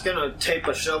was just gonna tape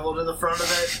a shovel to the front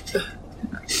of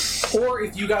it. Or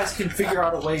if you guys can figure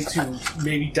out a way to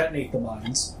maybe detonate the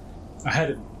mines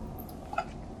ahead of you.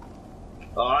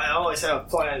 Oh, I always have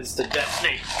plans to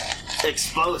detonate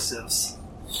explosives.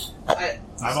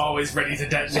 I'm always ready to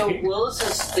detonate. So Willis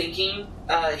is thinking.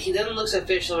 He then looks at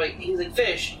Fish. He's like,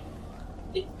 Fish,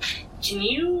 can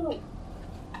you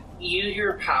use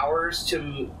your powers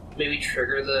to maybe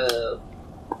trigger the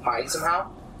mine somehow?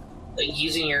 Like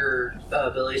using your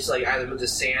abilities to either move the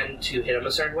sand to hit him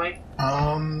a certain way?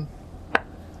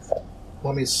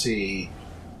 Let me see.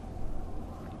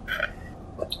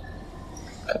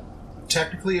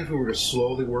 Technically, if we were to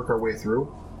slowly work our way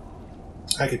through,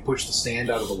 I could push the sand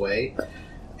out of the way,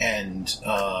 and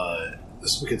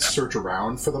we could search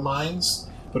around for the mines,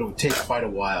 but it would take quite a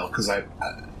while, because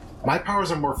my powers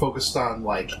are more focused on,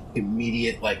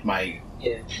 immediate, my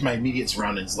immediate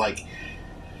surroundings,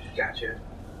 Gotcha.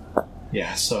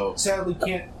 Yeah, so... Sadly,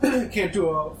 can't do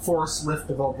a force lift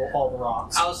of all the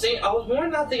rocks. I was more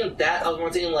not thinking of that. I was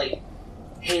more thinking,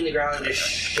 hitting the ground and just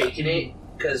shaking it,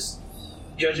 because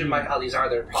judging by how these are,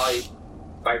 they're probably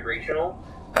vibrational,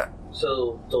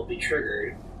 so they'll be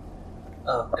triggered.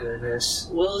 Oh, goodness.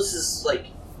 Willis is,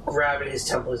 grabbing his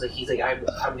temples. He's like, I'm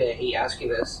gonna hate asking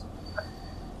this.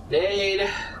 Nade!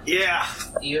 Yeah.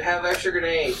 You have extra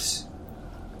grenades.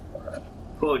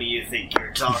 Who do you think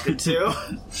you're talking to?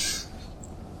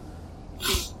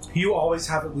 You always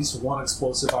have at least one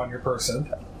explosive on your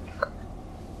person.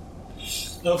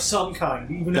 Of some kind,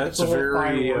 even if it's a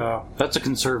firework. That's a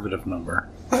conservative number.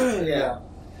 Yeah.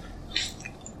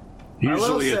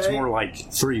 Usually it's more like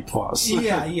 3+.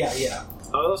 Yeah.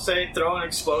 I will say throwing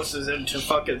explosives into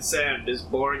fucking sand is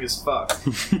boring as fuck.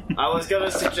 I was gonna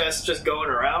suggest just going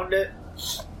around it,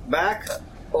 back,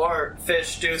 or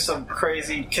Fish do some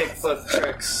crazy kickflip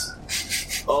tricks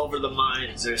over the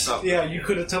mines or something. Yeah, you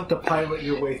could attempt to pilot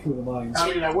your way through the mines.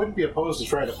 I mean, I wouldn't be opposed to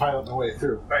trying to pilot my way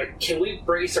through. Right, can we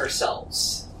brace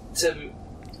ourselves to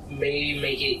maybe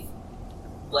make it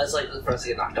less likely for us to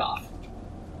get knocked off?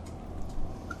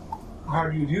 How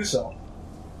do you do so?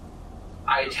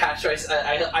 I attach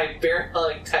I bear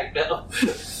hug Techno.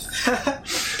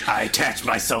 I attach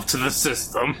myself to the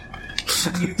system.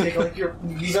 You take like you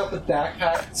got the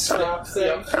backpack strap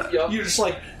thing. Yup. You just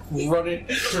like run it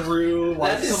through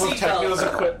like That's some a of Techno's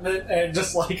seatbelt. equipment and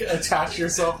just like attach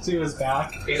yourself to his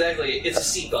back. Exactly, it's a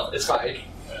seatbelt, it's fine.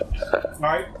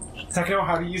 Alright. Techno,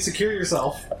 how do you secure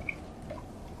yourself?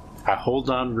 I hold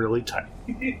on really tight.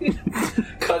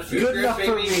 Cut food Good grip, enough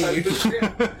for baby. me.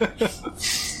 Cut food grip.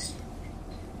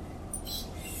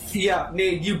 Yeah,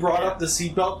 Nate, you brought up the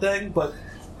seatbelt thing, but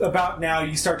about now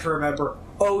you start to remember,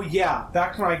 oh yeah,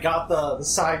 back when I got the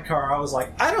sidecar, I was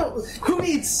like, who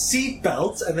needs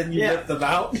seatbelts? And then you Yeah. rip them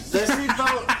out. The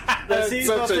seatbelt. The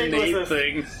seatbelt Such a thing neat was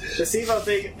thing. The seatbelt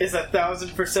thing is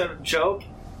 1,000% a joke.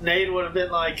 Nate would have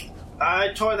been like,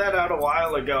 I tore that out a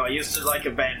while ago. I used it like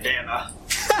a bandana.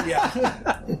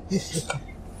 Yeah.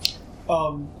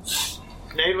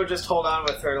 Nate would just hold on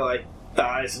with her like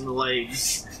thighs and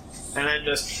legs, and then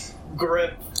just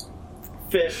grip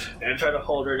Fish and try to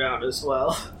hold her down as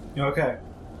well. Okay.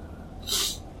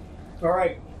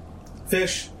 Alright.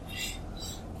 Fish.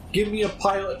 Give me a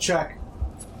pilot check.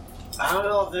 I don't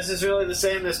know if this is really the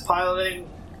same as piloting.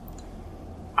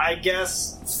 I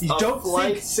guess You a don't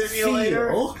flight think simulator.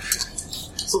 feel.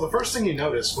 So the first thing you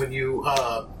notice when you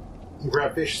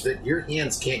grab fish is that your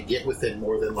hands can't get within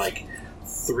more than like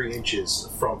 3 inches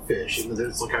from fish. And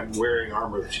it's like I'm wearing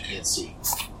armor that you can't see.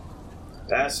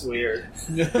 That's weird.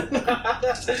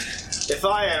 If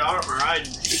I had armor, I'd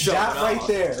show That it right off.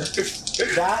 there.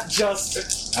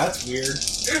 That's weird.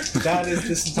 That is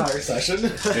this entire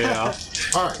session. Yeah.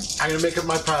 Alright, I'm going to make up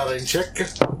my piloting check.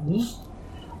 That's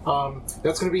going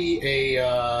to be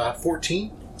a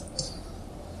 14.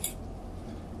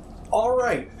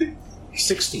 Alright.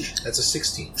 16. That's a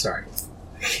 16, sorry.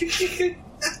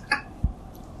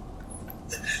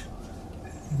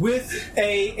 With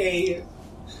a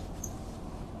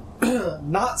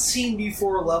not seen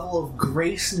before level of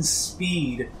grace and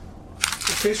speed, the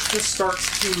fish just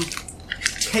starts to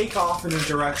take off in a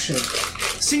direction,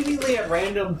 seemingly at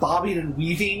random, bobbing and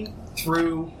weaving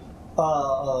through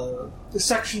the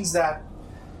sections that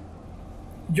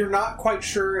you're not quite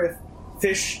sure if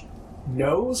fish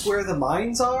knows where the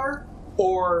mines are,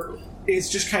 or is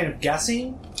just kind of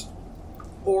guessing,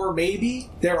 or maybe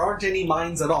there aren't any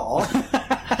mines at all.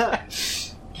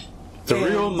 The And-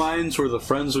 real mines were the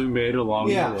friends we made along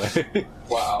Yeah. the way.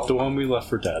 Wow. The one we left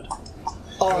for dead.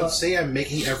 I would say I'm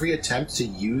making every attempt to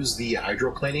use the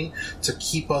hydroplaning to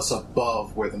keep us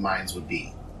above where the mines would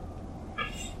be.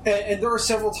 And there are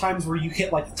several times where you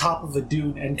hit like the top of a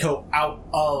dune and go out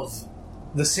of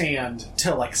the sand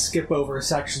to like skip over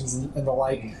sections and the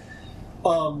like.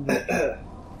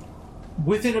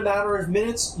 Within a matter of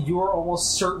minutes, you are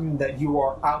almost certain that you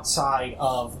are outside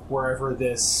of wherever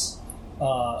this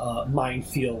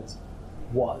minefield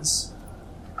was.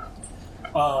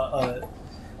 On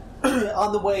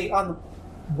the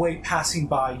way passing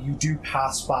by, you do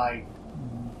pass by,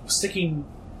 sticking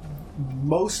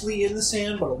mostly in the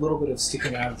sand, but a little bit of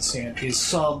sticking out of the sand, is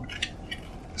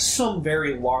some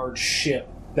very large ship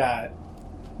that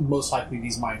most likely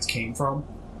these mines came from.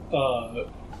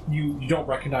 You don't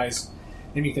recognize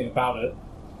anything about it.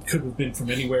 Could have been from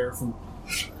anywhere from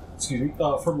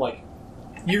like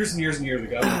years and years and years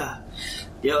ago.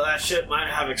 Yo, that shit might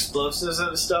have explosives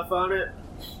and stuff on it.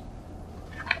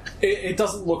 It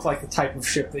doesn't look like the type of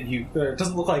ship that you. It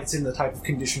doesn't look like it's in the type of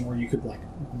condition where you could like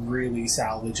really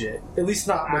salvage it. At least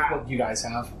not with what you guys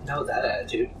have. No, that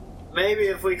attitude. Maybe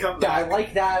if we come Yeah, I back.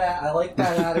 like that. I like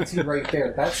that attitude right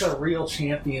there. That's a real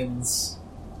champion's.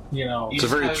 You know, It's a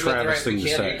very You just haven't met Travis the thing to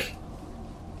mechanic. say.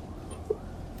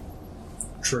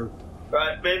 true.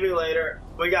 Right, maybe later.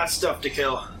 We got stuff to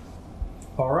kill.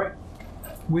 All right.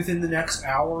 Within the next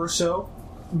hour or so,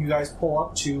 you guys pull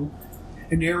up to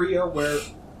an area where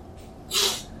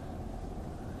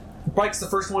Bike's the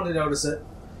first one to notice it,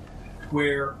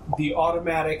 where the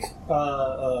automatic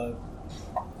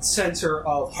sensor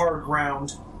of hard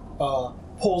ground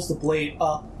pulls the blade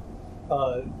up,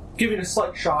 giving a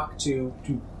slight shock to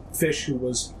Fish, who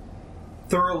was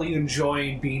thoroughly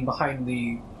enjoying being behind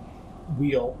the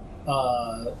wheel.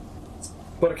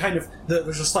 But it kind of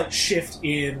there's a slight shift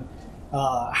in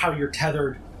how you're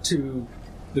tethered to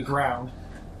the ground,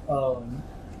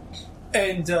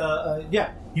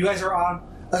 yeah, you guys are on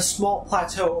a small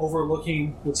plateau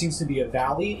overlooking what seems to be a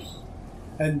valley,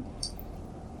 and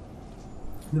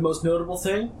The most notable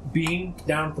thing being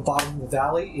down at the bottom of the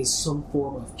valley is some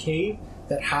form of cave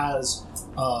that has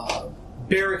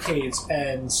barricades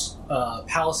and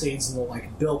palisades and the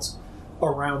like built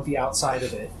around the outside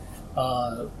of it.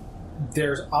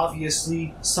 There's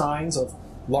obviously signs of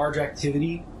large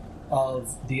activity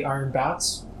of the Iron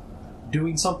Bats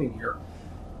doing something here.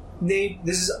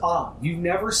 This is odd. You've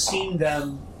never seen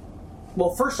them. Well,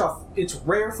 first off, it's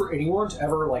rare for anyone to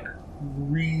ever like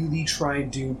really try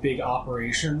and do big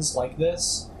operations like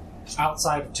this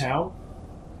outside of town,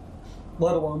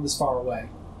 let alone this far away.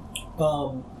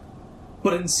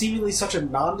 But in seemingly such a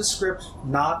nondescript,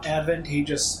 not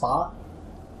advantageous spot,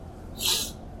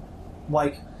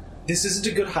 like, this isn't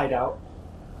a good hideout.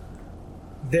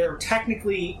 They're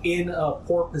technically in a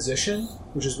poor position,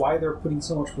 which is why they're putting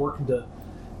so much work into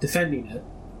defending it,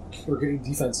 or getting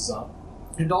defenses up.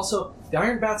 And also, the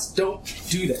Iron Bats don't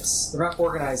do this. They're not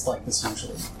organized like this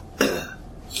usually.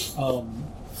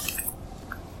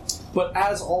 But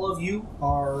as all of you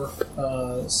are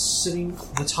sitting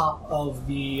at the top of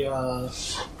the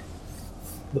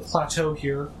plateau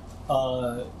here,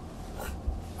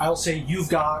 I'll say you've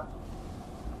got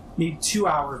maybe 2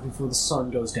 hours before the sun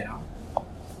goes down.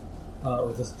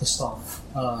 Or the sun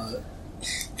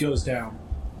goes down.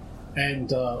 And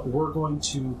we're going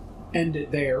to end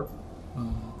it there.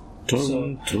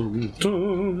 So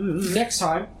next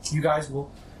time, you guys will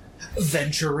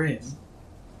venture in.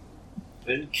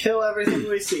 And kill everything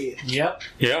we see. Yep.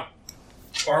 Yeah.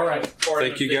 All right.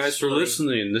 Thank you guys for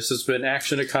listening. This has been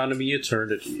Action Economy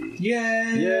Eternity.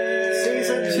 Yay!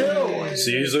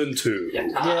 Season 2.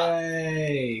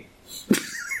 Yay!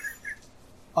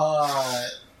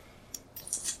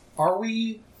 Are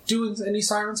we doing any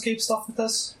Sirenscape stuff with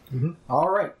this? Mhm. All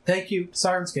right. Thank you,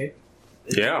 Sirenscape.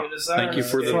 Yeah. Thank you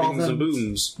for the For all bings them- and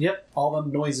booms. Yep, all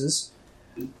them noises.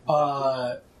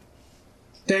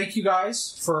 Thank you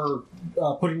guys for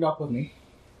putting up with me.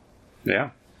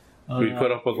 Yeah. We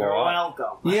put up with a You're lot.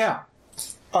 welcome. Yeah.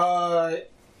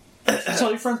 Tell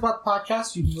your friends about the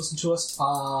podcast. You can listen to us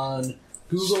on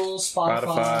Google,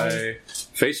 Spotify,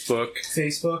 Facebook,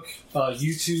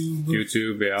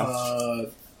 YouTube, yeah.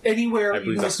 anywhere I you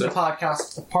believe can that's listen to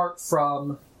podcasts apart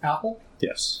from Apple.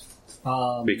 Yes.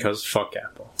 Um, Because fuck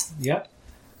Apple. Yep.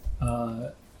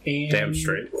 And Damn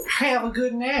straight. Have a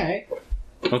good night.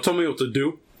 Don't tell me what to do.